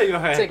咯，你要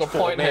係即係個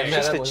point 係咩咧？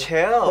 Just to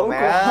chill 咩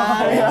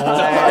啊？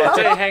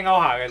即係 hang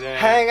out 下嘅啫。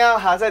hang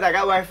out 下，即係大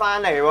家喂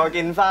翻嚟喎，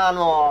見翻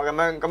喎，咁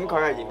樣咁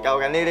佢係研究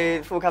緊呢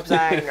啲呼吸聲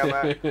咁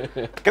樣。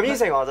咁於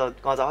是我就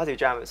開始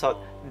jam。So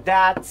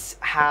that's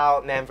how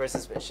Man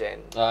vs Machine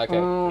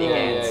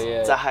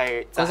begins。就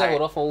係真係好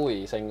多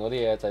Foley 性嗰啲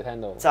嘢就係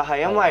聽到。就係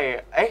因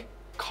為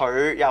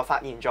佢又發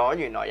現咗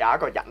原來有一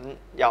個人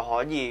又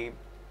可以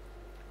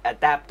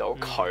adapt 到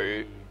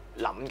佢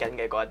諗緊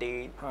嘅嗰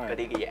啲嘅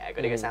嘢，嗰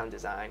啲嘅 sound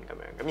design 咁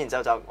樣，咁然之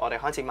後就我哋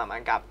開始慢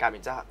慢夾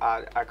完之後，阿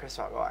Chris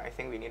話我話 I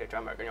think we need a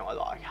drummer， 跟住我就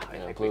話 I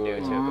think we do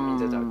too，咁然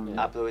之後就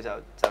阿 Blue 就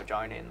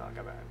join in 咯，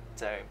咁樣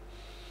即係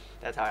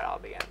that's how it all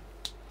began，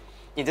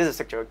然之後就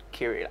識咗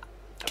Kiri 啦，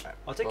咁樣。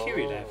哦，即係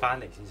Kiri 你係翻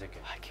嚟先識嘅。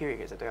Kiri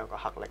其實都有個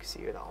黑歷史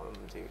嘅，但我都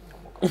唔知有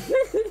冇講。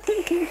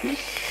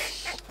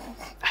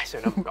唉，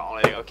算啦，唔講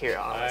啦，呢個 Kiri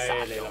我殺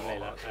咗。你諗，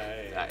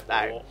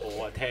但係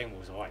我聽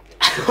冇所謂嘅。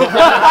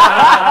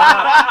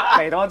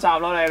嚟多集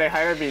咯，你喺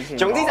佢面前。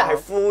總之就係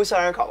full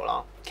circle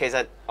咯。其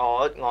實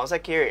我識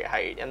Kiri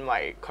係因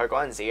為佢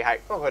嗰陣時係，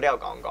不過佢都有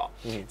講過，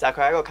就係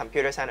佢喺個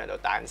computer center 度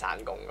打緊散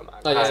工㗎嘛。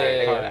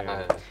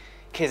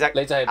其其實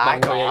你就係問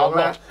佢嘢咁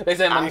咯，你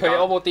就係問佢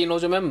我部電腦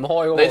做咩唔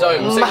開喎？你再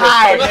唔識唔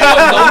係唔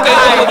到機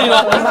嗰啲咯，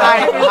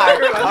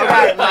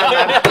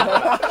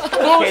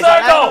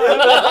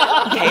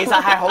其實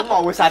係好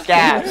務實嘅，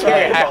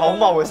係好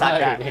務實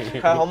嘅，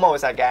佢好務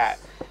實嘅。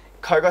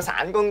佢個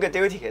散工嘅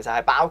duty 其實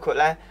係包括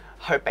咧，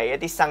去俾一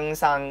啲新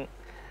生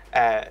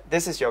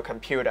this is your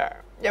computer，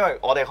 因為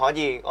我哋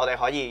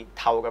可以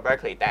透過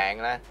Berkeley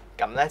訂咧，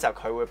咁咧就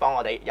佢會幫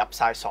我哋入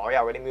晒所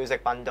有嗰啲 music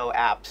bundle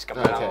apps 咁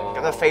樣啦，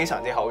咁就非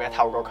常之好嘅。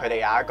透過佢哋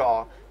有一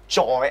個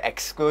再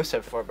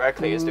exclusive for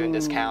Berkeley student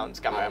discounts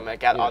咁樣嘅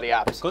get all the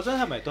apps。嗰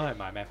陣係咪都係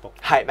買 MacBook？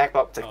係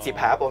MacBook， 直接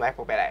係一部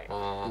MacBook 俾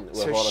你。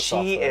So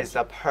she is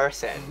the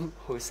person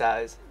who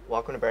says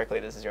welcome to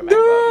Berkeley, this is your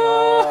MacBook。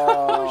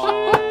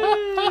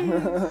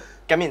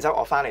咁然之後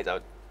我翻嚟就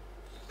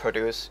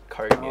produce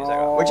佢嘅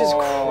music，which is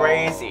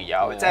crazy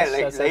有，即係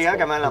你而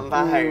家咁樣諗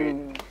翻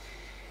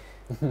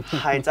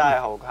係真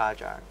係好誇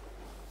張。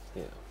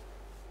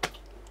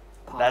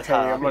That's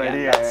how 咁呢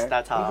啲嘢。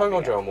咁香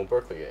港仲有冇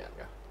Berkeley 嘅人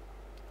㗎？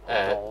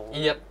呢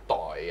一代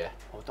嘅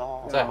好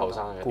多，真係後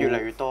生嘅，越嚟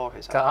越多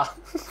其實。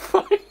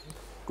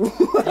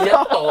呢一代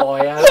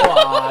啊都話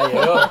妖，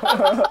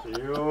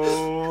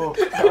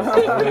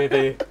呢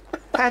啲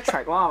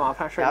Patrick 啦係嘛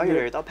Patrick 有越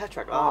嚟越多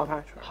Patrick 啦，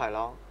 Patrick 係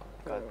咯，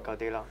嗰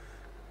啲咯，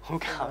好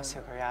搞笑。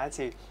佢有一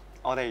次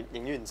我哋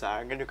影完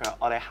相，跟住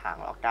我哋行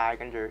落街，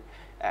跟住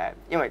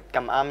因為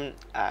咁啱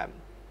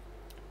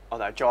我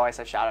就係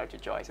Joyce，shout out to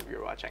Joyce if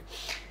you're watching，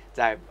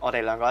 就係我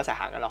哋兩個一齊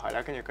行緊落去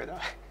啦，跟住佢就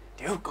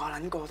屌個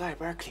撚個都係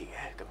Berkeley 嘅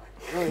咁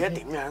樣，而家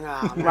點樣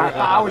啊？唔係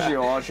包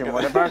住我，全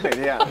部都 Berkeley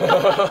啲人。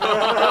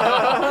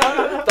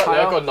得你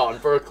一個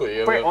non-Berkeley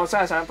咁樣。不如我真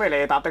係想，不如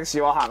你搭的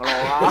士我行路啦。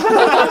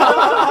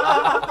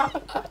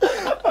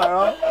係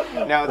咯。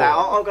但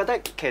係我覺得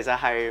其實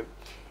係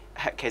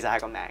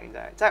個名啫，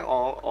即係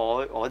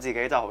我自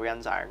己就好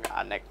欣賞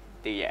阿 Nick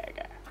啲嘢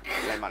嘅。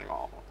你問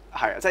我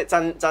係啊，即係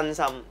真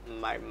心，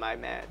唔係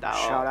咩，但係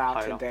我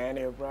係咯。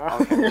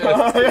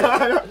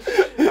係咯，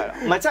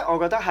唔係即係我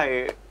覺得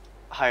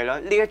係咯，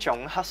呢一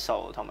種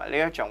hustle 同埋呢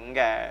一種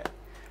嘅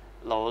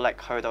努力，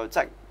去到即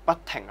係不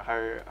停去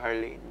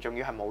練，仲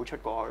要係冇出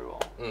過去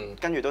喎。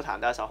跟住都彈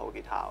得一手好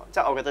吉他，即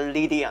係我覺得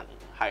呢啲人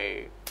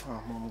係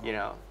，you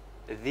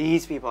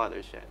know，these people are the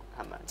shit，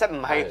 係咪？即係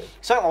唔係？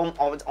所以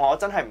我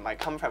真係唔係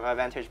come from a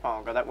vantage point，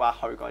 我覺得哇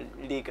去過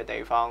呢個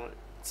地方，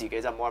自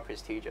己就 more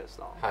prestigious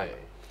咯。係，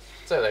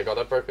即係你覺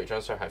得 Berkeley 張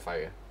相係廢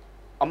嘅？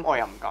咁我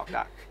又唔覺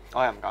得。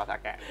我又唔覺得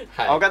嘅，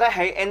我覺得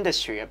喺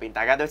industry 入邊，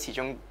大家都始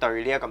終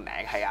對呢一個名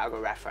係有一個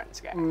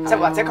reference 嘅，即係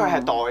或者佢係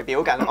代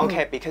表緊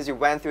OK，because you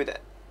went through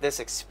this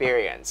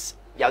experience，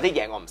 有啲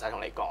嘢我唔使同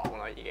你講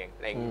咯，已經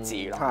你唔知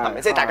咯，係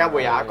咪？即係大家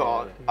會有一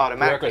個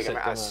automatically 咁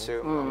樣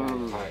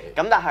assume，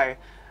咁但係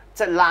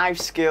即係 life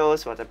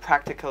skills 或者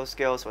practical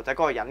skills 或者嗰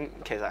個人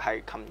其實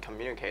係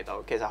communicate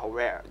到，其實好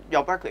rare。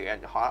有 Berkeley 嘅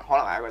人可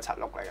能係一個柒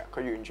碌嚟嘅，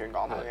佢完全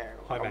講唔到嘢。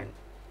開名。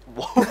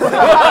你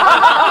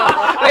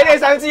哋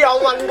想知我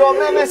問過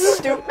咩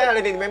stupid 咩？你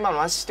哋點樣問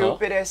話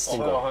stupidest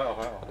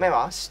咩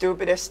話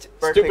stupidest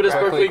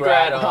Berkeley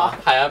grad 啊嘛？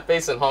係啊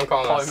 ，based in Hong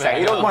Kong 啊，死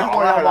都唔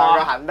講啦，佢兩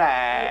個肯定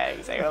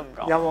死都唔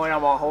講。有冇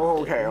好好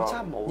奇喎？真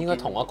係冇。應該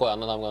同一個人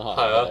啦，諗緊係啊，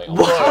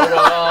係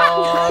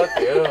啊，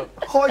屌！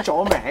開咗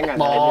名嘅。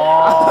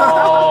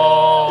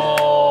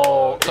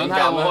想睇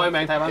有冇開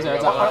名睇翻上一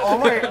集。我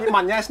可以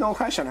問 yes no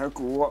question 去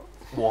估啊。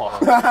哇！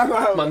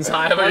問晒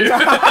係咪？唔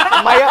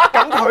係啊，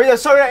咁佢就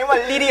衰啦，因為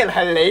呢啲人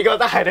係你覺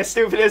得係 the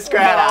stupidest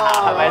grad 啊，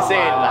係咪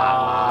先？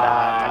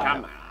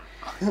嗱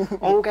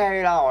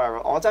，OK 啦，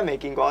我真係未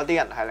見過一啲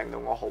人係令到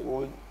我好。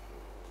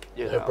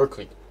你係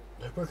Berkeley，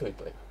你係 Berkeley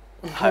嚟？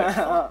係。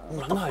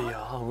撚係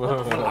啊！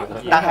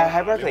但係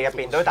喺 Berkeley 入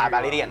邊都大把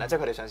呢啲人啦，即係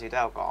佢哋上次都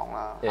有講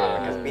啦，其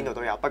實邊度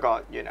都有。不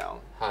過原來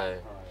係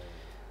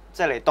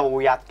即係嚟度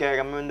日嘅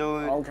咁樣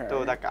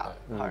都得㗎，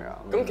係啊。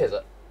咁其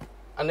實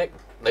阿 Nick，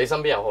你身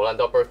邊有好撚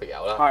多 Berkeley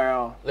友啦，係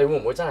啊，你會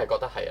唔會真係覺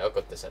得係有一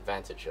個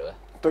disadvantage 咧？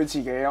對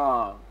自己啊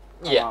嘛。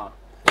Yeah，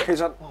其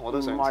實我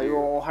都想知。唔係喎，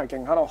我係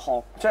勁喺度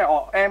學，即係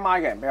我 MI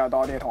嘅人比較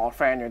多啲，同我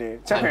friend 嗰啲，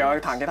即係譬如我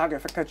彈吉他叫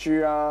Victor G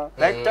啦，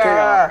跟住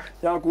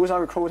有個鼓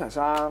手叫 Crotus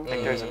啦，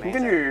跟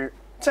住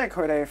即係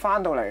佢哋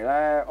翻到嚟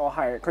咧，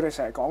佢哋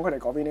成日講佢哋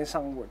嗰邊啲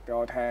生活俾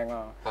我聽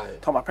啦，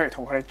同埋譬如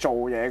同佢哋做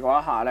嘢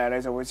嗰一下咧，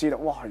你就會知道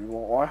哇係喎，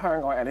我喺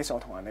香港 at least 我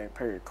同人哋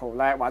譬如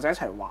collab 或者一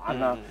齊玩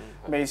啦，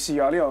未試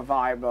過呢個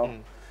vibe 咯。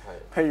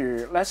譬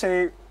如 let's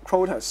say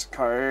Crotus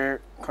佢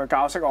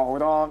教識我好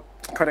多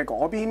佢哋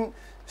嗰邊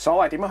所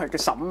謂點樣去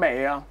嘅審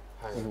美啦。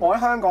我喺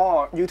香港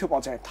我 YouTube 我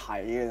淨係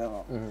睇嘅啫嘛，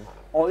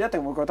我一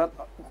定會覺得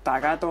大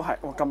家都係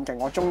哇咁勁，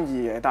我中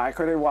意嘅。但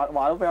係佢哋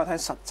話到俾我聽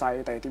實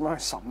際地點樣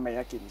去審美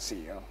一件事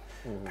咯。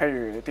譬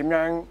如點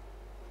樣，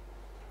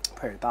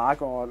譬如打一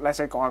個 let's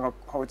say 講一個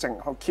好靜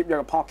好 keep 一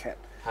個 pocket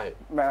係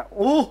咩啊？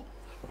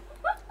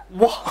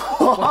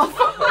哇！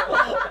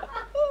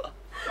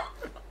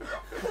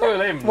不如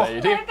你唔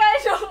嚟添，繼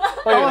續啦。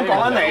我講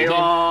緊你喎，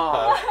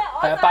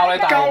係啊，爆你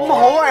大咁好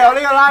啊！有呢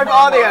個 live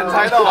audience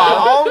喺度啊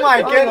 ！Oh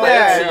my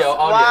goodness！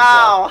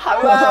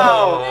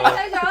 Wow！Hello！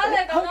繼續啊！你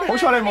講緊好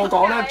彩你冇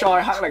講得再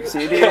黑歷史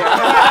啲。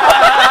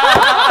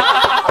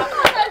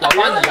留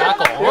翻而家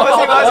講。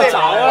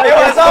It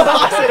was all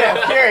positive.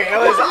 Period. It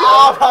was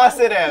all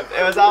positive.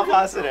 It was all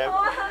positive.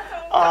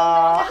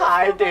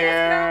 Hi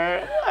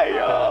dear.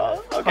 係啊。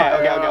OK。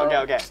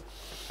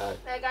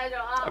你繼續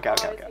啊。OK。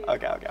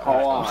好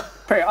啊。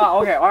譬如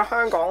OK，我喺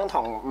香港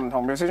同唔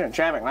同 musician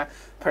jamming 咧，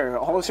譬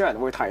如好少人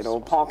會提到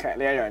pocket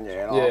呢一樣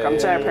嘢咯。咁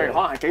即係譬如可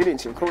能係幾年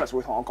前 Chorus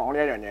會同我講呢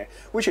一樣嘢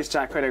 ，which is 就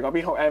係佢哋嗰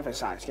邊好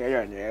emphasize 嘅一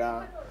樣嘢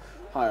啦。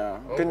係啊，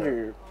跟住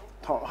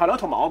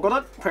同埋我覺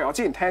得，譬如我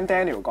之前聽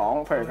Daniel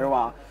講，譬如佢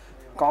話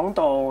講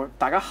到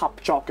大家合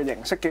作嘅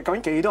形式嘅，究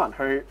竟幾多人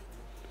去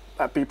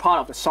be part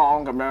of the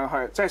song 咁樣去，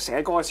即係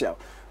寫歌嘅時候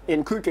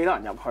include 幾多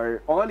人入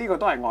去？我覺得呢個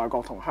都係外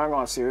國同香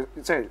港少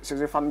少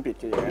分別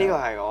嘅嘢。呢個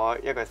係我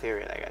一個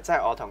theory 嚟嘅，即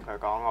係我同佢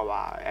講我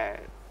話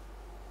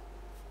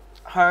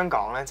香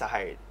港咧就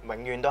係永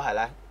遠都係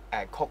咧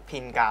曲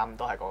編監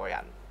都係嗰個人，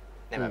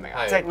你明唔明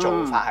啊？即係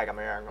做法係咁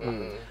樣樣噶嘛。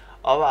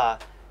我話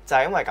就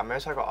係因為咁樣，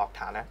所以個樂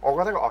壇咧，我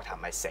覺得個樂壇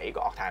唔係死，個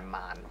樂壇係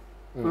慢，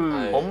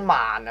好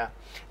慢啊！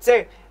即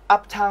係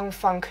Uptown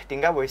Funk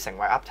點解會成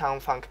為 Uptown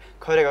Funk？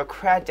 佢哋個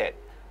credit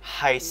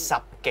係10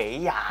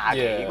幾20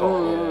幾個，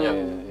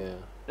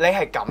你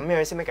係咁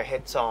樣先 make 個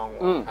hit song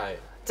喎。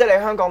即係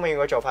你香港永遠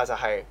個做法就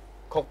係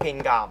曲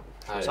編監，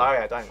所有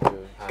嘢都係我。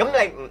咁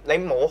你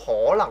冇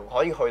可能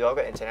可以去到一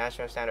個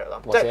international standard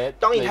咯。即係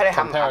當然睇你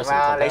肯唔肯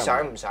啦，你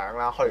想唔想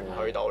啦，去唔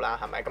去到啦，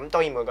係咪？咁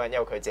當然每個人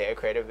有佢自己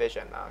creative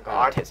vision 啦，個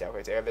artist 有佢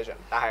自己 vision。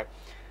但係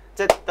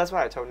即係 that's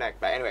what I told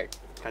Nick。But anyway，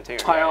 continue。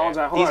係啊，我就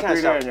係好中意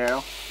呢樣嘢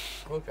咯。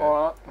我覺得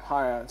係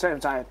啊，即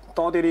係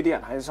多啲呢啲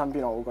人喺身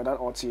邊，我會覺得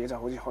我自己就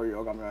好似去咗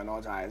咁樣咯，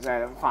就係即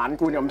係反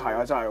觀咁睇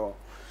咯，真係喎。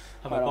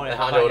係咪幫你慳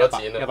咗好多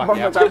錢啊？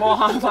就係幫我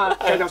慳翻，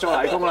繼續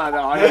做泥工啦就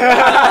可以。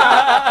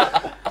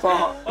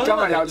今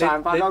日又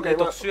賺翻多幾蚊。你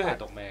讀書係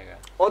讀咩嘅？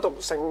我讀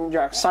聖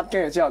約瑟，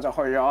跟住之後就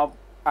去咗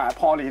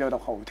Poly 度讀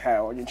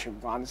hotel， 完全唔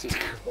關事。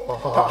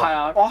係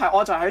啊，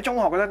我就喺中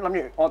學嗰陣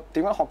諗住，我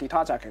點解學吉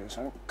他就係其實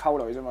想溝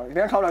女啫嘛。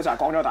點解溝女就係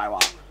講咗大話。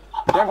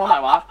點解講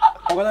大話？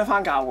我嗰陣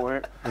翻教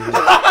會，條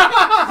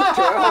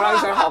女好撚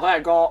想學嗰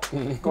隻歌，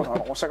個台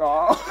我識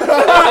啊。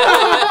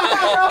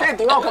跟住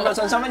點解我咁有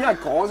信心咧？因為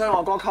嗰陣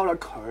我哥溝女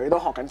佢都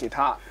學緊吉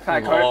他，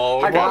但係佢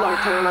係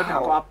佢女朋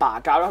友個阿爸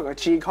教咗佢個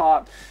G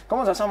chord， 咁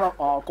我就心諗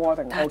我哥一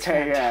定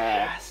OK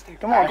嘅。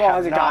咁我哥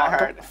好似教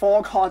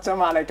 4 chord 啫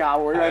嘛，你教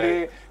會嗰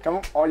啲，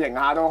咁我型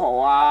下都好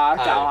啊，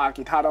教下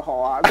吉他都好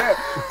啊，即係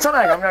真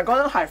係咁樣。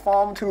嗰陣係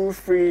Form 2、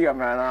3咁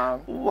樣啦。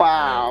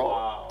哇！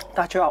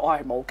但係最後我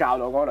係冇教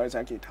到嗰個女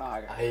仔吉他嘅。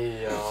哎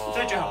呀！即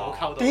係最後冇溝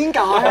到。點解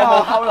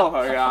啊？溝到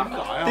佢啊？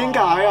點解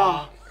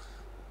啊？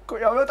佢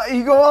有咗第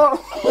二個。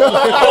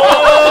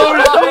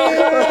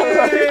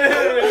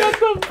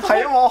係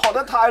啊！我學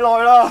得太耐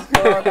啦，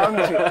搞唔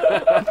住。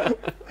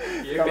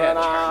咁樣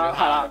啦，係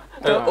啦。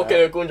屋企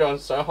嘅觀眾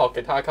想學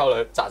吉他溝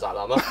女，喳喳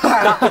諗啊！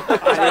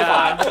係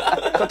啊，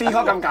個 D 曲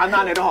咁簡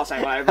單，你都學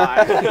成個禮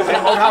拜，你唔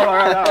好溝女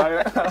啊！真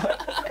係。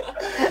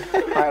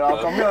係啦，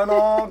咁樣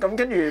咯，咁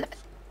跟住。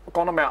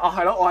講到咩啊？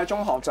係咯，我喺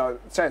中學就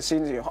即係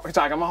先至學，就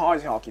係咁樣開始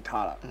學吉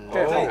他啦。即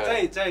係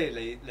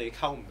你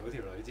溝唔到條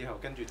女之後，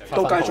跟住就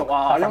都繼續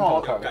啊，因為我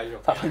繼續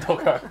發奮圖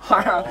強。係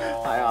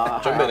啊，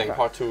準備定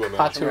part 2咁樣。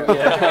part 2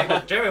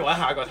準備揾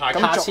下一個太。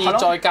下次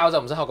再教就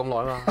唔使學咁耐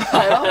嘛。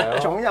係咯，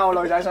總有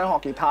女仔想學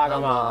吉他㗎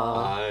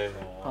嘛。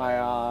係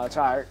啊，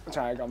就係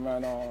咁樣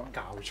咯。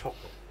教速。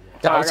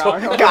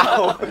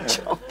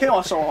跟住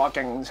我數學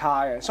勁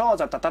差嘅，所以我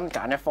就特登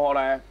揀一科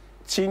咧。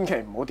千祈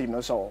唔好掂到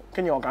數，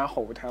跟住我揀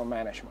hotel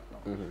management 咯。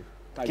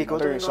結果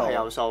都要數，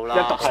有數啦。一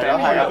讀係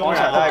啊，通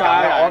常都係咁。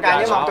我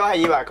揀音樂都係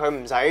以為佢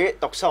唔使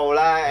讀數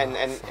啦 ，and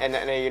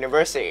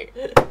university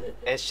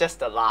it's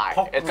just a lie。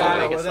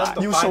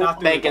要數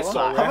make it 數。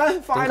係咩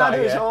 ？final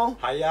都要數。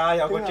係啊，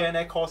有個 Gen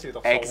Ed course 要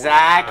讀數。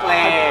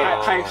Exactly。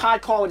係 hard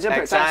core 即係譬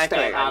如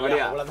statistic 啊嗰啲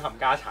啊。好撚冚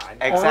家產。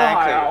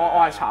Exactly。我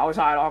係炒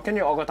晒咯，跟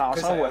住我個大學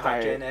生活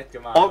係。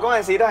我嗰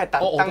陣時都係特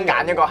登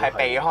揀一個係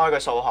避開個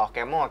數學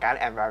嘅，咁我揀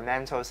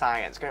environmental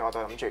science，跟住我就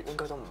諗住應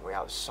該都唔會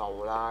有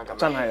數啦。咁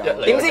真係有。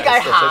點知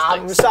計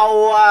函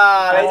數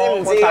啊？你知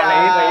唔知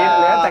啊？你一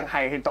定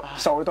係讀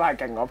數都係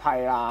勁嗰批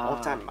啦。我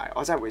真係唔係，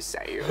我真係會死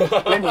㗎。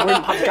你唔會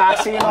唔合格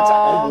先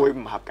咯？我會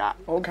唔合格。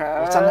OK。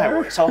我真係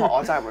會數學，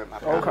我真係會唔合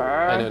格。OK。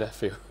I know that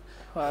feel。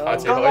下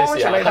次可以試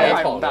下睇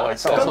堂咯。個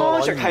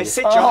logic 係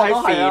sit 咗喺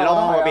philosophy 嗰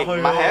邊，唔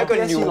係一個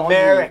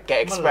numeric 嘅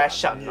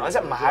expression，即係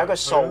唔係一個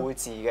數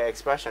字嘅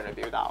expression 嚟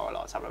表達我嘅邏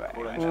輯嚟。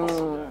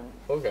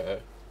OK。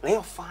你有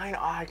fine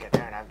art 嘅，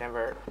但係 I've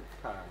never。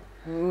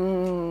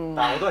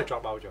但係我都係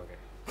drop out 咗嘅。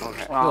OK，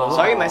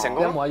所以咪成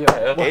功一模一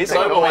樣。幾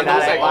成功咪得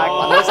食，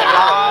揾到食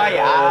啦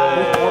呀！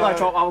我都係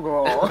drop out 嘅喎。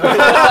我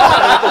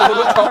都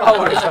drop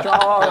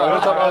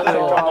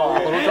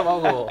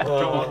out 嘅喎。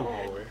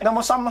你有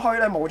冇心虛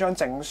咧？冇張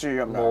證書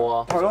咁樣。冇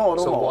啊。係咯，我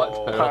都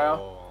冇。係啊。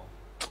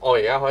我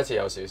而家開始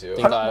有少少。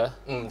點解咧？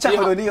即係去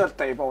到呢個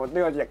地步，呢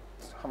個逆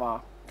係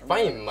嘛？反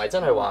而唔係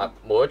真係話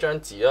冇一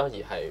張紙咯，而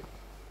係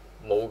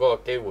冇嗰個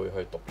機會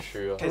去讀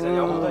書咯。其實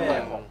有好多嘢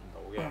學唔到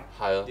嘅。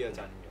係咯。呢個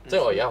真嘅。即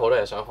係我而家好多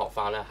嘢想學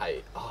翻咧，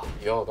係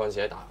如果我嗰陣時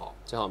喺大學，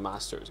即係學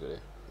masters 嗰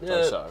啲，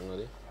再上嗰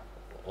啲。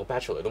我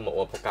bachelor 都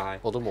冇啊，仆街！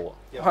我都冇啊。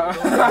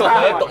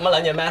讀乜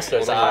撚嘢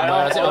masters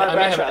啊？即係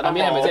阿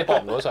Min 係咪即係搏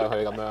唔到上去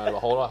咁樣？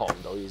好耐學唔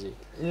到意思。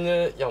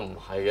又唔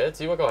係嘅，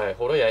只不過係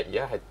好多嘢而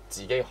家係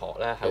自己學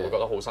咧，係會覺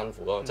得好辛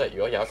苦咯。即係如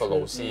果有一個老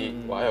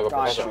師或者有個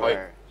professor 可以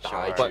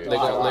帶住，你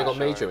個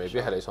major 未必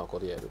係你學嗰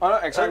啲嘢。係咯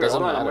exactly 我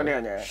都係諗緊呢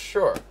樣嘢。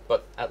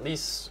Sure，but at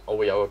least 我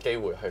會有個機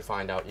會去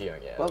find out 呢樣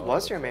嘢。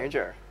What's your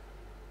major?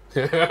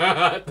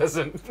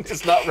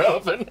 It's not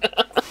relevant.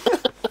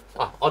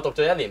 我讀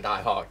咗1年大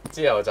學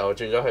之後就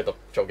轉咗去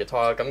做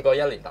guitar， 咁嗰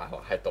1年大學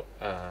係讀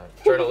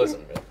journalism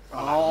嘅。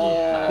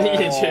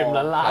完全唔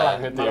撚拉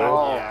楞嘅屌，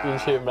完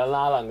全唔撚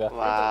拉楞嘅。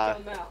哇！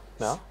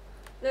咩啊？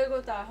你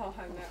個大學係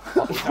咩？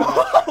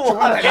你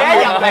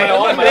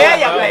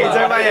一入嚟就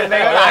問人哋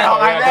個大學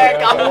係咩？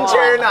金磚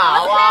啊！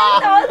哇！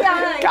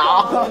金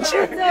磚。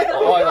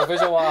我係讀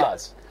visual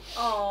arts。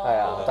哦。係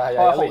啊，但係我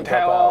係有一年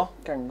hotel 咯，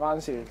勁唔關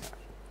事。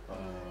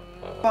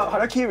不過係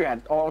咯 Kiri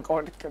我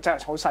真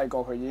係好細個，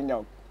佢已經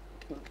有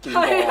見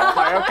過，係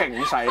啊，勁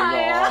細個。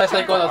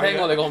細個就聽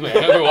過你個名啊！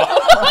佢話。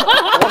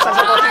我細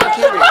個聽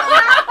Kiri，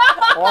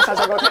我細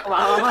個聽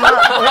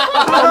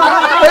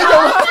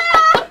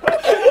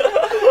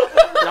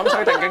飲水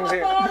定經先。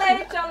玻璃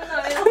樽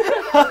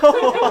啊！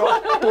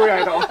杯喺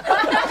度。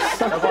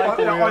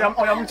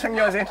我飲清咗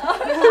先。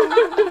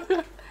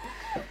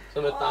使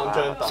唔使擔張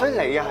凳？所以你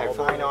係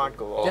fine art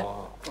嘅喎。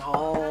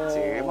自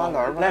己班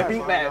兩。你係邊？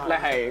你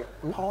係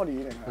Poly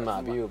定係？唔係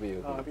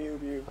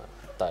Bill，Bill。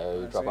但係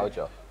drop out 咗。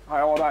係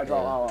啊，我都係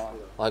drop out 啊。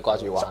我係掛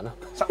住玩咯。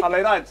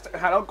你都係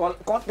咯，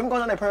咁嗰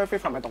陣你 Perfect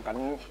係咪讀緊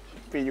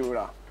BU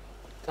啦？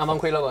啱啱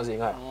quit 咯嗰陣時應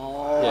該係。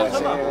我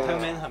想問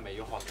Hotelman 係咪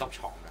要學執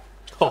床㗎？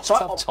所以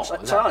頭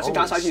先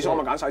揀洗廁所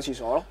咪揀洗廁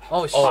所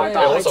咯。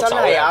真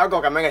係有一個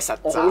咁樣嘅實習。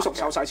我好熟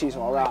手洗廁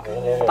所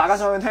㗎。大家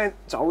想聽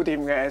酒店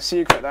嘅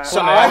secret 咧？好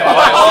想咩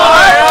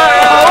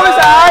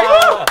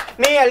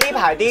啊？呢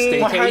排啲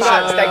香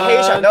港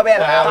staycation 都俾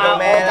人鬧到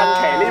咩啦？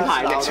近期呢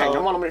排疫情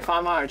咁，我諗住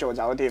翻去做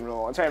酒店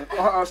咯，即係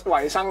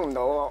衞生唔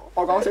到。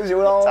我講少少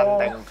咯。真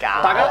定假？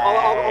大家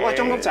我個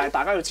忠告就係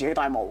大家要自己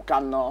帶毛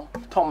巾咯，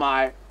同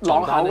埋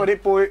朗口嗰啲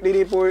杯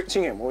呢啲杯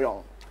千祈唔好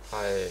用。係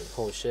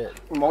Oh shit！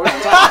 唔好用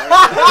真係。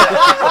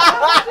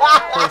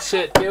Oh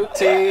shit！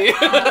 guilty！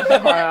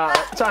 係啊，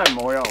真係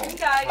唔好用。點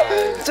解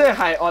嘅？即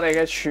係我哋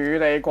嘅處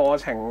理過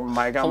程唔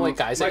係咁。可唔可以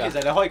解釋啊？其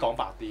實你可以講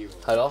白啲喎。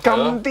係咯。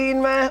咁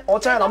癲咩？我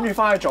真係諗住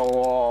翻去做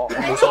喎。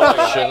冇所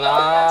謂，算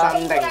啦。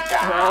真定假？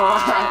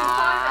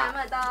開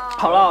咪得。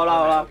好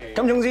啦，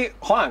咁總之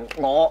可能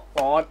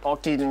我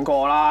見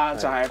過啦，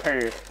就係譬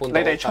如你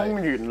哋沖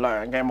完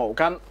涼嘅毛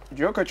巾，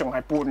如果佢仲係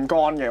半乾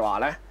嘅話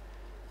咧。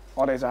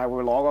我哋就係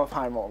會攞嗰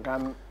塊毛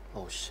巾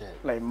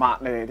嚟抹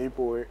你哋啲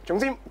杯。總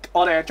之，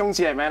我哋嘅宗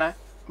旨係咩咧？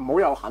唔好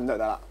有痕就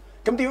得啦。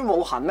咁點解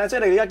冇痕咧？即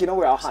係你而家見到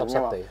會有痕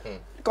㗎嘛？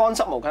乾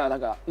濕毛巾就得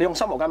㗎。你用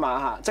濕毛巾抹一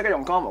下，即刻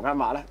用乾毛巾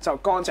抹咧，就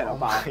乾淨到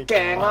爆。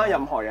鏡啦，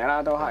任何嘢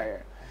啦都係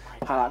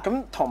係啦。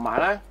咁同埋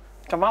咧，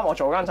咁啱我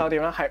做間酒店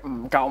咧係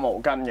唔夠毛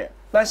巾嘅。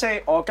Let's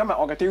say 我今日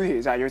我嘅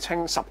duty 就係要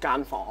清10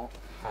間房。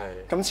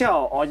係。咁之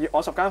後我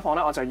10間房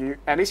咧，我就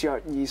要呢次有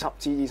20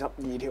至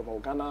22條毛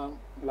巾啦。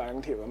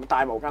2條咁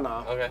大毛巾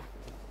啊 ，OK，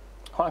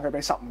 可能佢俾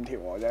15條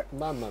我啫。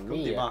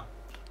咁點啊？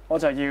我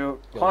就要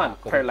可能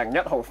譬如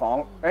01號房，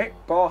嗰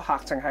個客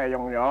淨係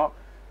用咗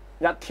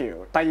1條，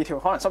第2條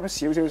可能濕咗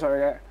少水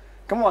嘅，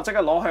咁我即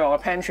刻攞去我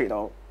嘅 pantry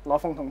度攞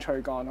風筒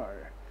吹乾佢，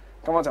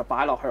咁我就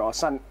擺落去我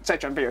即係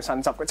準備要新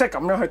執嘅，即係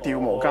咁樣去調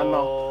毛巾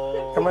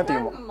咯，咁樣調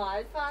毛。唔買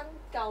翻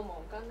舊毛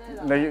巾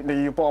咧？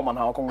你要幫我問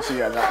下我公司嘅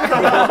真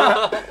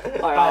係。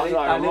但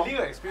係你呢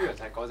個 experience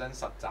係嗰陣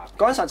實習？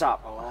嗰陣實習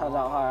係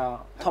啊，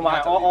同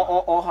埋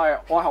我係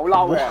好嬲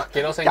嘅。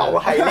幾多星？又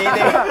係呢啲，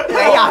你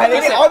又係呢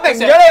啲，我明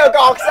咗你個角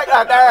色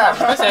啦，Darren。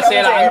成日射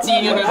冷箭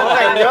嘅佢，我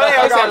明咗你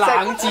個角色。冷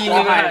箭嘅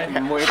佢，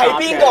唔會係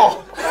邊個？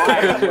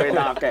唔會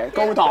答嘅，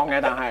高檔嘅，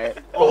但係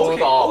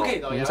好期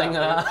待5星㗎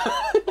啦。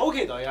好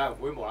期待有人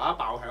會無啦啦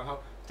爆響口，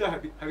即係喺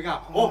邊間？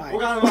嗰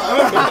間啊嘛。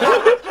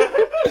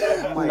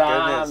唔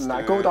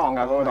得，高檔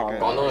㗎，高檔。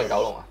廣東定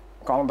九龍啊？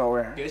講到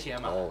嘅。幾多錢啊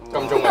嘛？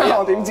金鐘嗰啲。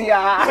我點知啊？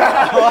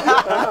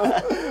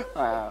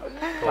係啊，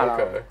係啦。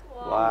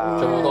哇！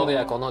仲有多啲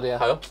啊，講多啲啊。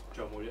係咯。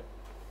仲有冇啫？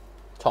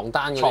床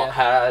單嗰啲。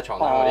係啊，床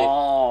單嗰啲。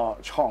哦，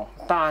床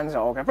單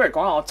就 OK。不如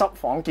講下我執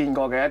房見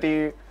過嘅一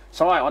啲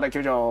所謂我哋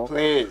叫做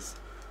Please。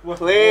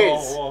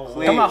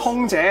咁啊，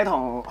空姐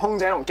同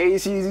機師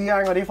之間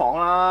嗰啲房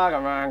啦，咁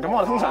樣咁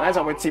我哋通常咧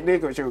就會接呢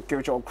句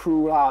叫做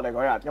crew 啦，我哋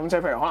嗰日咁即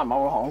係譬如可能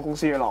某個航空公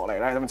司要落嚟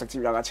咧，咁直接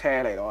有架車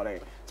嚟到我哋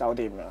酒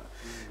店㗎。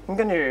咁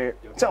跟住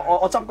即係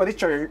我執嗰啲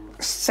最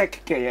識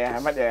嘅嘢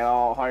係乜嘢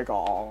咯？可以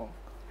講。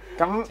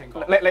咁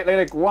你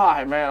哋估下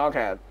係咩咯？其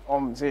實我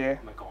唔知。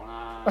咪講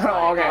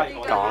啦。OK，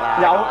講啦。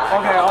有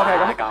OK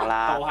咁講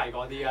啦。都係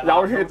嗰啲㗎。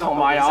有血同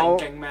埋有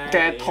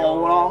嘅套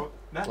咯。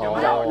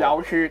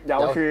有血，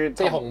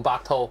即係紅白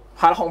套。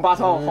係啦，紅白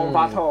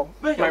套，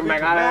明唔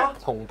明啊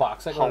你？紅白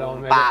色。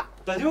紅白。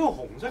但係點解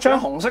紅色？將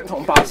紅色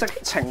同白色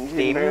呈現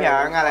點樣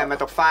啊？你係咪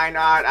讀 fine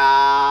art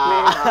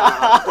啊？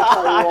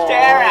咩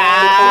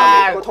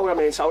啊？個套入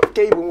面手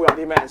基本會有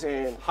啲咩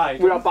先？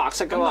係會有白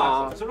色㗎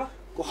嘛？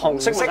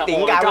紅色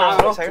點解會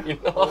紅色？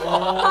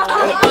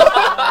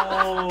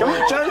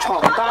咁張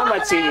床單咪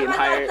自然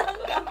係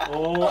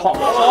紅。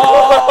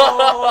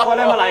喂，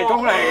你係咪泥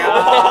工嚟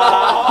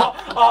㗎？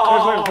你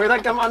配唔配得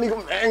今晚呢個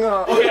名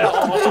啊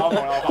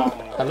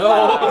Hello，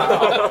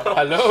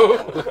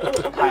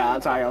係啊，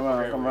就係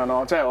咁樣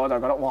咯，即係我就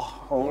覺得哇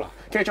好，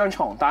跟住張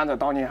床單就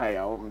當然係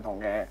有唔同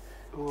嘅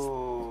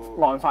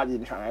案發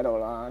現場喺度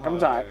啦，咁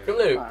就係。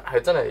咁你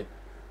係真係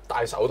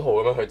戴手套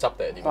咁樣去執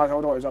定係點？戴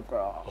手套去執㗎，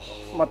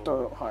乜都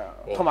係啊。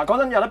同埋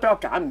嗰陣有得俾我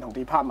揀唔同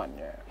department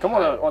嘅，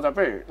咁我就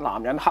不如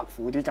男人刻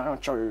苦啲揀個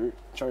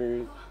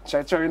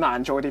最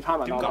難做嘅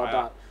department，我覺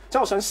得。即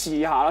係我想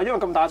試下啦，因為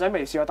咁大仔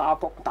未試過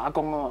打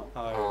工啊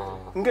嘛。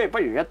咁跟住不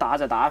如一打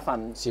就打一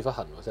份。屎忽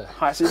痕喎真係。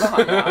係屎忽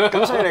痕啊！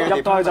咁所以你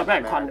入到去就俾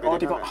人困。我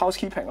啲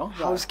housekeeping 咯。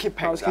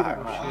housekeeping 係啊。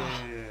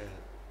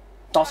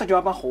但我識咗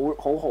一班好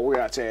嘅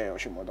阿姐，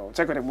全部都，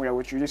即係佢哋每日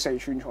會煮啲四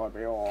川菜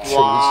俾我。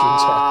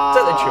哇！即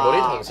係你全部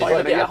啲同事都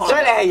係啲人，所以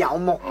你係有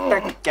目的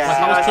嘅。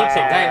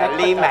呢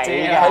味嘅。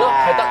係咯，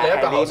係得你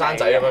一個後生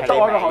仔咁樣。得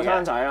我一個後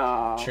生仔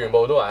啊！全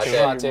部都係阿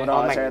姐。我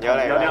明咗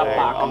你，有啲阿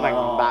伯，我明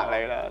白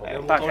你啦。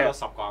但係其實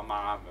10個阿媽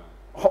咁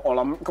樣。我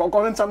諗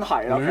講真真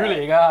係啦。女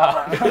嚟㗎。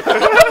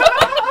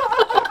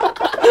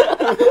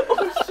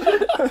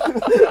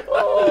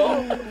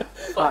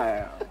係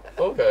啊。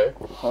OK，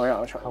 好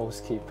有趣。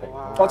Housekeeping，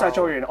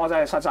 我就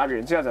係實習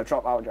完之後就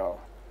drop out 咗。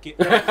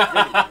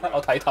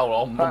我睇透咯，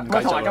我唔繼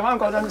續。同埋咁啱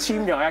嗰陣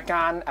簽咗一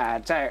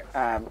間即係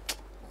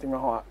點講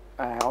好啊？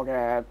我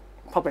嘅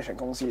publishing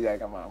公司啫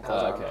咁啊，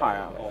係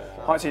啊，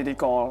開始啲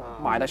歌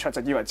賣得出，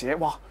就以為自己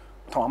哇，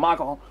同阿媽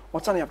講，我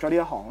真係入咗呢一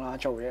行啦，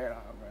做嘢啦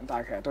咁樣，但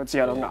係其實都知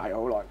喺度捱咗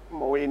好耐，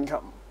冇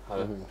income。係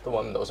咯，都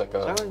揾唔到食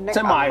㗎。即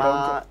係賣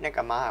到。Nick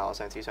阿媽係我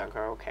上次上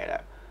佢屋企咧。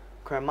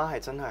佢阿媽係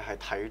真係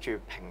睇住《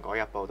蘋果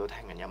日報》都聽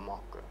緊音樂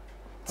㗎，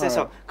即係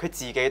佢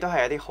自己都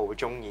係一啲好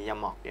中意音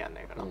樂嘅人嚟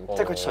㗎咯，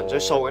即係佢純粹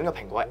掃緊個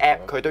蘋果 app，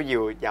 佢都要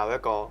有一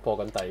個播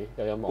緊底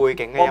有音樂背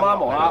景嘅音樂。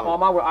我阿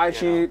媽會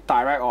IG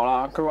direct 我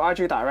啦，佢會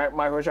IG direct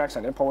Michael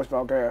Jackson 啲 post 俾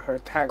我，跟住去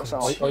tag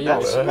我。我以為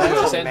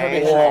send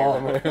Herbie Hancock 咁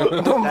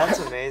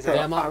樣。你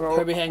阿媽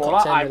Herbie Hancock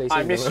send 俾你先。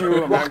 I miss you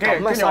咁樣，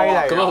跟住犀利，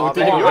咁樣好啲。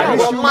如果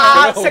我媽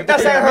識得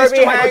send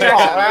Herbie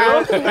Hancock 咧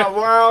 ，the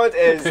world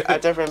is a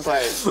different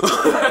place。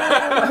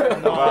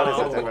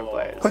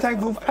佢聽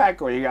Wolfpack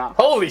喎而家。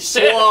Holy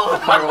shit！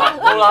 係喎，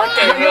好撚勁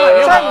啊！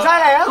犀唔犀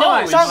利啊？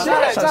犀唔犀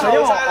利？真係好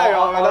犀利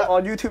我覺得。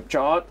我 YouTube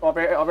咗，我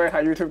俾佢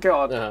睇 YouTube， 跟住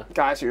我介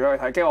紹咗佢睇，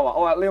跟住我話：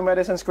我話呢個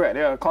Madison Square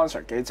呢個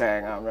concert 幾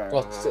正啊咁樣。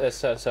哇！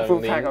上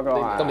年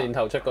今年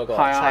頭出嗰個。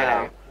係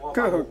啊。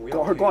跟住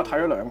佢嗰日睇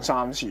咗2、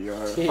3次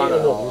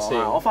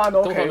啊！我翻到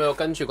屋企。咁佢咪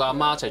跟住個阿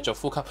媽一齊做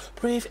呼吸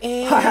 ，breathe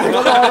in。係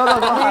嗰個，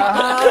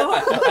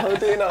好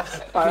癲啊！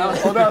係啊，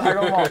我都有睇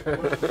嗰個。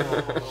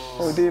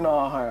好癲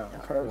啊！係啊，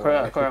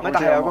佢但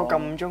係有個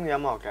咁中意音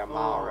樂嘅阿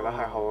媽，我覺得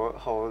係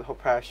好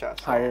precious。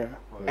係啊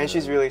 ，and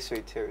she's really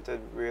sweet too，即係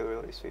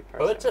really sweet person。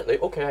我覺得即係你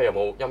屋企係有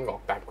冇音樂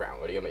background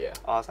嗰啲咁嘅嘢？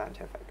我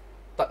scientific。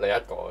得你一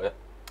個啫。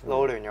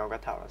撈亂咗個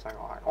頭啦，所以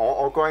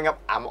我 growing up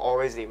I'm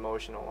always the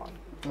emotional one。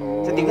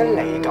即係點解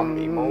你咁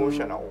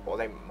emotional，我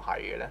哋唔係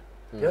嘅咧？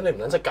點解你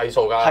唔撚識計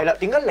數㗎？係啦，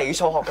點解你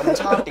數學咁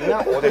差？點解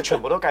我哋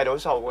全部都計到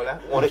數嘅咧？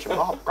我哋全部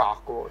都合格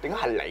嘅喎，點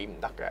解係你唔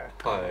得嘅？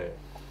係。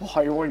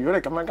係喎，如果你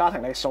咁樣家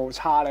庭，你數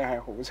差，你係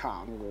好慘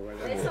嘅喎。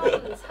你數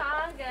唔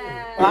差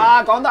嘅。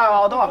啊，講大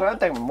話我都話佢一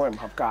定唔會唔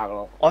合格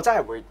咯。我真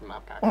係會唔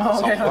合格。我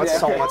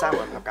數我真係會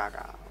唔合格㗎，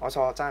我數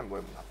學真係唔會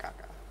唔合格㗎。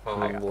唔會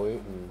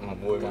唔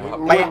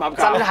唔係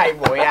真係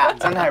會啊！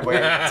真係會唔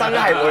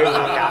合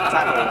格，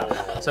真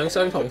係。想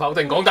雙重否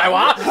定講大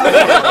話？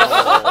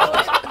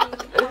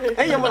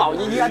誒有冇留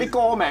意依家啲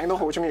歌名都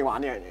好中意玩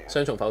呢樣嘢？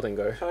雙重否定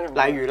句。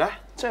例如咧，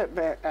即係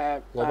咩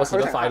我不是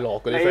不快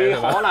樂嗰啲 friend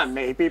你可能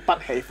未必不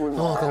喜歡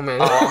我。救命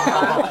啊！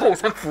好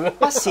辛苦啊！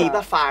不是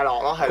不快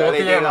樂咯，係咯呢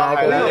啲咯，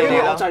係咯呢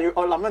啲咯。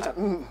我諗一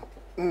陣，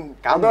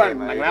搞到人唔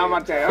明你啱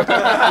乜嘅。要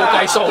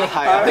計數，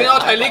點解我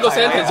睇呢個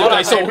sentence 要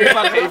計數嘅？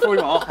不喜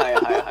歡我。係。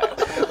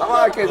諗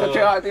下其實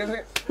最後係點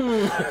先？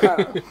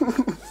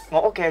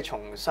我屋企係從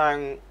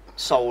商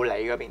數理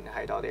嗰邊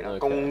係多啲啦，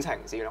工程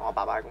師咯，我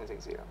爸爸係工程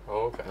師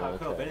咯。OK。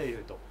佢又俾你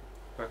去讀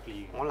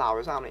Berkeley。我鬧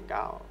咗3年交。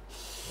哦。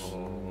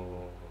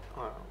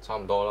係啊，差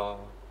唔多啦。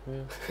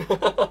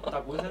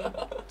但本身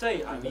即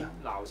係I mean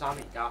鬧3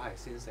年交係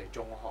先死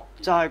中學。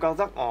就係覺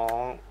得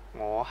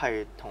我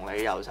係同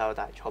你由細到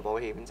大坐保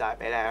險，就係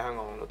俾你喺香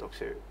港度讀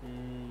書。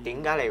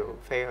點解你要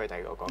飛去第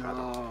二個國家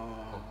讀？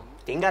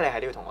點解你係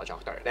都要同我作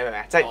對？你明唔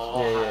明？即係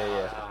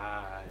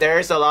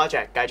there's a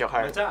logic， 繼續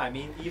去。即係I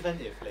mean even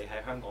if 你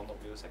喺香港讀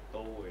music 都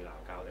會鬧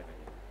交定係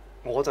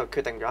點？我就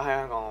決定咗喺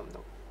香港我唔讀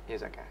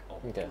music 嘅。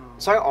Okay.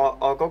 所以我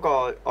嗰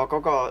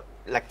個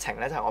歷程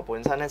咧，就係我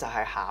本身咧就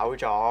係考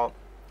咗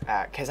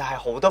其實係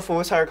好多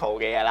full circle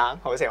嘅嘢啦，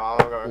好似我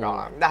咁樣講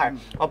啦。但係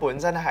我本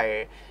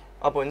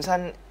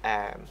身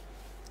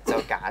就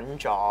揀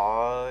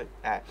咗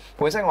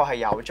本身我係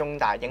有中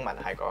大英文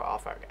係個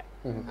offer 嘅。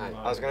I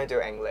was gonna do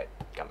English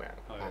咁樣，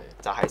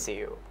就係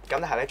試。咁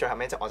但係咧最後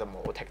尾我就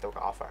冇 take 到個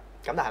offer。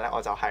咁但係咧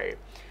我就係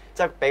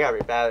即係比較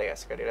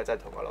rebellious 嗰啲咧，即係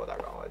同個老豆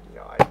講我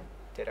I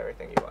did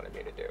everything you wanted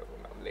me to do,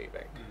 I'm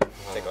leaving，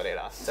即係嗰啲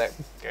啦，即係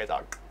跟住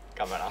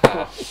就咁樣啦。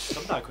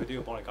咁但係佢都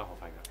要幫你交學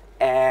費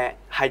㗎？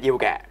係要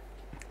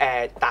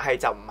嘅，但係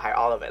就唔係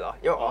all of it 咯，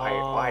因為我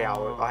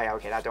係有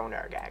其他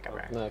donor 嘅咁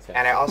樣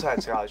 ，and I also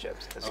had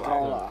scholarships as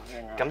well。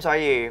咁所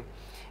以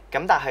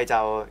咁但係就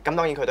咁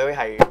當然佢都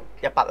係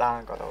一筆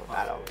啦，嗰度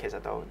大佬其實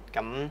都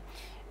咁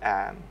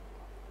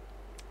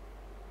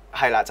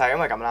係啦，就係因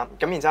為咁啦。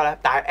咁然之後咧，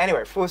但係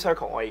anyway full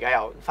circle 我而家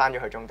又翻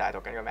咗去中大讀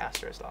緊個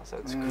masters 咯，so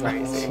it's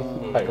crazy。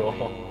係喎，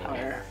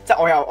即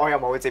係我又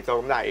冇接到，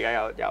咁但係而家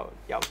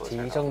又 full circle。始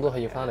終都係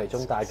要翻嚟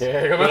中大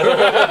嘅咁樣。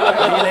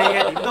你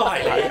嘅點都係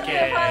你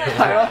嘅，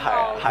係咯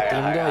係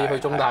點都係要去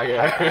中大嘅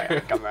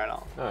咁樣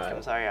咯。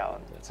咁所以又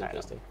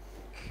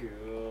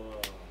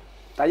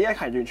但係依家係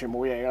完全冇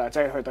嘢㗎啦，即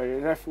係佢對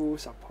即係 full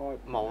support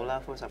冇啦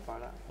full support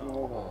啦。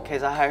其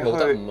實係冇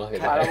得唔啊，其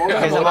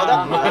實其實冇得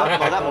唔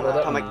啦，冇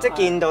得，同埋即係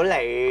見到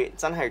你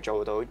真係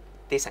做到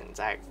啲成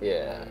績，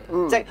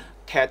即係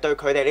其實對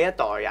佢哋呢一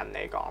代人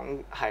嚟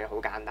講係好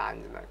簡單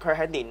啫嘛。佢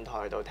喺電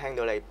台度聽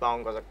到你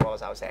幫嗰隻歌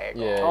手寫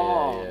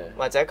歌，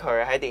或者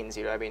佢喺電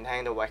視裏邊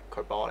聽到喂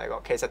佢播你歌，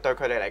其實對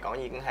佢哋嚟講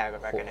已經係一個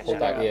recognition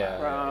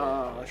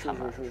啦。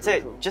即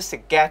係 just to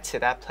get to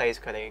that place，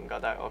 佢哋已經覺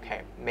得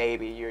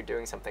OK，maybe you're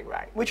doing something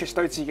right。Which is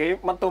對自己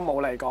乜都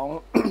冇嚟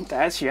講，第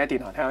一次喺電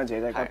台聽到自己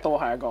隻歌，都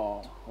係一個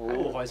好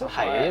開心。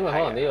係因為可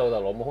能啲老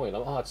豆老母可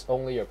能諗it's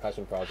only your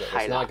passion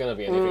project，it's not gonna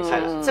be anything。係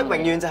啦，即係永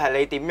遠就係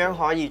你點樣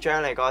可以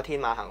將你嗰個天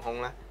馬行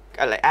空咧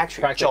嚟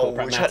actually 做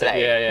出嚟，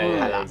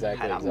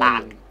係啦，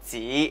白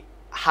紙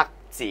黑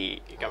字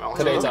咁樣。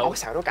佢哋就我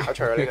成日都搞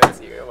錯呢個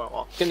字嘅嘛，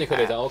我。跟住佢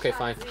哋就 OK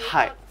fine。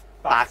係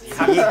白紙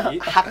黑字，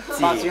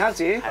白紙黑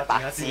字，白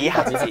紙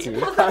黑字，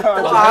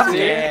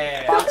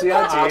白紙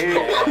黑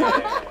字。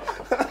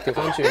調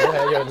翻轉都係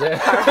一樣啫，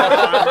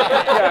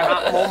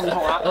冇唔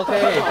同啊。OK，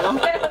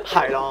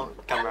係咯，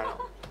咁樣咯。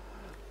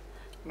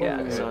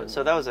Yeah,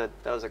 so that was a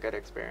good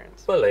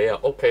experience。不過你啊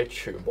屋企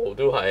全部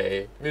都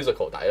係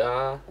musical 底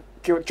啦，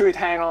中意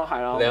聽咯，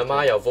係咯。你阿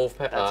媽有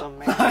Wolfpack 啊？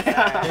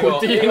好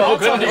癲我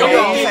覺得即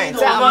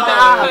係阿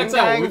媽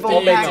聽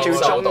Wolfpack 最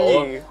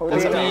中意，好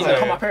啲。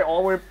同埋譬如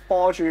我會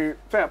播住，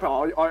即係譬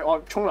如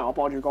我沖涼我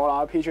播住歌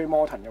啦 ，PJ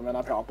Morton 咁樣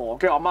啦，譬如我播，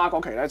跟住我媽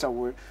嗰期咧就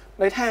會。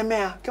你聽咩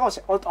啊？跟住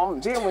我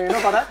唔知，永遠都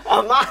覺得阿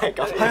媽係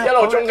咁，一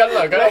路沖緊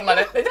涼，佢問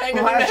你聽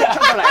緊咩？出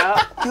過嚟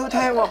啦，幾好聽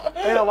喎！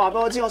你就話俾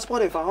我知，我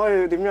Spotify 可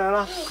以點樣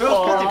啦？佢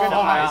跟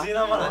住排先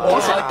啦，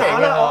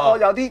我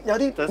有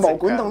啲毛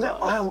管動啫。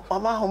我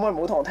媽可唔可以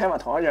唔好同我聽埋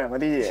同一樣嗰啲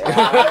嘢？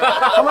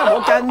可唔可以唔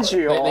好跟住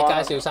我？你介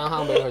紹生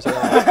坑俾佢先啦，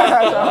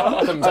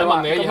佢唔使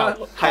問你以後。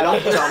係咯，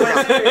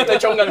你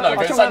沖緊涼，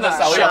佢伸隻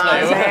手入嚟。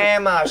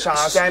Shazam 啊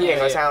 ，Shazam 型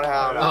嘅 sound 啦，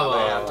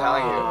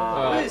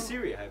好似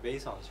Siri 係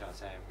based on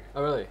Shazam 嘅。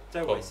Really？即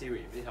係為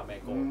Siri 唔知有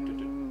咩歌，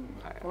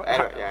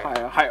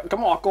係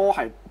咁我阿哥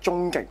係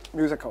終極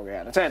musical 嘅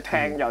人，即係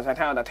聽又聽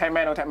我哋聽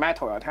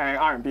metal 又聽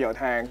R&B 又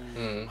聽，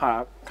係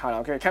啦，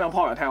跟住 Canon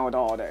Pop 又聽好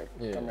多我哋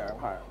咁樣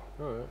係。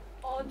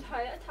我睇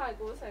太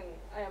古城，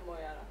有冇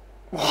嘢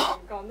啦？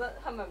講得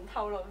係咪唔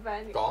透露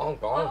friend？ 講。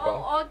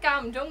我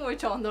間唔中會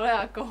撞到你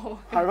阿哥。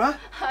係咩？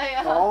係啊。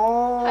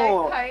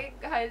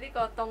喺呢個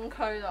東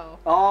區度。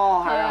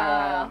哦，係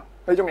啊。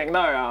你仲認得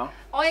佢啊？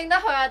我認得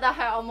佢啊，但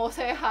係我冇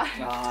say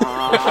hi。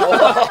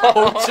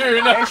好串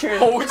啊！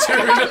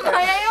係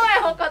啊，因為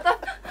我覺得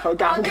好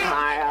尷尬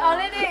啊！我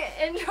呢啲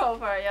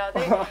introvert 有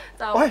啲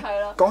就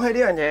係咯。講起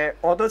呢樣嘢，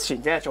我都前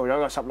幾日做咗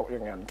個16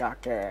型人格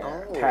嘅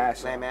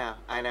test。你係咩啊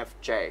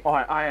 ？INFJ。我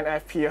係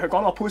INFP，佢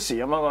講到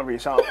pussy 咁樣個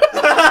result。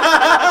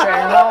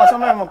勁咯！我心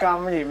諗有冇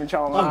咁嚴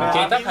重啊？我唔記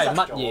得係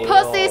乜嘢。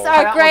Pussies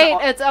are great,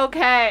 it's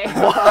okay。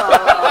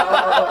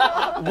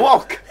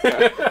Walk。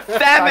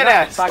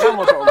Feminist。大家有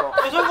冇做過？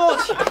我想講我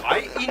前排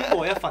in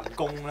過一份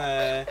工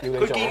咧，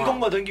佢見工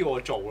嗰陣叫我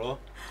做咯。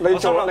你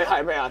做啦？你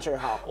係咩啊？最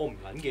後我唔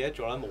撚記得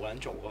咗啦，冇撚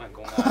做嗰份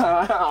工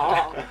啦，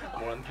冇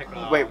撚剔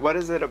啦。Wait, what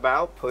is it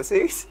about?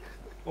 Pussies？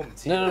 我唔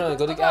知。嗰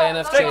啲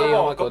INFJ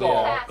嗰啲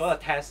啊。嗰個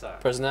test 啊。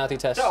Personality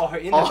test。即係我去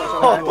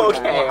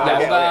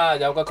interview。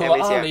有㗎，佢話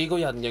你個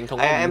人形同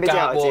我唔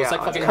夾喎，識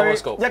fucking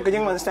horoscope。一個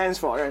英文 stands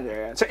for 一樣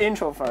嘢嘅，即係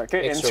introvert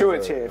跟住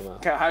intuitive，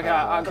其實係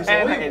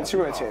N 係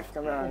intuitive 咁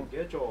樣。唔記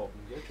得咗。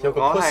有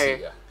個 pussy 嘅。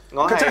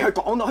佢即係佢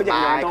講到佢形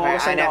容到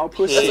成有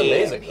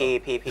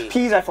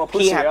pussy。P 就係 for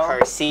pussy 咯。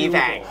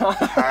Perceiving。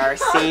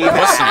Pussy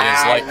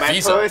is like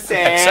visa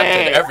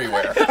accepted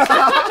everywhere.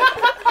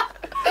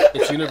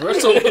 It's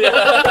universal。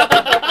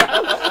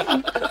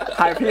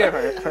係 P 係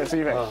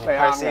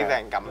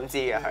perceiving 感知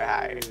嘅佢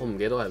係。我唔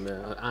記得係咩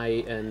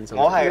IN。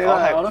我係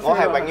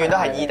永遠都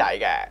係 E 底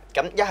嘅，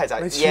咁一係就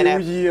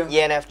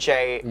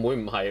ENFJ。唔會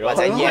唔係咯？或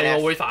者 ENF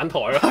我會反台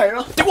咯。係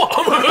咯。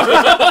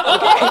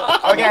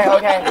OK。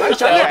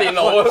上咗電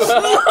腦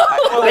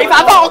你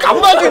反翻我咁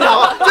啊轉頭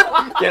啊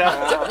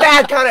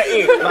！Bad kind of E。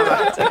你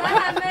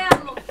係咩啊？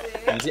木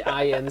子。唔知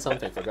IN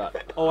something forgot。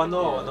我揾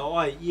到，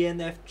我係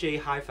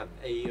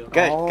ENFJ-A 咯。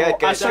跟住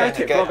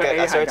assertive 嗰個 A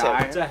係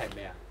解即係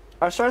咩啊？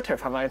 assertive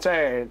係咪即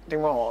係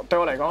點講我？對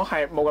我嚟講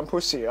係冇咁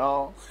pussy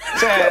咯，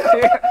即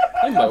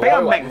係比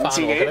較明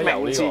自己。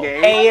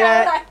A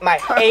咧，唔係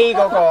A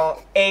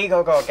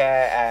嗰個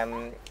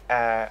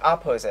嘅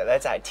opposite 咧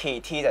就係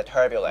T 就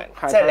turbulent，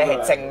 即係你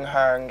係正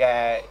向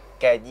嘅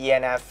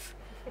ENF。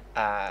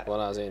講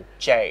下先。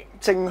J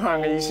正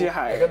向嘅意思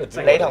係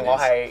你同我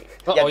係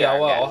一樣嘅。我有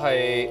啊，我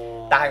係。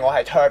但係我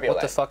係 turbulent。 What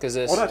the fuck is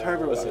this？ 我都係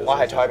turbulent。我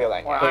係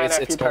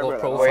turbulent。It's 嗰個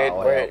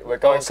profile。We're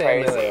going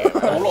crazy。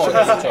好耐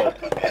冇做。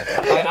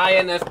係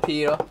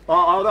INFP 咯。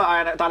我都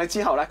係 IN， 但係你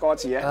之後咧嗰個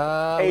字咧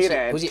A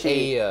定好似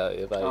A 啊，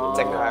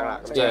正向啦。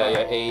有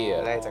A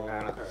啊。你係正向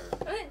啦。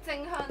咁你正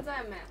向真係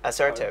咩啊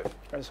 ？Assertive。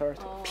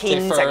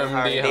偏正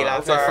向啲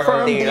啦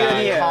firm 啲啦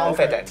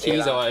 ，confident。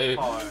 T 就係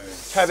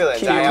turbulent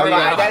就係有個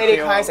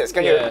identity crisis，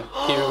跟住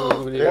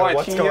我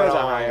係 T 咯就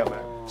係咁樣。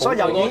所以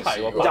又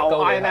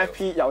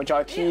INFP 又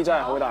再 T 真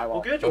係好大鑊。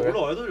我記得做好耐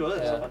都做咗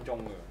成10分鐘㗎。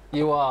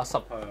要啊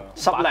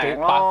，10零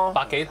咯，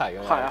百幾題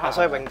㗎嘛。係啊，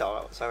所以 wing 到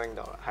啦，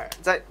係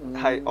即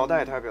係我都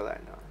係 turbulent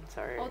啊，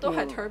所以我都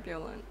係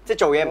turbulent。即係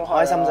做嘢唔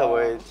開心就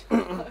會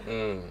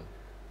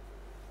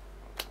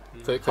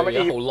佢而家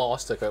好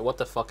lost 啊！佢 what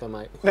the fuck 啊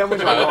咪？你有冇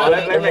做過？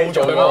你未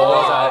做過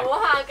估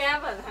下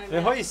Gavin 係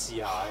你可以試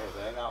下其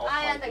實啱。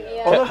 I 定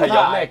E 我都係有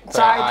咩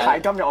齋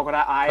睇今日，我覺得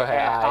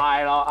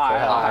I 咯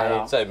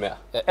I 即係咩啊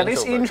 ，at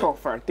least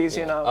introvert 啲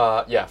先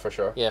啦。Yeah for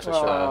sure。Yeah for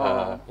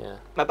sure。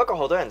唔係不過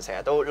好多人成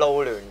日都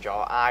撈亂咗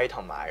I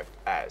同埋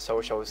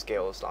social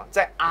skills 咯，即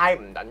係 I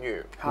唔等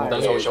於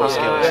social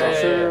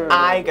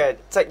skills。I 嘅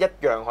即係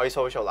一樣可以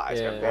socialize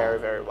嘅 very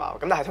very well。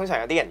咁但係通常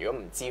有啲人如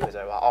果唔知佢就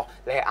係話哦，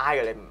你係 I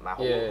嘅，你唔係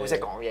好識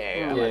講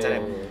嘢嘅，或者你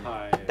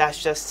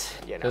，that's just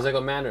you know， 有個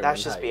manner，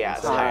 that's just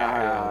BS，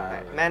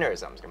 係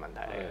mannerisms 嘅問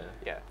題嚟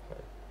嘅。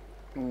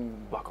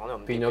哇，講到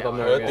變咗咁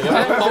樣嘅，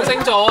講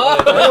星座啊！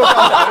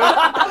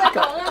我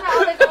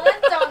哋講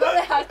緊撞到你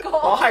阿哥。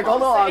我係講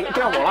到啊，跟住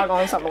無啦啦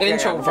講16嘅。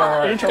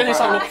introvert，跟住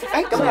16。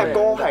咁你阿哥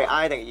係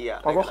I 定 E 啊？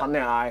我哥肯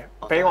定 I，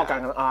 比我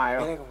更 I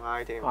咯。比你更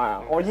I 添。係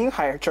啊，我已經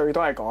係最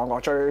多係講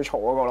我最嘈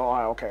嗰個咯，我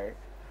喺屋企。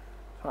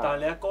但係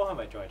你阿哥係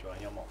咪仲係做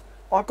緊音樂？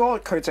我阿哥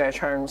佢淨係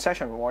唱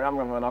session 和音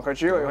咁樣咯，佢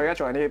主要佢而家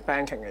做緊啲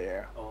banking 嘅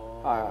嘢。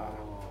係啊，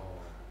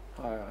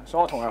係啊，所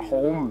以我同佢好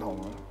唔同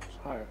啊，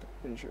係。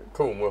佢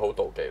會唔會好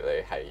妒忌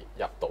你係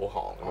入到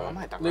行咁樣？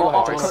呢個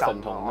係最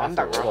神同我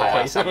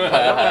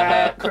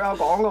佢有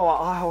講過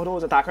話，唉，我都好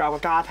想，但係佢有個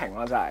家庭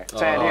咯，真係，即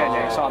係呢樣嘢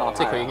sort of，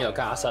即係佢已經有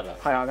家室啦。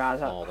係有家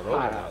室。哦，咁樣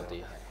有啲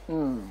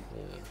係。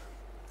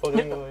我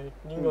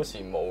應該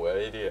羨慕嘅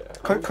呢啲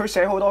嘢。佢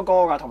寫好多歌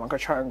㗎，同埋佢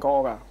唱歌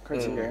㗎，佢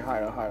自己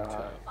係啦。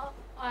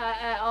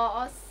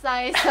我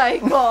細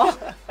個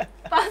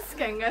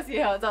busking 嘅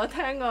時候就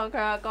聽過佢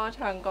阿哥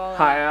唱歌。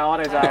係啊，我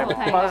哋就係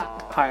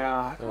係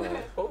啊。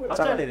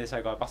即係你哋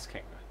細個係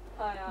busking 嘅。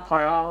係啊。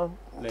係啊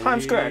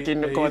 ，Times Square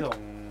見到個。你同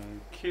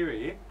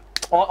Kiri。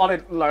我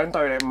哋兩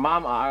隊嚟唔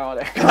啱牙我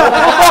哋。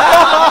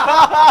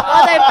我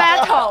哋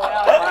battle 又。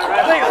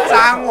即係爭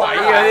位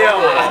嗰啲啊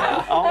嘛。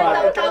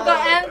個個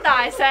M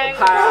大聲。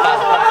係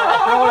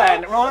啊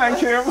 ，Roland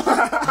Cube。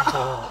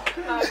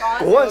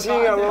嗰陣時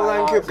嘅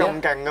Roland Cube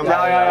咁勁㗎嘛，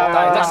有，但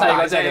係得細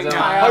嗰隻嘅啫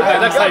嘛，係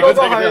得細嗰隻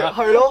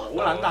係咯，好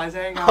撚大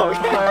聲㗎，係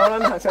好撚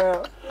大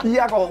聲。依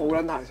家個好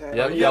撚大聲，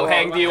有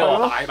輕啲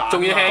喎，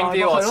仲要輕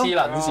啲喎，黐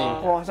撚線。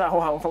哇！真係好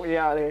幸福依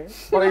家啲，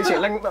我哋以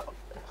前拎。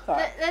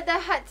你哋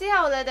係之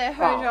後你哋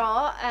去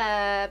咗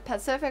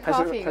Pacific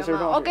Coffee 㗎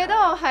嘛？我記得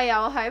我係有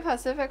喺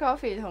Pacific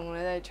Coffee 同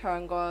你哋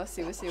唱過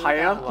少少。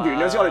係啊，完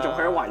咗之後我哋仲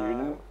去咗維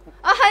園。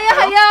啊係啊，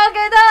我記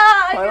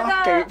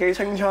得。幾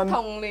青春。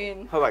童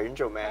年。去維園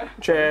做咩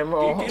 ？Jam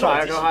咯，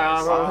就係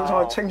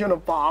啊，青春到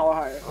爆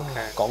啊，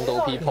係。講到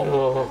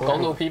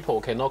people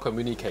cannot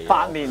communicate。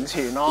8年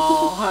前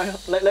咯，係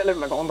你唔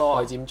係講到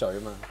啊？開尖嘴啊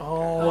嘛。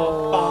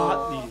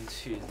哦。8年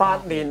前。8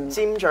年。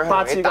尖嘴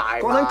8次大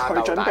嗰陣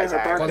佢準備去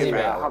birthday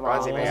未啊？係咪？嗰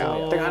陣時未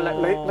有。定係你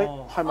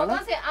係咪咧？我嗰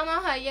時啱啱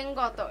喺英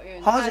國讀完。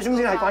嗰陣時總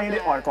之係關於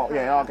啲外國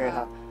嘢咯，我記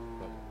得。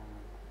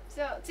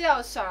之後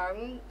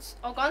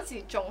我嗰陣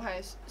時仲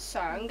係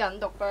想緊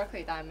讀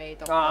Berkeley， 但係未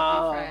讀啲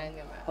friend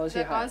咁樣，即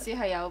係嗰陣時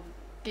係有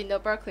見到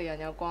Berkeley 人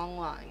有光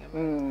環咁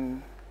樣。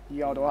而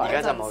家都係。而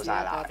家就冇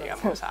晒啦，而家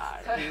冇晒。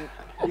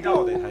依家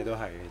我哋睇到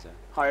係其實。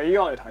係，依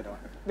家我哋睇到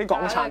啲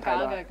港產睇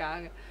到。假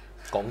嘅。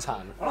港產。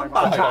我都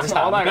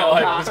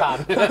係港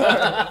產。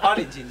 8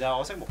年前就係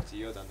我識木子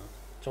嗰陣咯。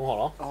中學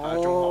咯。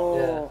係中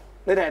學。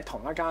你哋係同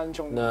一間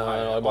中學。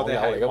我哋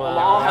係嚟㗎嘛。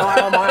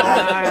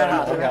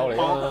網友嚟㗎。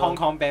Hong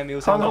Kong Band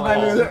Music。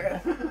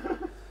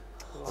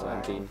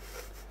常見。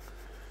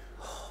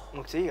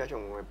木子而家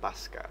仲會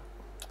bus 㗎？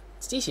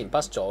之前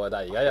bus 咗嘅，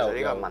但係而家又。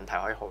呢個問題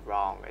可以好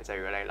wrong 嘅，即係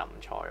如果你諗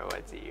錯咗個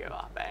字嘅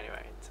話 ，but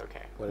anyway，it's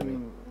okay。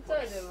即係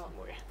點啊？唔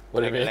會嘅。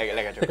你繼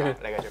續講，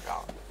你繼續講。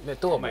咩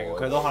都明，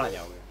佢都可能有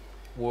嘅。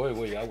會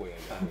而家會嘅。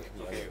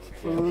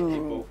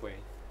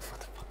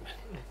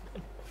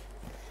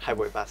係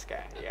會 bus 嘅，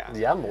而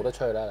家冇得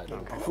出去啦，而家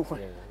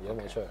冇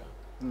得出去。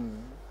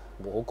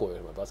冇好攰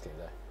同埋 busking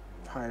真係。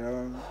係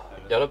啦。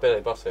有得俾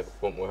你 boss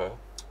會唔會去啊？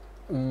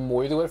唔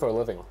會 do it for a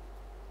living 咯。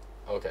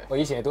OK， 我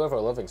以前係 do it for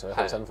a living，所以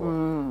好辛苦。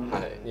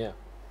係。Yeah，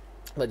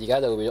 而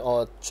家就變咗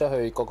我出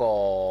去嗰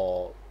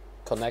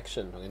個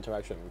connection 同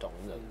interaction 唔同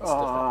咁就。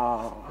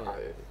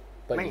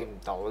係。make 唔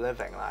到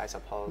living 啦，I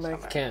suppose。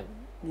can。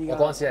我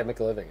嗰陣時係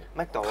make living 嘅。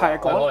make 到。係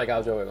我嚟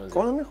教咗佢嗰陣時。嗰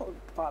陣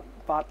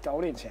8、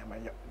9年前係咪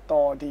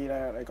多啲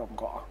咧？你覺唔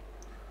覺啊？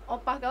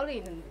我8、9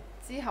年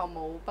之後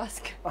冇 bus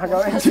嘅。8、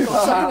9年之後，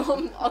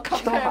我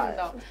compare 唔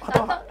到。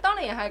但當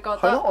年係覺得。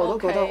係咯，我都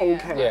覺得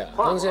OK。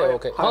嗰陣時係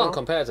OK，可能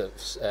competitive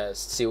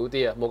少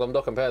啲啊，冇咁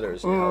多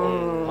competitors 時候，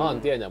可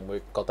能啲人又唔會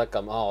覺得咁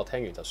啊，我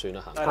聽完就算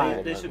啦行。但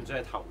係你算唔算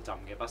係頭陣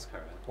嘅 busker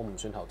咧？我唔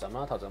算頭陣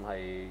啦，頭陣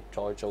係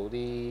再做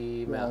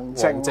啲咩啊？黃靜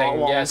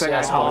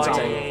黃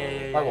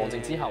靜，黃靜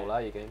之後啦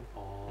已經。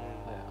哦，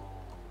係啊，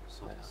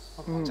係啊。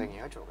黃靜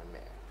而家做緊咩？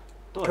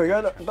佢而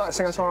家都係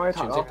singer-songwriter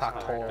全職拍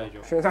拖，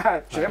全職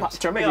係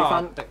準備結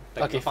婚，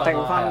訂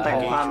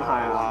婚係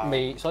啊，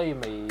所以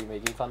未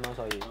結婚咯，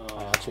所以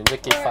全職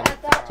結婚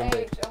準備。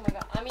Oh my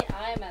god! I mean,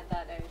 I am at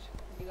that age.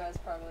 You guys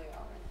probably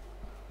are.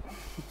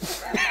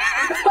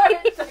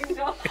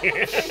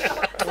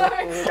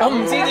 我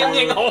唔知點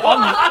應好，我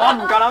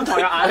唔夠膽同佢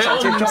眼神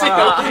接觸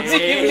啊！唔知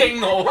點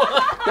應好。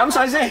飲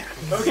水先。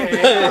OK。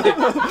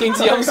勁似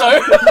飲水。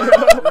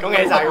恭喜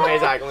晒！恭喜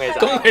晒！恭喜晒！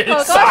恭喜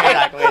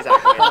晒！恭喜晒！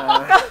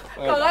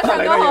哥哥唱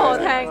歌好好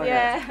聽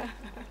嘅。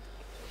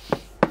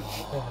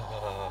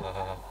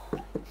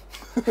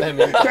你係咪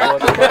搞？唔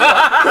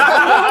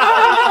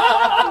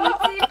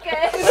知嘅。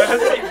接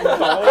唔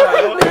到啊！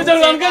佢就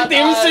諗緊點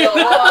算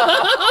啊！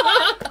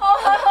我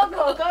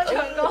哥哥唱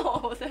歌好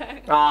好聽。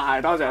啊，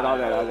係多謝。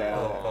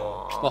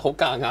哇，好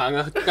夾硬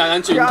啊，夾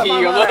硬轉 key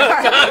咁啊，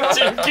夾硬轉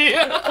key 啊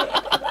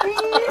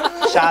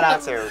 ！Shout out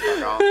to 哥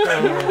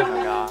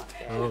哥。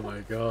Oh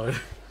my god！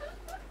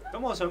咁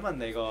我想問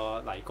你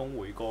個泥工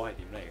會歌係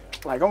點嚟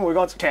嘅？泥工會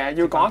歌其實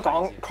要講一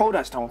講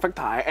Codus 同 Victor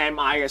喺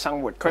MI 嘅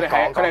生活，佢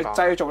哋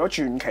製造咗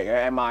傳奇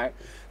嘅 MI。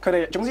佢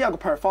哋總之有個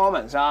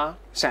performance 啦，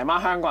成班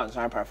香港人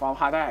上去 perform，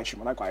下低係全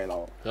部都係鬼佬，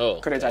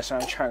佢哋就係想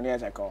唱呢一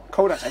隻歌。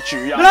Codus 係主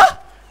音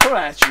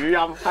，Codus 係主音，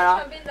係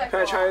啊，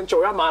佢係唱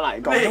做一晚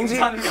泥工。總之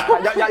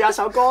有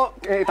首歌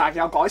但係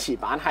有改詞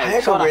版係。係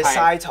一個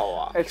recital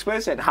啊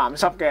 ，explicit 鹹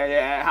濕嘅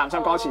嘢，鹹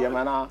濕歌詞咁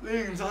樣啦。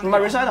唔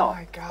係 recital，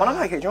我諗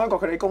係其中一個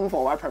佢哋功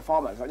課或者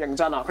performance，認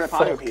真啊，佢哋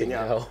拍條片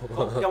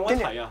㗎。有冇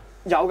睇啊？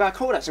有㗎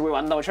 ，Codus 會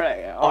揾到出嚟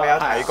嘅。我有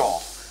睇過。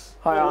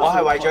係啊！我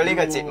係為咗呢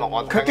個節目，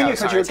我跟住佢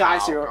仲要介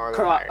紹，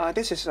佢話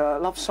：This is a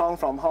love song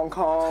from Hong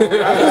Kong。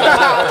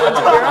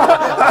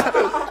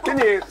跟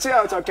住之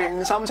後就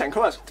勁深情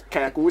 ，Codus 其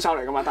實鼓手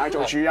嚟㗎嘛，但係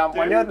做主音，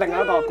揾咗另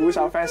一個鼓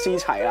手 friend 思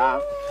齊啦，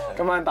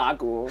咁樣打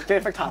鼓，跟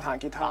住 Victor 彈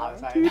吉他，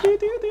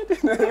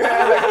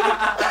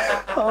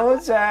好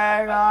正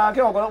啊！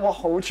跟住我覺得哇，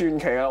好傳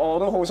奇啊！我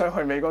都好想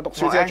去美國讀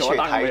書，之後做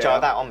單睇咗，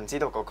但係我唔知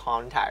道個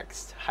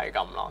context 係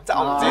咁咯，即係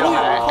我唔知道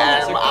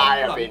係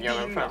MI 入邊咁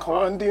樣。好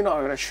撚癲啊！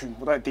佢哋全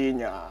部都係癲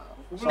㗎，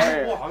所以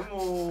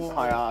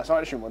係啊，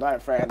所以全部都係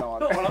friend 咯。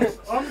我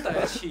諗第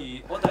一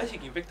次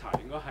見 Victor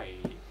應該係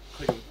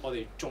佢我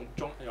哋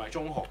又係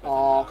中學。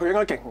哦，佢應該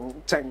勁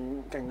正。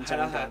係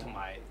啦，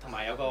同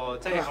埋有個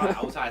即係可能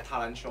outside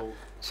talent show。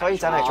所以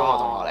真係中學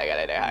同學嚟嘅，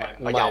你哋係？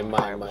唔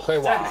係，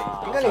佢話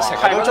點解你成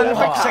日都中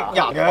學識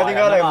人嘅？點解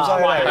你咁犀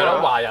利？係咯，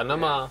華人啊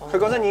嘛。佢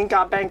嗰陣已經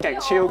夾 band 極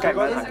超勁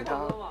啦，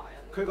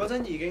佢嗰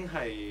陣已經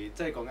係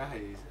即係講緊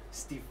係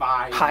Steve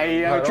Vai。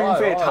係啊，Dream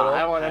Theater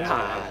啊，嗰陣彈。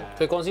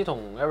佢嗰陣時同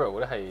Ariel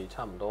嗰啲係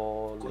差唔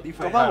多。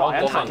嗰班華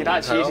人彈吉他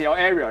係黐線，有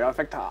Ariel 有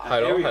Victor。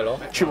係咯。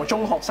全部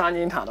中學生已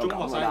經彈到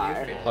咁啦，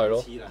係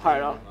咯。係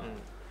咯。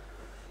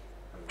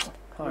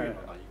係。泥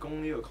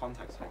工呢個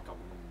context 係咁。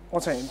我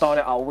成日當你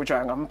偶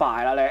像咁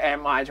拜啦，你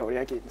MI 做呢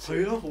一件事。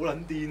係咯，好撚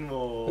癲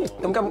喎！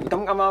咁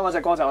啱嗰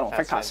隻歌就我同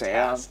Victor 寫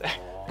啦，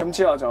咁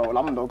之後就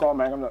諗唔到歌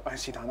名，咁就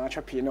是但啦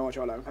出片咯，我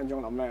仲有2分鐘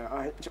諗咩？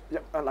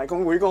泥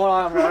工會歌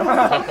啦咁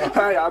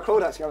樣，有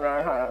Codus 咁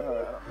樣係啊。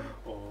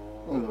哦，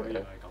原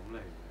來係咁嚟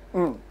嘅。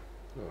嗯。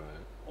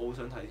我好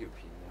想睇條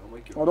片，可唔可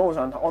以叫？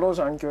我都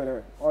想叫你，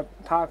我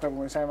睇下佢會唔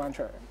會 send 翻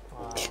出嚟。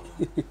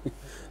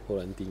好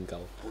撚癲鳩。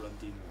好撚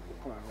癲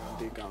喎！好撚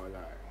癲鳩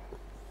真係。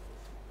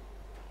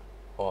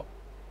好。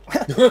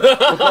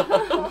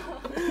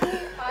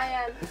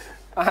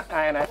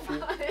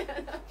INFP。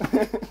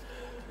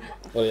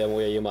我哋有冇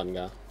嘢要問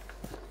㗎？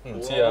唔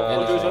知啊。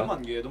我最想問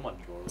嘅嘢都問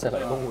咗啦。即係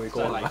泥工會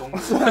歌。泥工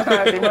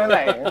點樣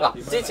嚟？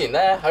嗱，之前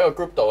咧喺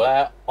個 group 度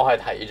咧，我係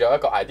提咗一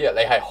個 idea，你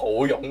係好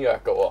踴躍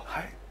嘅喎。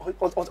係，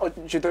我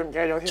絕對唔記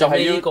得咗添。就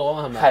係呢個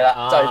係咪？係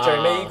啦，就係最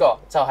尾呢個，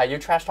就係要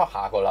trash talk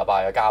下個禮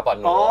拜嘅嘉賓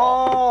喎。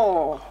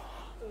哦。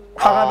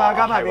下禮拜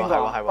嘉賓係邊個？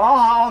係喎。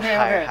哦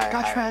，OK，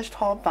加 trash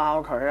talk 爆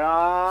佢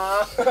啦。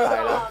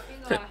係啦。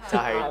就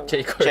係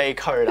J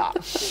區啦。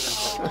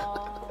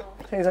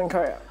青新區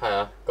啊！係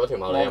啊，嗰條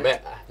馬你有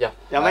咩？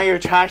有咩要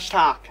trash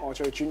talk？我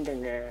最尊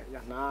敬嘅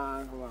人啦，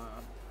咁啊，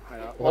係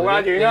啦，我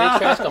冇眼遠啦。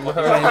你啲 trash 咁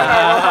香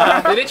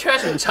啊！你啲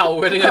trash 唔臭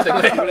嘅，點解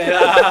整你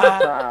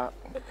啦？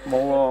冇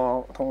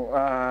喎，同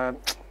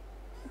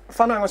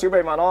分享個小秘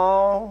密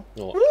咯。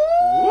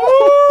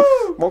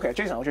冇，其實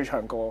Jason 好中意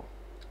唱歌。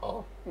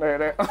哦，你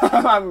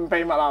唔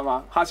秘密係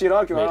嘛？下次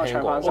咯，叫我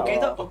唱翻首。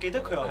我記得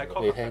佢有喺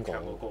Cover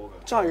唱過歌㗎。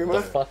真係咩？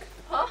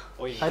嚇！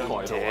我認真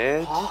或者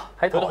喺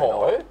台，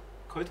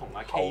佢同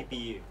阿 KB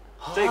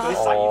即係嗰啲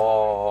細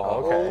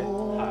哦，OK，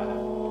係啊，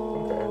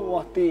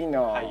哇癲啊！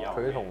係有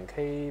佢同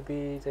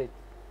KB 即係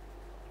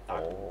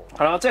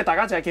係咯，即係大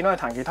家淨係見到佢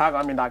彈吉他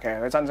嗰一面，但係其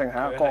實佢真正係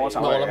一個歌手。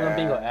我諗緊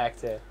邊個 act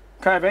啫？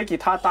佢係俾吉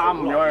他耽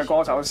誤咗佢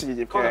歌手事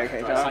業嘅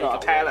其中一個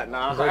talent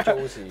啦。佢做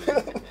事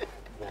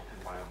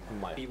唔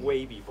係 be way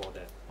before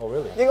that。哦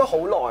really？應該好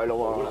耐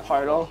咯喎，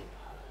係咯。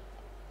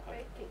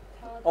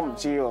我唔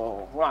知喎，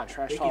好難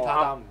trash 俾吉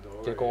他擔唔到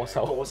嘅歌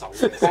手，歌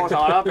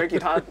手啦，俾吉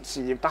他事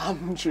業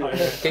擔住。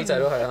機仔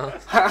都係啦，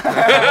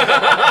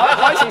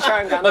開始唱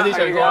緊，開始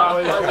唱歌啦，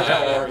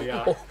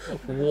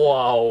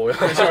哇！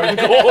佢唱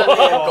歌，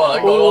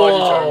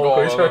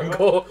佢唱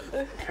歌，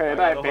佢哋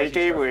都係俾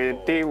機會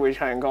啲會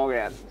唱歌嘅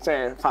人，即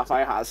係發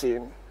揮下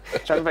先，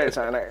準備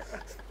上嚟。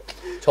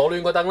坐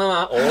亂個凳啦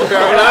嘛，我唱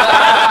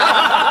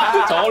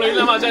啦，坐亂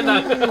啦嘛張凳。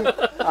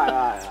係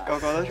啊，個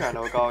個都唱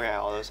到歌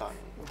嘅，我都信。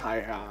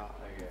係啊。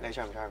你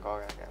唱唔唱歌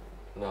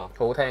嘅？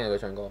好好聽嘅佢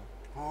唱歌。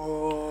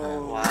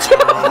哇！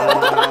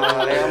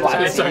你咁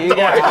玩屎嘅，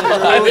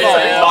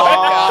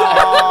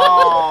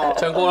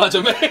唱歌啦，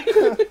準備。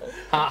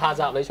下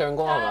集你唱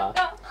歌係嘛？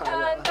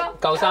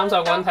夠30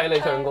個人睇你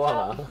唱歌係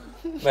嘛？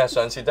咩？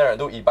上次得人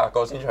都200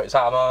個先除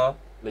衫啦。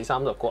你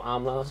30個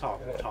啱啦。差唔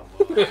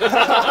多。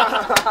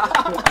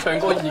唱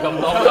歌易咁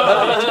多，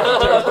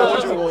唱歌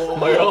啫喎。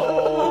係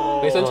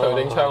咯。你想隨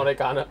定唱你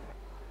揀啊？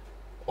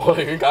我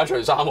寧願揀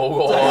除衫好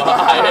過啊！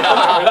係啊，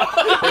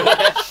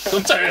咁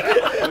正。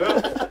唱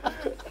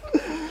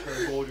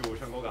歌啫喎，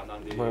唱歌簡單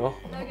啲。係咯。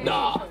嗱。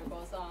唱過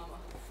衫啊？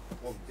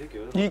我唔知幾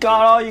多。依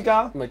家咯，依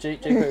家。咪 J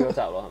區嗰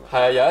集咯，係咪？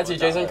係啊，有一次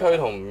Jason 區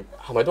同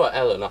係咪都係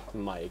Alan 啊？唔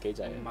係機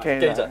仔。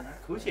機仔。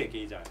好似係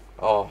機仔。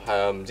哦，係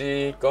啊，唔知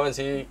嗰陣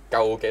時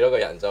夠幾多個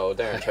人就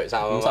得人除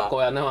衫啊嘛。50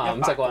個人啊嘛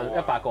，50個人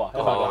100個啊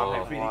，100個。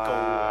哇！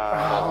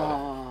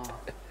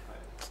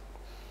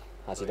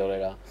下次到你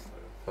啦。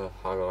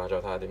下個話再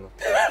睇下點啊！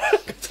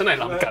真係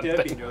諗緊。變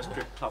咗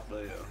strip club 啦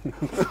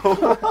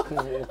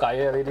冇計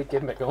啊！呢啲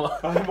gimmick 啊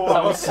嘛，收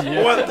視啊！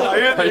冇人睇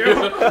啊！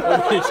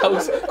屌，收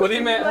視嗰啲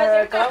咩？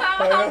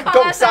谷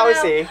收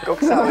視，谷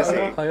收視。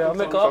係啊，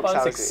咩嗰一班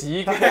食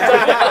屎嘅，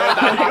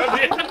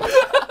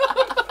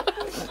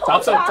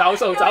找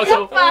數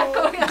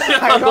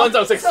，100個人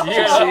就食屎嘅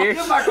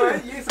，100個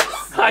人已經食。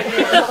係。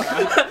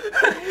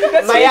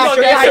唔係啊，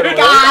仲要係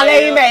咖喱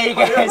味嘅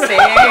事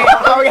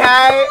，OK。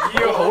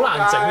好難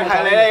整啊！係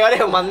你哋嗰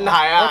條問題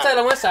啊！我真係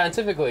諗緊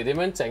scientifically 點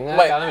樣整咧？唔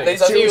係，你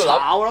首先要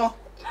炒咯，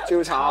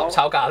照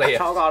炒咖喱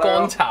啊，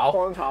乾炒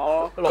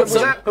咯。佢本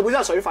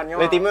身係水分㗎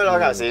嘛。你點樣攞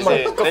嚿屎先？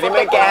你點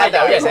樣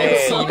gather 先？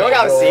嗰嚿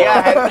屎啊，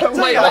唔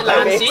係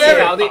爛屎易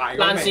搞啲，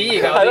爛屎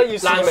易搞啲，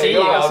爛屎易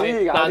搞啲，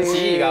爛屎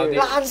易搞啲。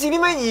爛屎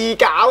點解易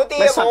搞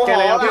啲啊？實嘅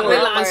你有邊你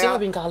爛屎會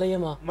變咖喱啊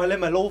嘛？唔係你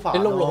咪撈飯，你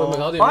撈落去咪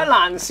搞掂。我覺得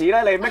爛屎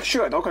咧，你 make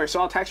sure 到佢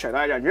所有 texture 都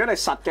一樣。如果你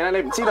實嘅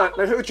咧，你唔知道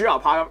你去煮牛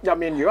扒入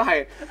面，如果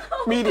係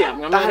medium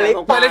咁樣，但係你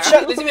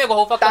你知唔知有個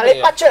好忽？但係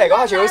你滗出嚟嗰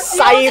下仲要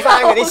篩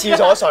翻嗰啲廁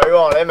所水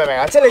喎，你明唔明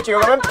啊？即係你仲要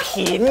咁樣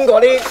片嗰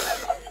啲，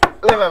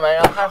你明唔明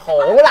啊？係好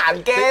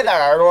難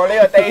gather 喎呢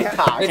個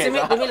data。你知唔知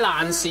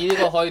爛屎呢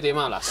個可以點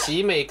啊？嗱，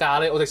屎味咖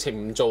喱，我直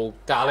情唔做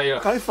咖喱啦。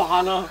咖喱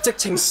飯啊！直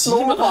情屎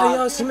味係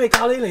啊，屎味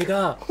咖喱嚟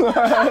㗎，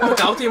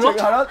搞掂咯。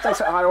係咯，直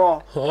情係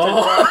喎。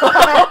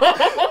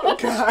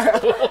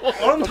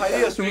我諗睇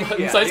呢個 stream 唔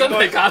使真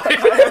係咖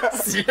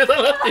喱，屎就得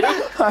啦。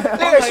呢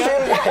個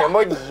stream 有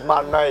冇疑問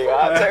啊？而家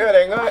即係佢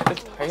哋應該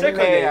即係佢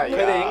哋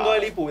應該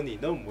呢半年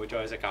都唔會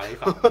再食咖喱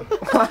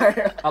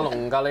飯。阿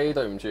龍咖喱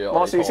對唔住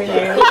我事先已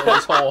經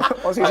錯，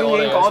我事先已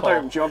經講對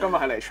唔住，我今日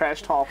係嚟 trash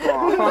talk 㗎。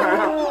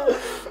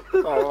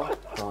係咯，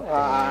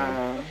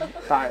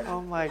但係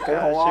Oh my 幾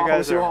好啊！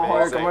好少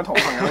可以咁樣同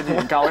朋友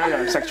研究一樣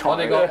食材。我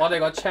哋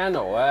個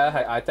channel 咧係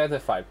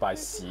identified by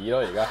屎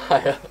咯，而家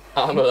係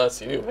啊，啱㗎啦，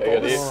屎尿屁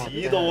嗰啲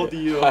屎多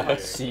啲咯，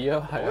屎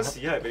咯，係啊，屎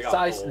係比較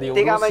齋尿。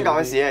啲嘉賓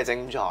講屎係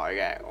精彩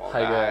嘅，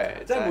係嘅，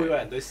即係每個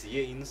人對屎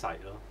嘅 insight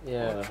咯。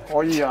Yeah，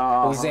可以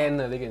啊，好 zen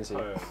啊呢件事。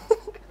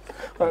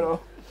係咯。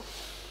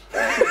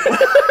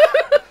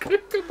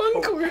佢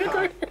崩潰啊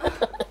佢！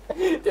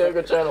點解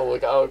個 channel 會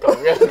搞到咁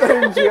嘅？對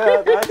唔住啊，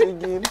第一次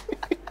見。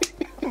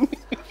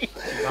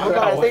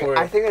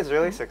I think it's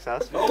really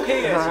successful.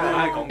 OK 嘅，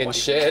係講 In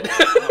shit，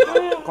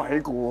鬼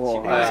故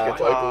喎，鬼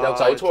故有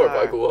走 tour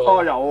鬼故啊！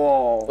哦有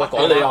喎，喂，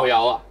講你又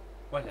有啊？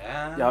喂嚟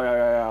啊！有，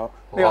呢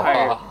個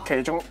係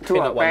其中 tour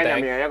band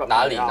入面嘅一個。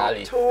哪年？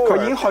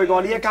佢已經去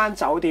過呢一間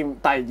酒店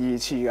第2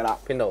次㗎啦。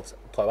邊度？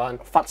台灣。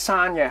佛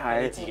山嘅你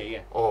喺。自己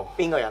嘅。哦。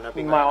邊個人啊？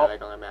邊個人啊？你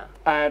講緊咩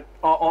啊？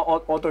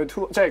我對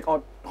tour 即係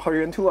我去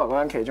緊 tour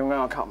嗰陣其中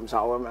一個琴手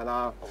咁樣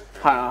啦。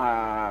係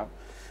啊。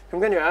咁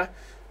跟住咧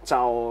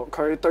就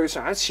佢對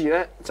上一次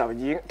咧就已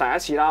經第一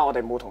次啦，我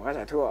哋冇同佢一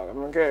齊 tour 咁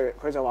樣，跟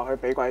住佢就話佢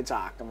俾鬼責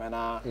咁樣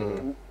啦。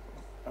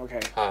OK。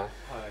係。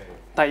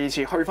第2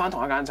次去翻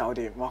同一間酒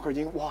店，哇！佢已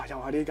經哇又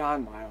係呢間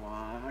唔係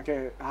嘛？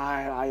跟住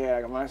唉瀨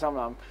嘢咁樣心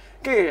諗，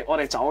跟住我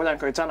哋走嗰陣，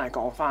佢真係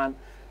講翻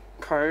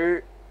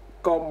佢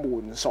個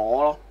門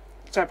鎖咯，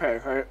即係譬如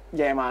佢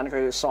夜晚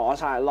佢鎖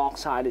晒 lock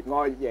晒連嗰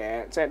個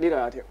嘢，即係呢度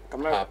有條咁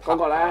樣嗰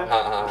個咧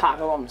拍嗰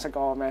個唔識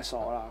嗰個咩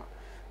鎖啦。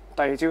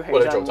第二朝起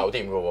身，做酒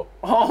店嘅喎。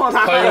我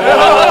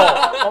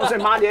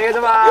成抹嘢嘅啫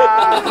嘛。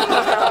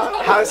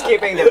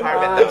Housekeeping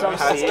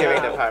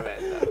department，housekeeping department。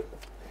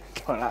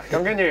係啦，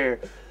咁跟住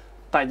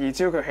第二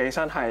朝佢起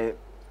身係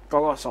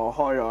嗰個鎖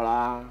開咗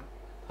啦，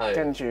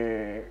跟住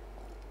係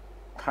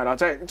啦，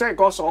即係嗰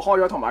個鎖開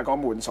咗同埋個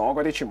門鎖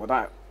嗰啲全部都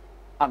係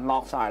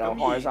unlock 晒啦，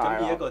開晒啦。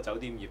咁以一個酒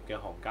店業嘅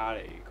行家嚟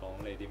講，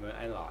你點樣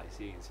analyse 呢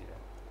件事咧？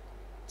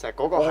就係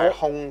嗰個係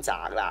空宅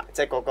啦，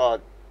即係嗰個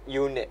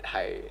unit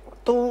係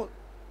都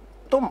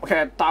其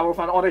實大部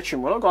分我哋全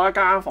部都覺得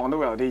間房都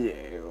會有啲嘢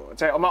嘅喎，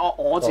即係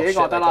我自己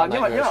覺得啦，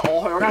因為我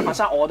去嗰間佛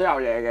山我都有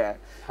嘢嘅，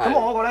咁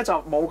我嗰個咧就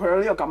冇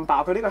佢呢個咁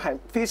爆，佢呢個係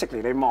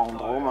physically 你望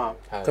到啊嘛，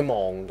佢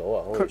望到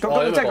啊，佢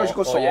即係佢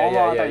個鎖啊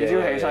嘛，第二朝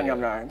起身咁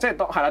樣，即係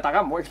係啦，大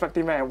家唔好 expect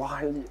啲咩，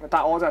哇！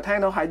但係我就聽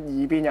到喺耳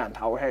邊有人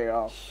唞氣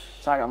咯。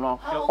就係咁咯。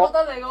我覺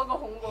得你嗰個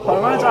恐怖。係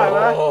咩？真係咩？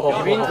耳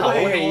邊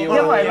唞氣喎。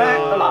因為咧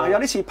嗱，有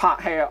啲似拍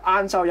戲，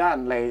晏晝有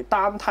人嚟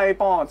擔梯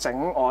幫我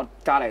整我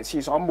隔離廁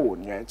所門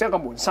嘅，即係個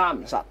門閂唔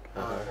實。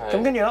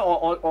咁跟住咧，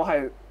我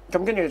係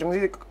咁跟住，總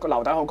之個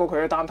樓底好高，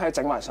佢啲擔梯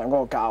整埋上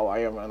嗰個價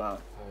位咁樣啦。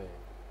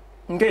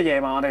咁跟住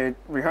夜晚我哋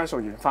rehearsal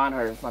完翻去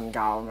瞓覺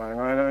咁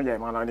樣，夜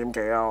晚2點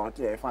幾啊，我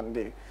夜瞓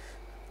啲。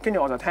跟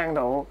住我就聽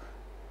到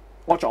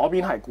我左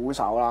邊係鼓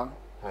手啦，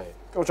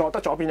我覺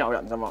得左邊有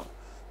人啫嘛。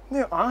呢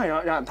硬係有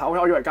人唞氣，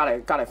我以為隔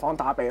離房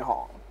打鼻鼾，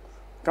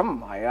咁唔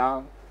係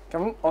啦。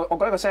咁我覺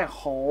得個聲係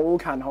好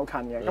近好近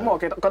嘅。咁我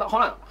覺得可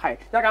能係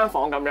一間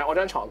房咁樣，我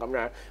張床咁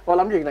樣，我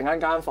諗住另一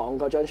間房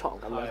嗰張床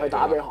咁樣去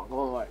打鼻鼾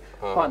咁咪，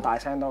可能大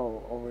聲到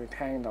我會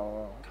聽到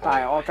咯。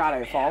但係我隔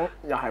離房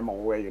又係冇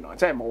嘅，原來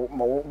即係冇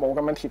咁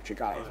樣貼住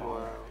隔離房。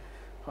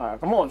係啊，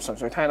咁我純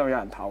粹聽到有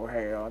人唞氣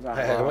咯，真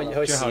係。係咁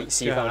可以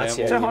示範一次，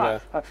即係可能。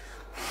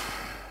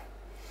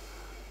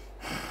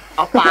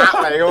阿伯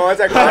嚟嘅喎，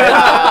隻鬼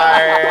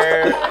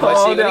係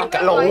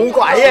老鬼嚟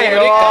嘅喎。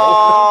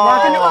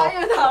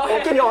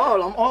跟住我喺度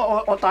諗，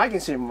我第一件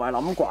事唔係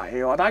諗鬼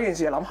喎，第一件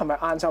事係諗係咪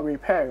晏晝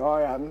repair 嗰個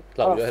人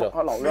留咗喺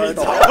度，留咗喺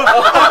度。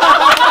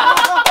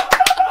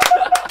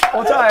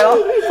我真係咯，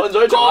瞓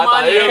咗喺床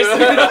底咁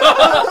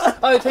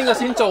樣。你聽日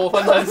先做，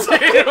瞓陣先。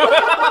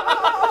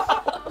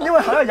因為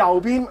喺個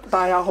右邊，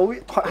但係又好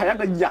係一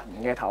個人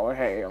嘅唞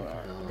氣咁樣。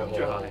咁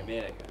最後係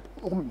咩嚟嘅？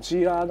我唔知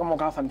啦，咁我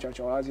梗係瞓着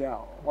咗啦。之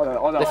後我就你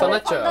瞓得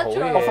着好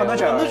啲，我瞓得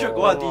着嗰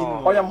個癲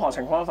喎。我任何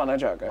情況都瞓得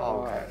着嘅。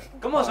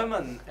咁我想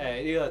問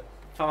呢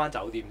個翻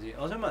酒店先，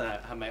我想問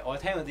係咪我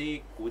聽嗰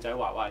啲古仔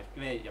話，喂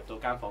咩入到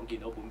間房見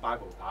到本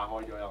Bible 打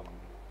開咗又唔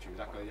住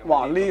得嗰啲？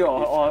哇！呢個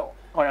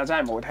我又真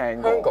係冇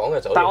聽過。香港嘅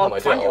酒店係咪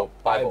都有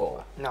Bible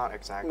啊？Not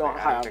exactly。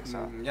係啊，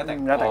唔一定。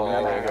唔一定。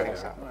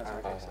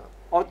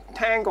我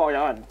聽過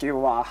有人叫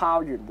話敲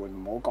完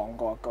門唔好講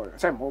嗰一句，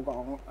即係唔好講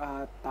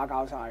打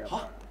交晒咁樣。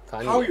敲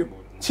完門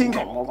千祈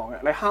唔好講嘅，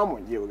你敲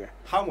門要嘅。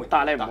敲門，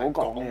但係你唔好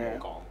講嘢。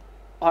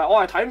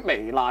我係睇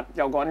微辣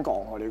有個人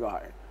講喎，呢個係。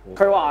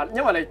佢話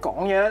因為你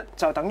講嘢咧，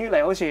就等於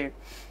你好似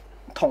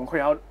同佢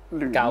有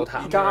交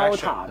談咁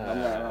樣。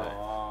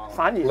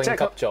反而即係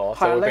急咗，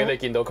就會俾你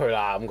見到佢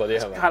啦咁嗰啲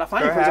係咪？係啦，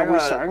反而佢就會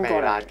想過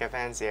嚟。嘅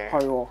fans 嘅。係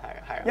喎，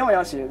因為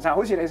有時就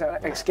好似你想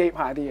escape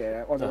下啲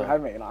嘢，我就會喺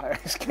微辣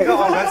escape。因為我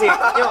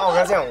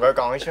嗰次同佢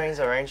講 strange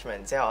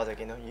arrangement 之後，我就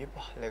見到咦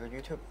哇，你個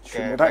YouTube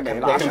全部都係微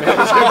辣，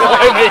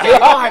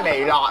都係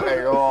微辣嚟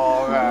嘅喎，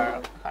咁樣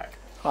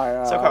係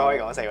啊，所以佢可以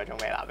講4個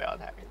鐘微辣俾我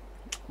聽。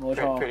冇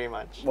錯，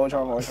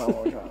冇錯，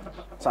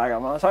就係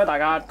咁啦。所以大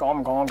家講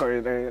唔講嗰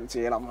句，你自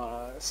己諗下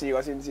啦，試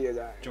過先知嘅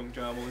真係。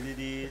仲有冇呢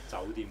啲酒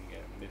店嘅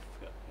myth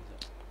㗎？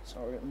其實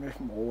咩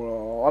冇咯，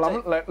我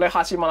諗你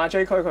下次問下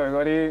J 區佢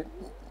嗰啲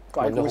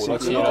鬼故事，講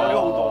咗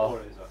好多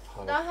其實。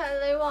但係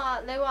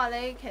你話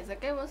你其實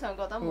基本上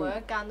覺得每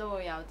一間都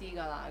會有啲㗎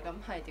啦，咁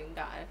係點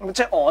解咧？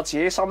即係我自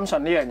己深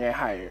信呢樣嘢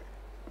係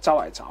周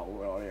圍走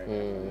嘅咯，呢樣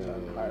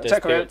嘢，即係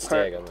佢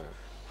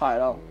係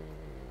咯。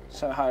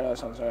係咯，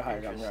純粹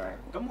係咁樣。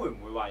咁會唔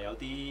會話有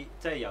啲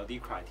即係有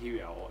啲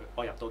criteria？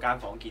我入到間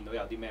房見到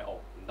有啲咩唔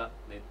得，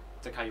你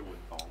即刻要換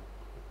房？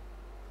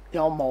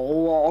又冇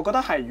喎，我覺得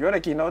係如果你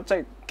見到即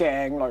係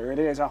鏡類嗰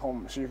啲，你真係好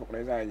唔舒服，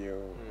你真係要。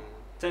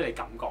即係你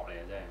感覺嚟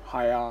嘅啫。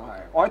係啊，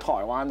我喺台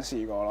灣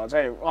試過咯，即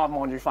係哇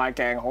望住塊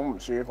鏡好唔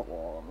舒服喎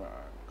咁樣。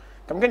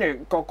咁跟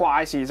住個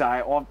怪事就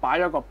係我擺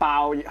咗個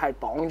包係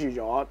綁住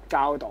咗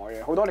膠袋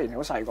嘅，好多年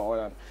好細個嗰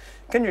陣，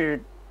跟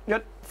住。一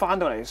翻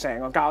到嚟，成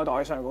個膠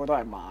袋上嗰都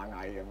係螞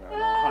蟻咁樣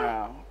咯，係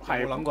啊，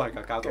係。冇諗過係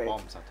個膠袋綁唔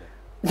實啫。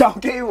有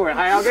機會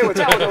係有機會，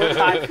即係我就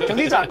但係總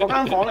之就係嗰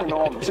間房令到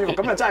我唔舒服，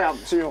咁就真係有唔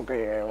舒服嘅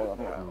嘢喎咁樣。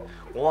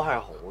我係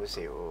好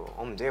少，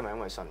我唔知係咪因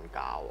為信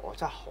教，我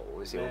真係好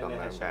少咁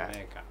樣嘅。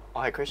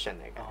我係 Christian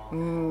嚟嘅，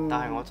但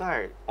係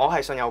我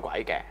係信有鬼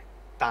嘅，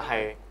但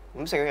係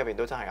咁聖經入邊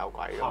都真係有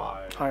鬼㗎嘛。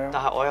係啊。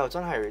但係我又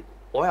真係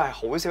我又係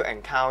好少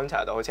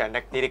encounter 到好似係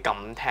Nick 呢啲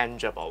咁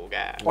tangible 嘅。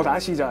我第一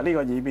次就係呢個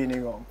耳邊呢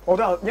個，我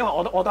都有，因為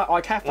我係我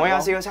係 Catholic。我有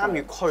試過參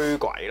與驅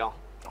鬼咯。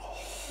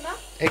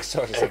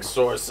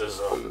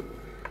Exorcism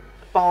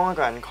幫一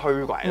個人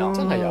驅鬼咯。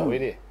真係有呢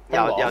啲。有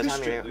參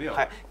與，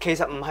係其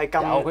實唔係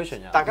咁，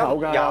大家有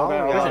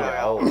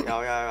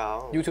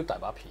YouTube 大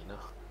把片啊。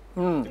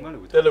點解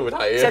你會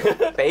睇即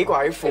係俾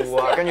鬼附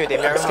啊，跟住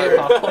點樣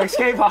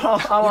escape 咯，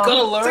啱啊！即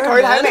係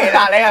佢睇微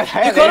辣，你又睇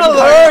人哋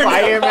鬼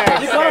嘅咩？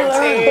黐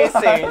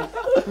線，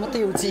乜都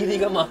要知啲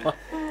㗎嘛。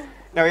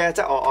有嘢，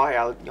即係我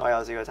有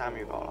試過參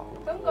與過咯。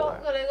咁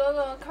你嗰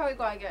個驅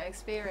鬼嘅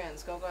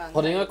experience 嗰個人，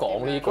我哋應該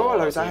講呢個。嗰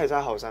個女仔係真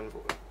係好辛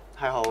苦，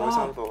係好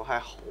辛苦，係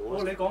好。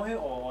你講起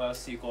我有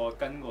試過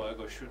跟過一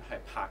個 shoot 係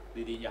拍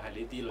呢啲，又係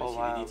呢啲類似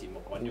呢啲節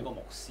目，揾咗個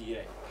牧師嚟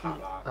拍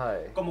啦。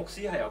係。個牧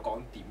師係有講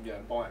點樣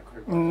幫人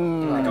驅鬼。咁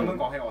樣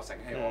講起我醒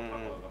起我拍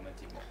過咁嘅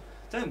節目，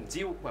即係唔知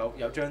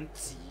有張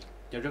紙，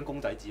有張公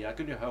仔紙啦，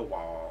跟住喺度畫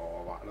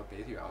咯，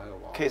幾條友喺度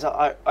畫。其實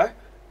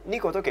呢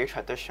個都幾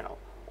traditional。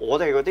我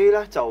哋嗰啲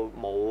咧就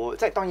冇，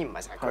即係當然唔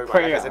係成日驅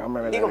鬼，其實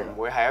呢個唔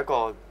會係一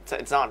個即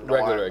係真人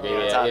regular 嘅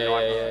嘢。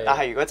但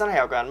係如果真係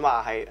有個人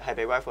話係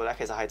被鬼附咧，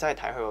其實係真係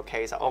睇佢個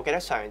case。我記得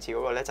上次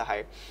嗰個咧就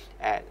係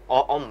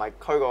我唔係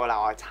驅嗰個啦，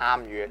我係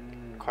參與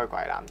驅鬼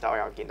啦，就我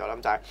有見到啦，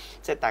就係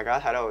即係大家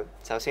睇到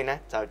首先咧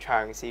就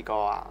唱詩歌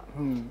啊，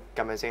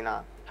咁樣先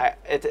啦，係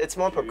it's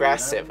more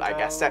progressive I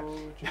guess。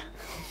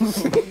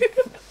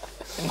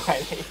唔係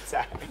呢隻，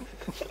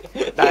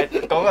但係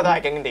嗰個都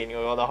係經典嘅，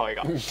我覺得可以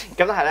講。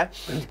咁但係咧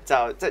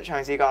就即係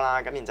唱詩歌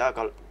啦，咁然之後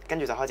跟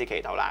住就開始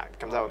祈禱啦，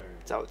咁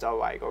就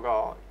為嗰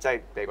個即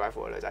係被鬼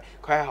附嘅女仔，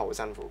佢係好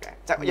辛苦嘅，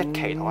即係一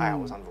祈禱係好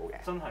辛苦嘅。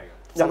真係嘅。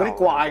有嗰啲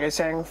怪嘅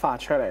聲發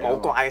出嚟。冇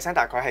怪嘅聲，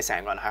但係佢係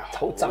成個人係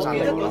好辛苦。我記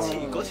得嗰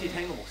次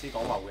聽個牧師講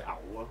話會嘔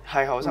咯。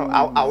係好辛苦，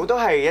嘔都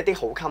係一啲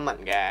好 common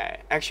嘅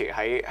actually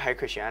喺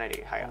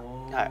Christianity 係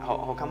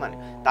好 common，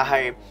 但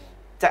係。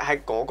即係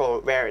喺嗰個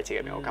rarity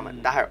入面好 common，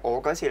但係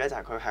我嗰次咧就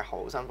係佢係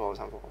好辛苦，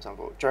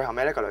最後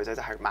尾呢個女仔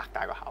就係擘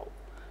大個口，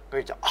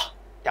跟住就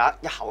有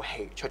一口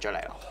氣出咗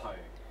嚟咯，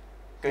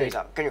跟住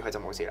佢就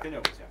冇事啦，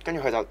跟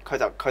住佢個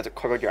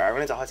樣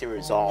咧就開始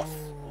resolve，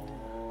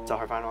就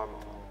去翻 normal。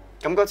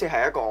咁嗰次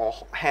係一個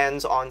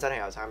hands on 真係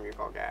有參與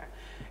過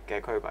嘅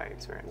驅鬼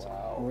experience。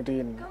好癲！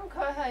咁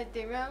佢係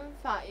點樣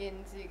發現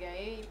自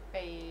己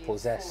被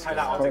possess？ 係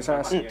啦，我正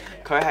想問嘅嘢。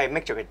佢係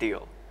make 咗個 deal。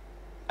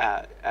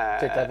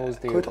即係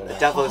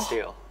Devil's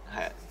Deal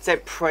係啊，即係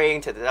praying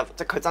to the devil，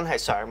即係佢真係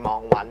上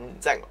網揾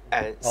即係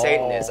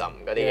Satanism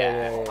嗰啲嘢，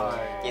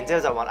然之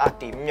後就揾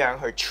點樣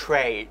去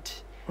trade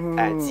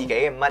自己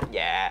嘅乜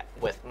嘢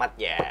with 乜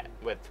嘢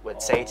with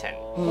Satan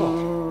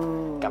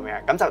咁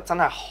樣，咁就真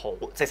係好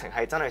直情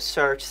係真係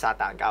search 撒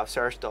旦教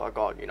search 到一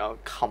個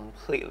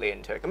completely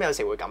into it。咁有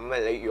時會咁嘅，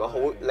你如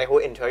果你好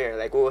into 一樣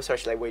嘢，你 Google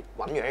search 你會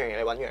揾完一樣嘢，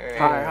你揾完一樣嘢，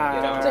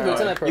即係佢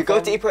真係 you go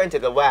deeper into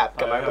the web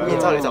咁樣，咁然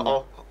之後你就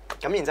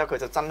咁然之後佢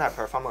就真係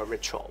perform 個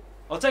ritual。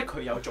即係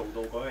佢有做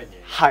到嗰樣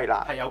嘢。係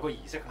啦。係有個儀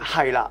式。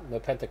係啦。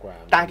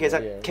但係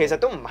其實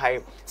都唔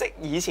係，即係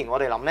以前我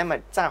哋諗咧，咪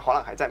真係可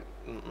能係真係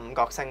五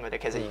角星嗰啲，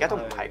其實而家都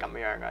唔係咁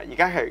樣噶。而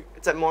家係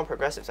即係 more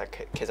progressive，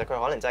其實佢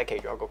可能真係企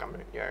咗一個咁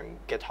樣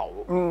嘅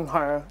圖。係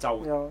啊。就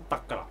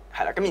得㗎啦。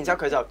係啦，咁然之後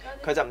佢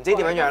就唔知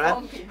點樣樣咧。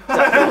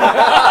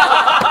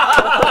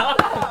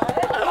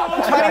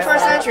21st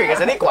century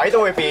其實啲鬼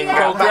都會變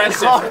㗎。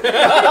識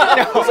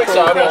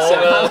上網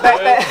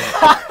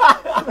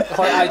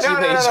開 IG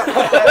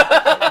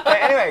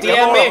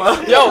page。DM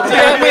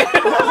me，DM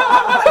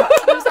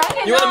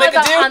me。You wanna make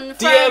a deal?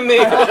 DM me。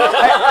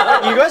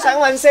如果想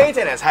揾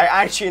Satan 喺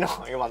IG 都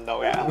可以揾到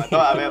嘅，都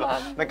係咩嘛？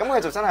咪咁佢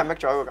就真係 make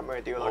咗一個咁樣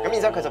嘅 deal 咯。咁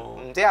然之後佢就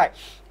唔知係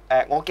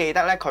我記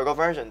得咧，佢個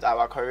version 就係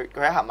話佢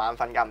喺合晚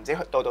瞓覺，唔知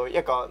到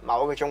一個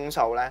某一個鐘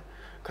數咧，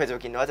佢就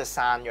見到一隻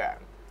山羊。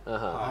即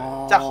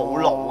係好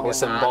老嘅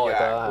山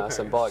羊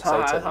，symbolic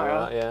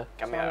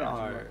咁樣，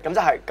咁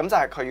就係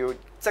佢要，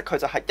即係佢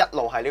就係一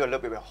路喺呢個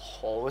loop 入邊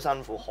好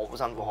辛苦，好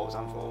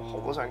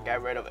想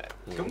get rid of it，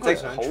即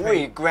係好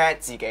regret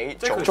自己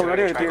做咗呢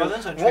個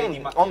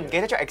deal。我唔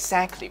記得咗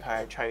exactly 佢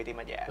係 trade 啲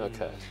乜嘢。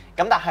咁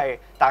但係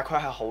佢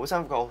係好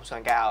辛苦，好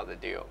想 get out of the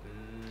deal。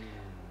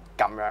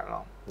咁樣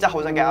咯，即係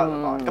好想 get out of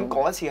the deal。咁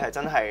嗰一次係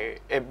真係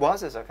it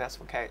was a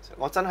successful case。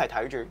我真係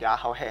睇住有一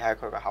口氣喺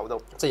佢個口度，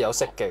即係有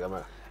色嘅咁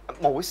樣。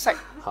冇色，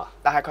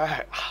但係佢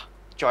係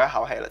做一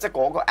口氣啦，即係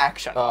嗰個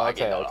action 我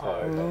見到咯。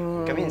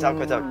咁然之後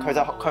佢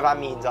塊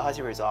面就開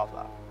始 resolve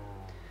啦。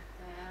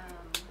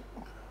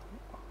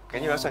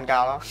緊要信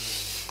教啦，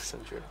信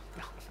主。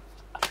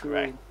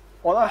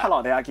我都喺克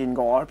羅地亞見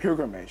過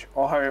pilgrimage，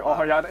 我去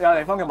有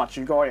地方叫默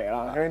主哥耶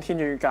啦，嗰啲天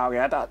主教嘅一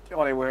笪，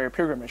我哋會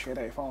去 pilgrimage 嘅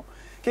地方。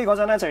跟住嗰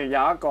陣咧就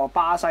有一個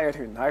巴西嘅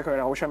團體，佢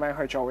哋好出名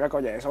去做一個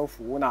耶穌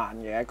苦難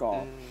嘅一個。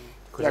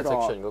嗰個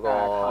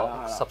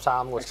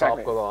13個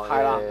stop 嗰個，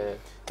係啦。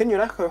跟住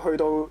咧，佢去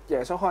到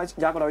耶穌開始，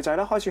有一個女仔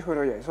咧開始去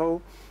到耶穌，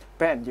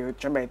俾人要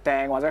準備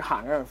掟或者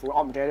行一樣苦，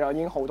我唔記得咗，已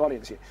經好多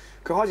年前。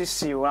佢開始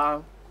笑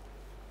啦，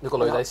有個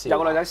女仔笑，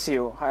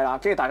係啦，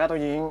跟住大家都已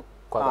經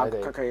怪怪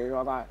地，奇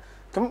怪怪。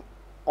咁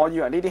我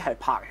以為呢啲係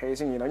拍戲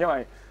先見到，因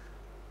為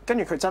跟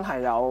住佢真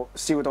係有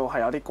笑到係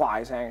有啲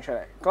怪聲出嚟，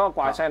嗰個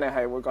怪聲你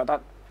係會覺得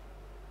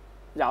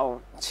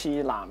又似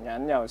男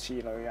人又似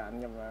女人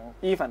咁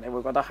樣 ，even 你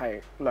會覺得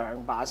係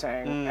兩把聲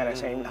at the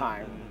same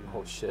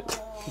time。Oh shit！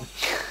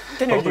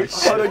 跟住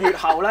去到越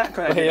後咧，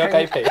佢係起咗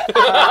雞皮。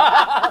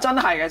真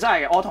係嘅，真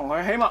係嘅。我同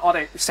佢起碼我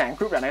哋成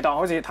group 人，你當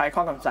好似睇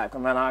Con 咁集咁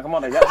樣啦。咁我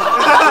哋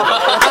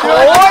好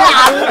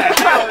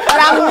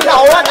難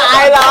到啊，大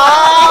佬！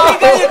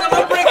點解要咁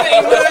樣 break the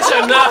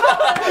immersion 啊？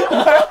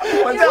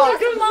我之後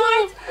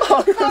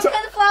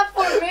clap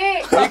for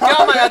me！ You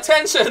got my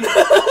attention！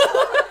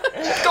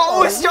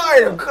 Go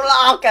start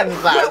clock and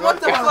What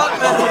the fuck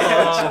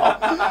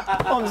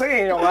man？ 我唔識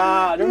形容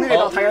啊。總之你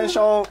當睇緊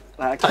show，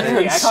 睇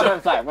緊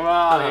Con 咁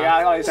啊！而家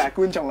我哋就係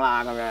觀眾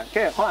啦咁樣，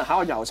跟住可能喺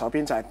我右手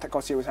邊就係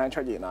個笑聲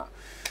出現啦。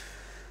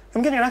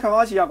咁跟住咧，佢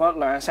開始有嗰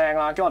兩聲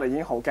啦，跟住我哋已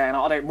經好驚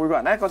啦。我哋每個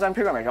人咧嗰陣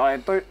pilgrimage， 我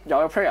哋都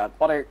有個 prayer，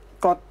 我哋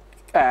個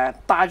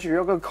帶住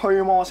嗰個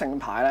驅魔聖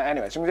牌咧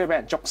 ，anyway， 總之俾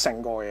人捉聖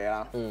過嘢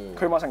啦。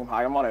驅魔聖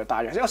牌咁，我哋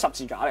帶住，一個十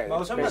字架嚟。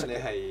我想問你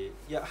係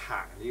一行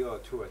呢個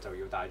tour 就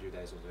要帶住定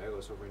係純粹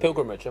一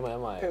個 pilgrimage 啊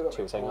嘛，因為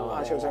朝聖啊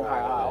嘛。朝聖係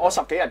啊，我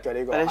10幾日嘅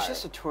呢個。It's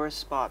just a tourist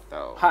spot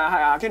though。係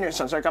啊，跟住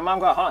純粹咁啱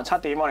嗰日可能7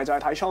點，我哋就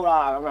去睇 show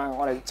啦，咁樣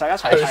我哋就一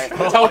齊睇。就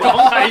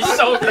講睇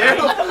show 嘅。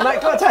唔係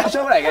嗰個真係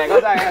show 嚟嘅，嗰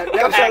個真係。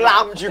咁想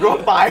攬住個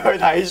牌去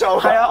睇 show。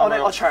係啊，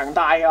我長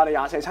帶嘅，我哋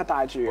24/7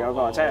帶住嗰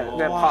個，即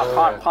係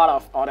part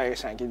of 我哋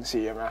成件事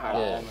咁樣係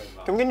啦。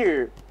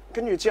咁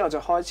跟住之後就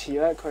開始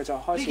咧，佢就開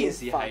始發癲。呢件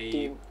事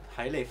係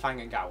喺你翻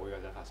緊教會嗰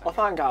陣發生。我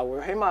翻教會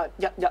起碼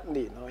11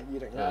年咯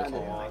，2011年。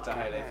就係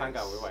你翻教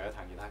會為咗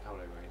彈吉他溝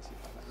女嗰件事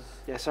發生。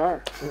Yes sir。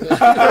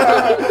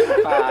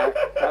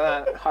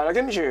係啦，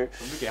跟住。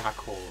咁都幾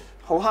hardcore。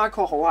好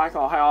hardcore，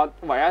係我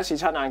唯一一次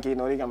親眼見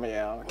到啲咁嘅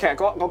嘢咯。其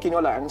實我見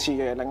過2次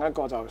嘅，另一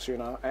個就算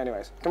啦。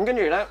anyways， 咁跟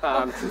住咧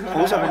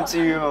好想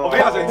知喎。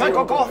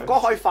嗰個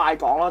可以快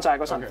講咯，就係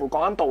個神父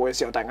講緊道嘅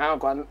時候，突然間有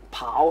個人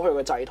跑去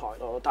個祭台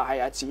度，但係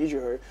又指住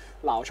佢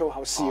鬧粗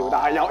口笑，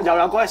但係又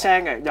有嗰個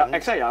聲嘅，又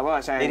exactly 有嗰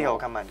個聲。呢啲好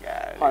common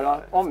嘅。係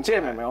咯，我唔知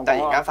你明唔明我講。突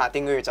然間發癲，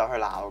跟住就去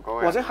鬧嗰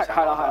個人。或者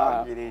係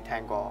啦。呢啲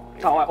聽過。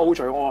但我係 O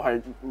嘴，我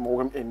係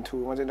冇咁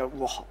into， 我知道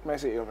哇咩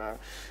事咁樣，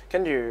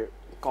跟住。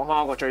講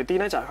翻我個最癲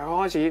咧，就係佢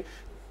開始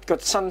個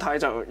身體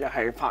就又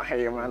係拍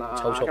戲咁樣啦，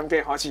咁跟住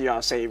開始有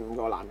4-5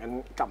個男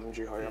人撳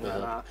住佢咁樣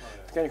啦，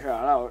跟住佢又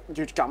喺度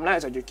越撳咧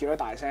就越叫得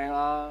大聲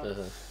啦，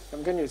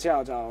咁跟住之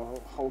後就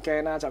好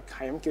驚啦，就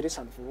係咁叫啲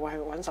神父喂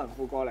揾神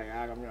父過嚟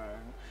啊咁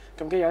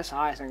樣，咁跟住一灑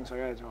下聖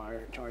水啊，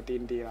再癲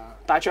啲啦，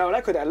但係最後咧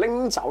佢哋係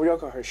拎走咗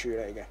佢去處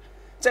理嘅。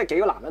即係幾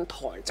個男人抬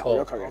走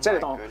咗佢嘅，即係你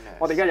當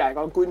我哋而家又係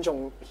個觀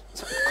眾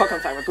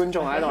 ，Coconut 嘅觀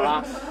眾喺度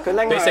啦，佢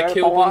拎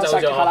佢保安室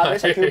係啦，俾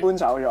石 Q 搬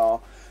走咗。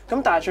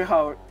咁但係最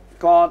後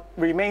個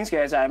remains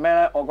嘅就係咩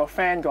咧？我個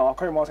friend 個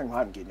驅魔聖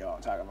牌唔見咗，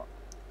就係咁啦。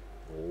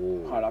哦。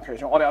係啦，其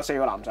中我哋有4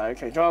個男仔，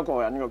其中一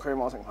個人個驅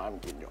魔聖牌唔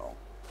見咗。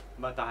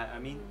唔係，但係 I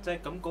mean 即係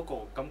咁嗰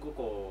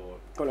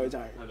個女仔，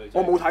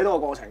我冇睇到個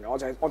過程嘅，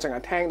我淨係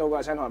聽到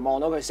個聲同埋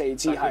望到佢4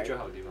肢係。最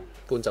後點啊？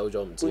搬走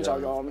咗唔知。搬走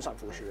咗咁神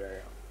父處理。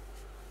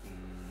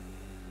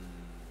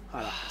係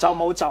啦，就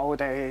冇就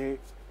地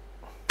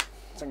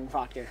正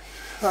法嘅，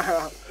係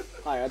啊，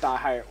但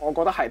係我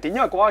覺得係點，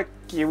因為嗰個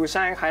叫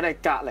聲喺你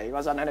隔離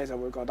嗰陣咧，你就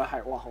會覺得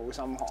係哇好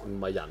心寒。唔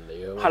係人嚟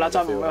嘅。係啦，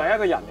就唔係一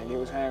個人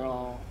嘅叫聲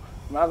咯，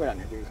唔係一個人嘅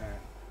叫聲，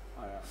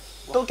係啊，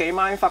都幾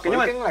mindfuck 嘅，因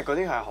為經歷嗰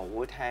啲係好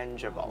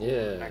tangible， 經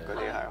歷嗰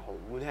啲係好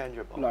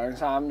tangible。2-3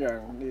樣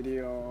呢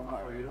啲咯，係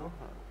咯。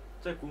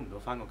即係估唔到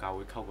翻個教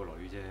會溝個女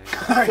啫，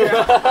係啊，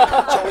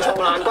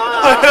重難關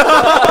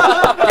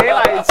啊，幾勵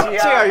志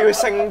啊！即係又要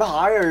聖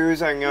牌，又要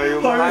剩，又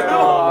要買為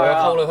咗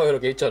溝女去到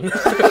幾盡，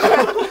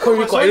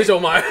驅鬼都做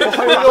埋，去到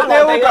克羅地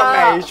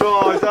亞未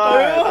錯真係，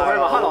去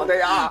埋克羅地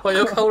亞，為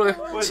咗溝女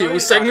朝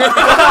聖啊！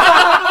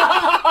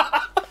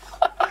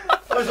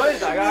所以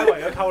大家為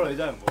咗溝女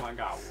真係唔好翻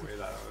教會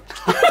啦。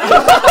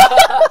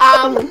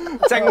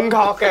啱，正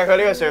確嘅佢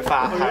呢個説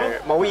法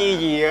係冇意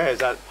義嘅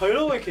其實。係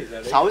咯，喂，其實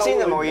你首先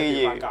就冇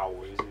意義。翻教會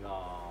先啦。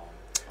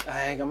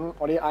唉，咁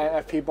我啲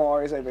INFP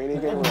boys 係俾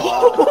啲機會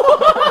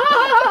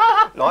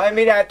攞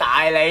MBTI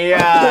大你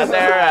啊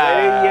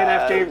 ，Sarah！ 你啲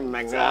ENFJ 唔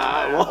明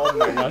啊，我唔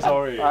明啊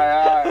 ，sorry。係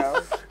啊，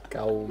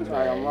救命！就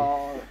係咁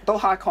咯，都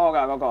hardcore 㗎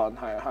嗰個，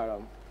係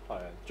咯。係啊，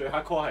最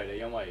hardcore 係你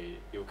因為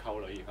要溝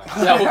女而翻。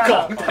有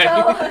講定。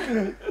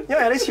因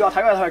為有啲似我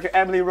睇過佢叫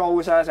Emily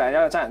Rose 咧，就係一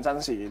個真人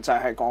真事，就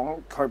係講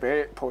佢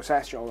俾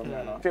possess 咗咁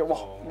樣咯。跟住哇，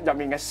入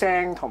面嘅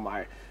聲同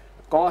埋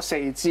嗰個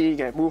4肢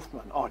嘅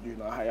movement， 原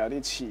來係有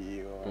啲似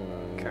喎。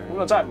咁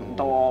就真係唔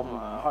到我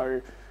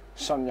去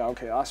信有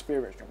其他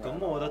spirit 咁樣。咁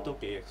我覺得都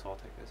幾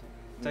exotic 嘅先，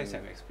即係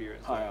成個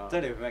experience。係啊，即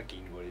係你有咩見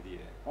過呢啲嘢？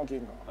我見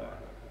過。係。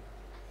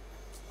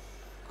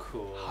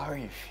Cool。How are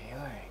you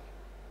feeling？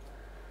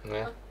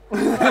咩？幾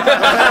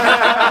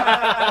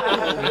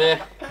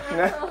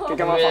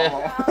今日放學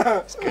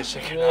Good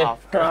shaking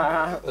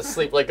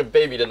off。Sleep like a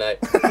baby tonight。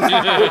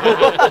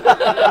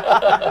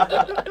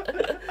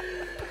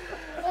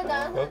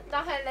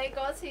但係你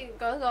嗰次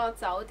嗰個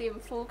酒店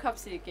呼吸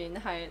事件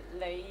係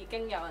你已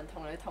經有人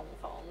同你同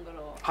房㗎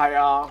咯喎。係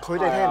啊，佢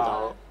哋聽唔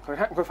到。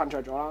佢瞓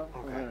着咗啦，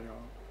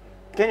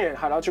跟住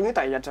係咯，總之第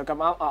二日就咁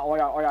啱啊！我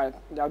又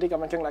有啲咁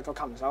嘅經歷，個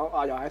琴手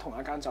又喺同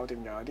一間酒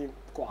店又有啲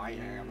怪嘢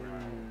咁樣。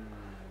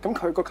咁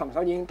佢個琴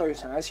手已經對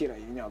上一次嚟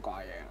已經有怪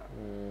嘢啦。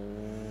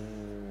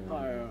係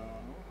啊。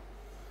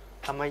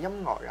係咪音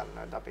樂人啊？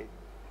特別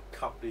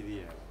吸呢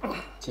啲嘢？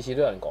次次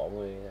都有人講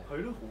嘅啫。係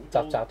咯，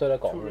集都有得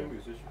講嘅。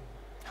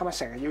係咪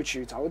成日要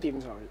住酒店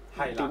就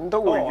點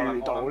都會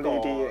遇到呢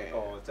啲嘢？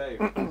即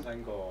係本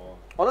身個。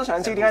我都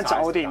想知點解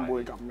酒店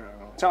會咁樣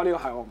咯，即係呢個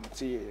係我唔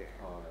知嘅嘢。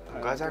唔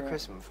怪之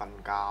Chris 唔瞓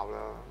覺啦。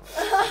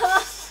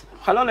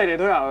係咯，你哋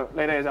都有，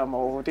你哋就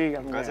冇啲咁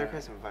嘅。唔怪之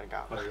Chris 唔瞓覺。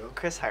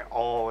Chris 係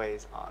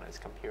always on his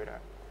computer。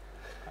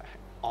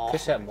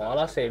佢成日無啦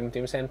啦4、5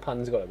點 send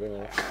puns 過嚟俾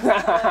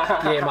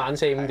我，夜晚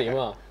4、5點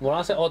啊，無啦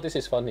啦 send this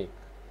is funny。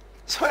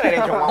所以你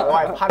哋仲話我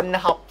係噴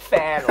盒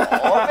fan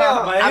我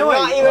咩？因為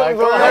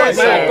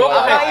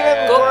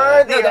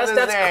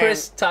That's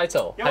Chris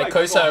title， 係佢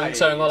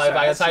上個禮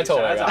拜嘅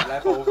title 嚟㗎。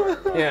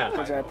Yeah，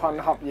 佢就係噴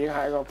盒已經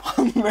係一個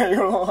噴嚟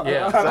㗎咯。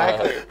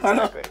Yeah，exactly。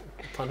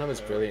噴盒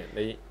is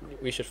brilliant，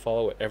 we should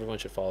follow it，everyone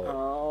should follow it，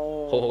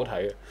 好好睇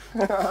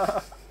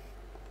嘅。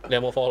你有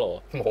冇 follow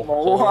啊？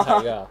冇啊！好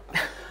睇㗎，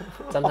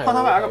真係。噴盒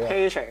係一個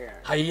page 嚟嘅。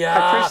係啊。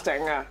係 Chris 整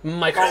嘅。唔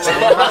係 Chris 整。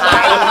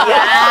係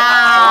啊。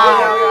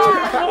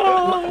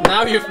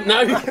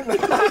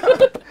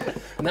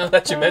Now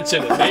that you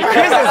mention it,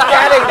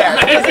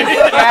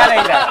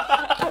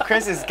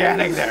 Chris is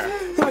getting there。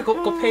因為個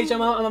page 啱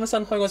啱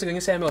新開嗰時，佢已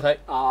經 send 俾我睇。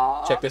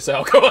Check this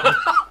out，佢話。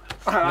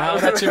Now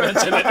that you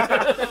mention it,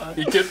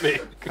 he get me.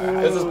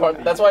 This is part.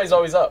 That's why he's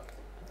always up.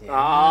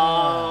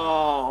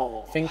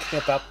 Thinking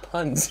about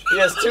puns. He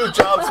has 2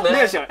 jobs, man. 呢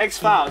個時候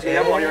X-Files 嘅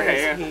音樂要起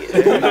嘅。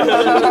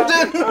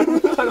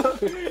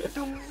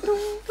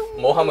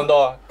唔好喊咁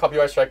多啊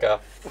 ！Copyright strike 㗎。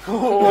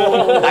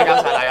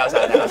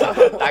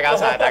打交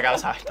晒。打交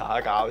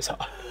晒。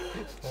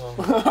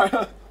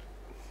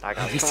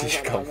呢次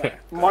講咩？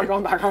唔可以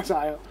講打交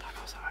晒咯。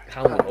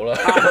敲門好啦。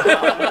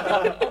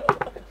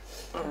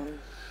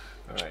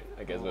Alright,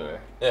 I guess we're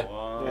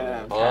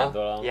好啊，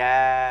到啦。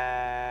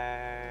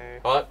耶！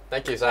好啊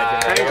 ，thank you 晒，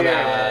今日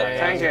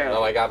Thank you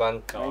兩位嘉賓，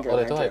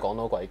我哋都係講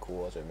到鬼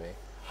故喎，最尾。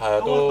係啊，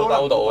都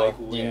兜到啊，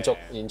延續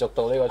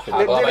到呢個傳呢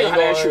統。啲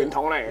係傳統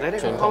嚟嘅。你哋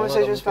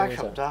conversation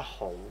spectrum 真係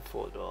好闊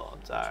喎，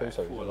真係。吹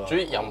水咯。主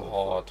要任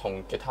何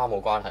同吉他冇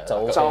關係就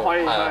可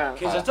以咩？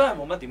其實真係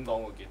冇乜點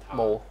講過吉他。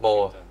冇啊，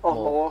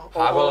冇啊。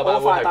下個禮拜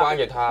會係關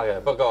吉他嘅，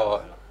不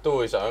過都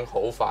會想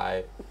好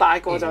快大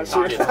個就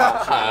算。吉他，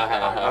係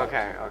啊。 OK。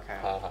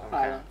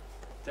係啊。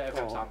即係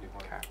FM 3點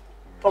開。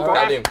我講搞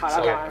掂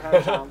係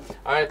啦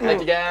，Alright,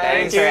 thank you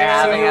guys. Thanks for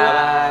having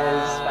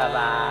us. Bye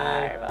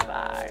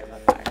bye.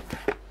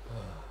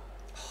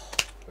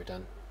 We're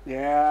done.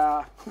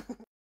 Yeah.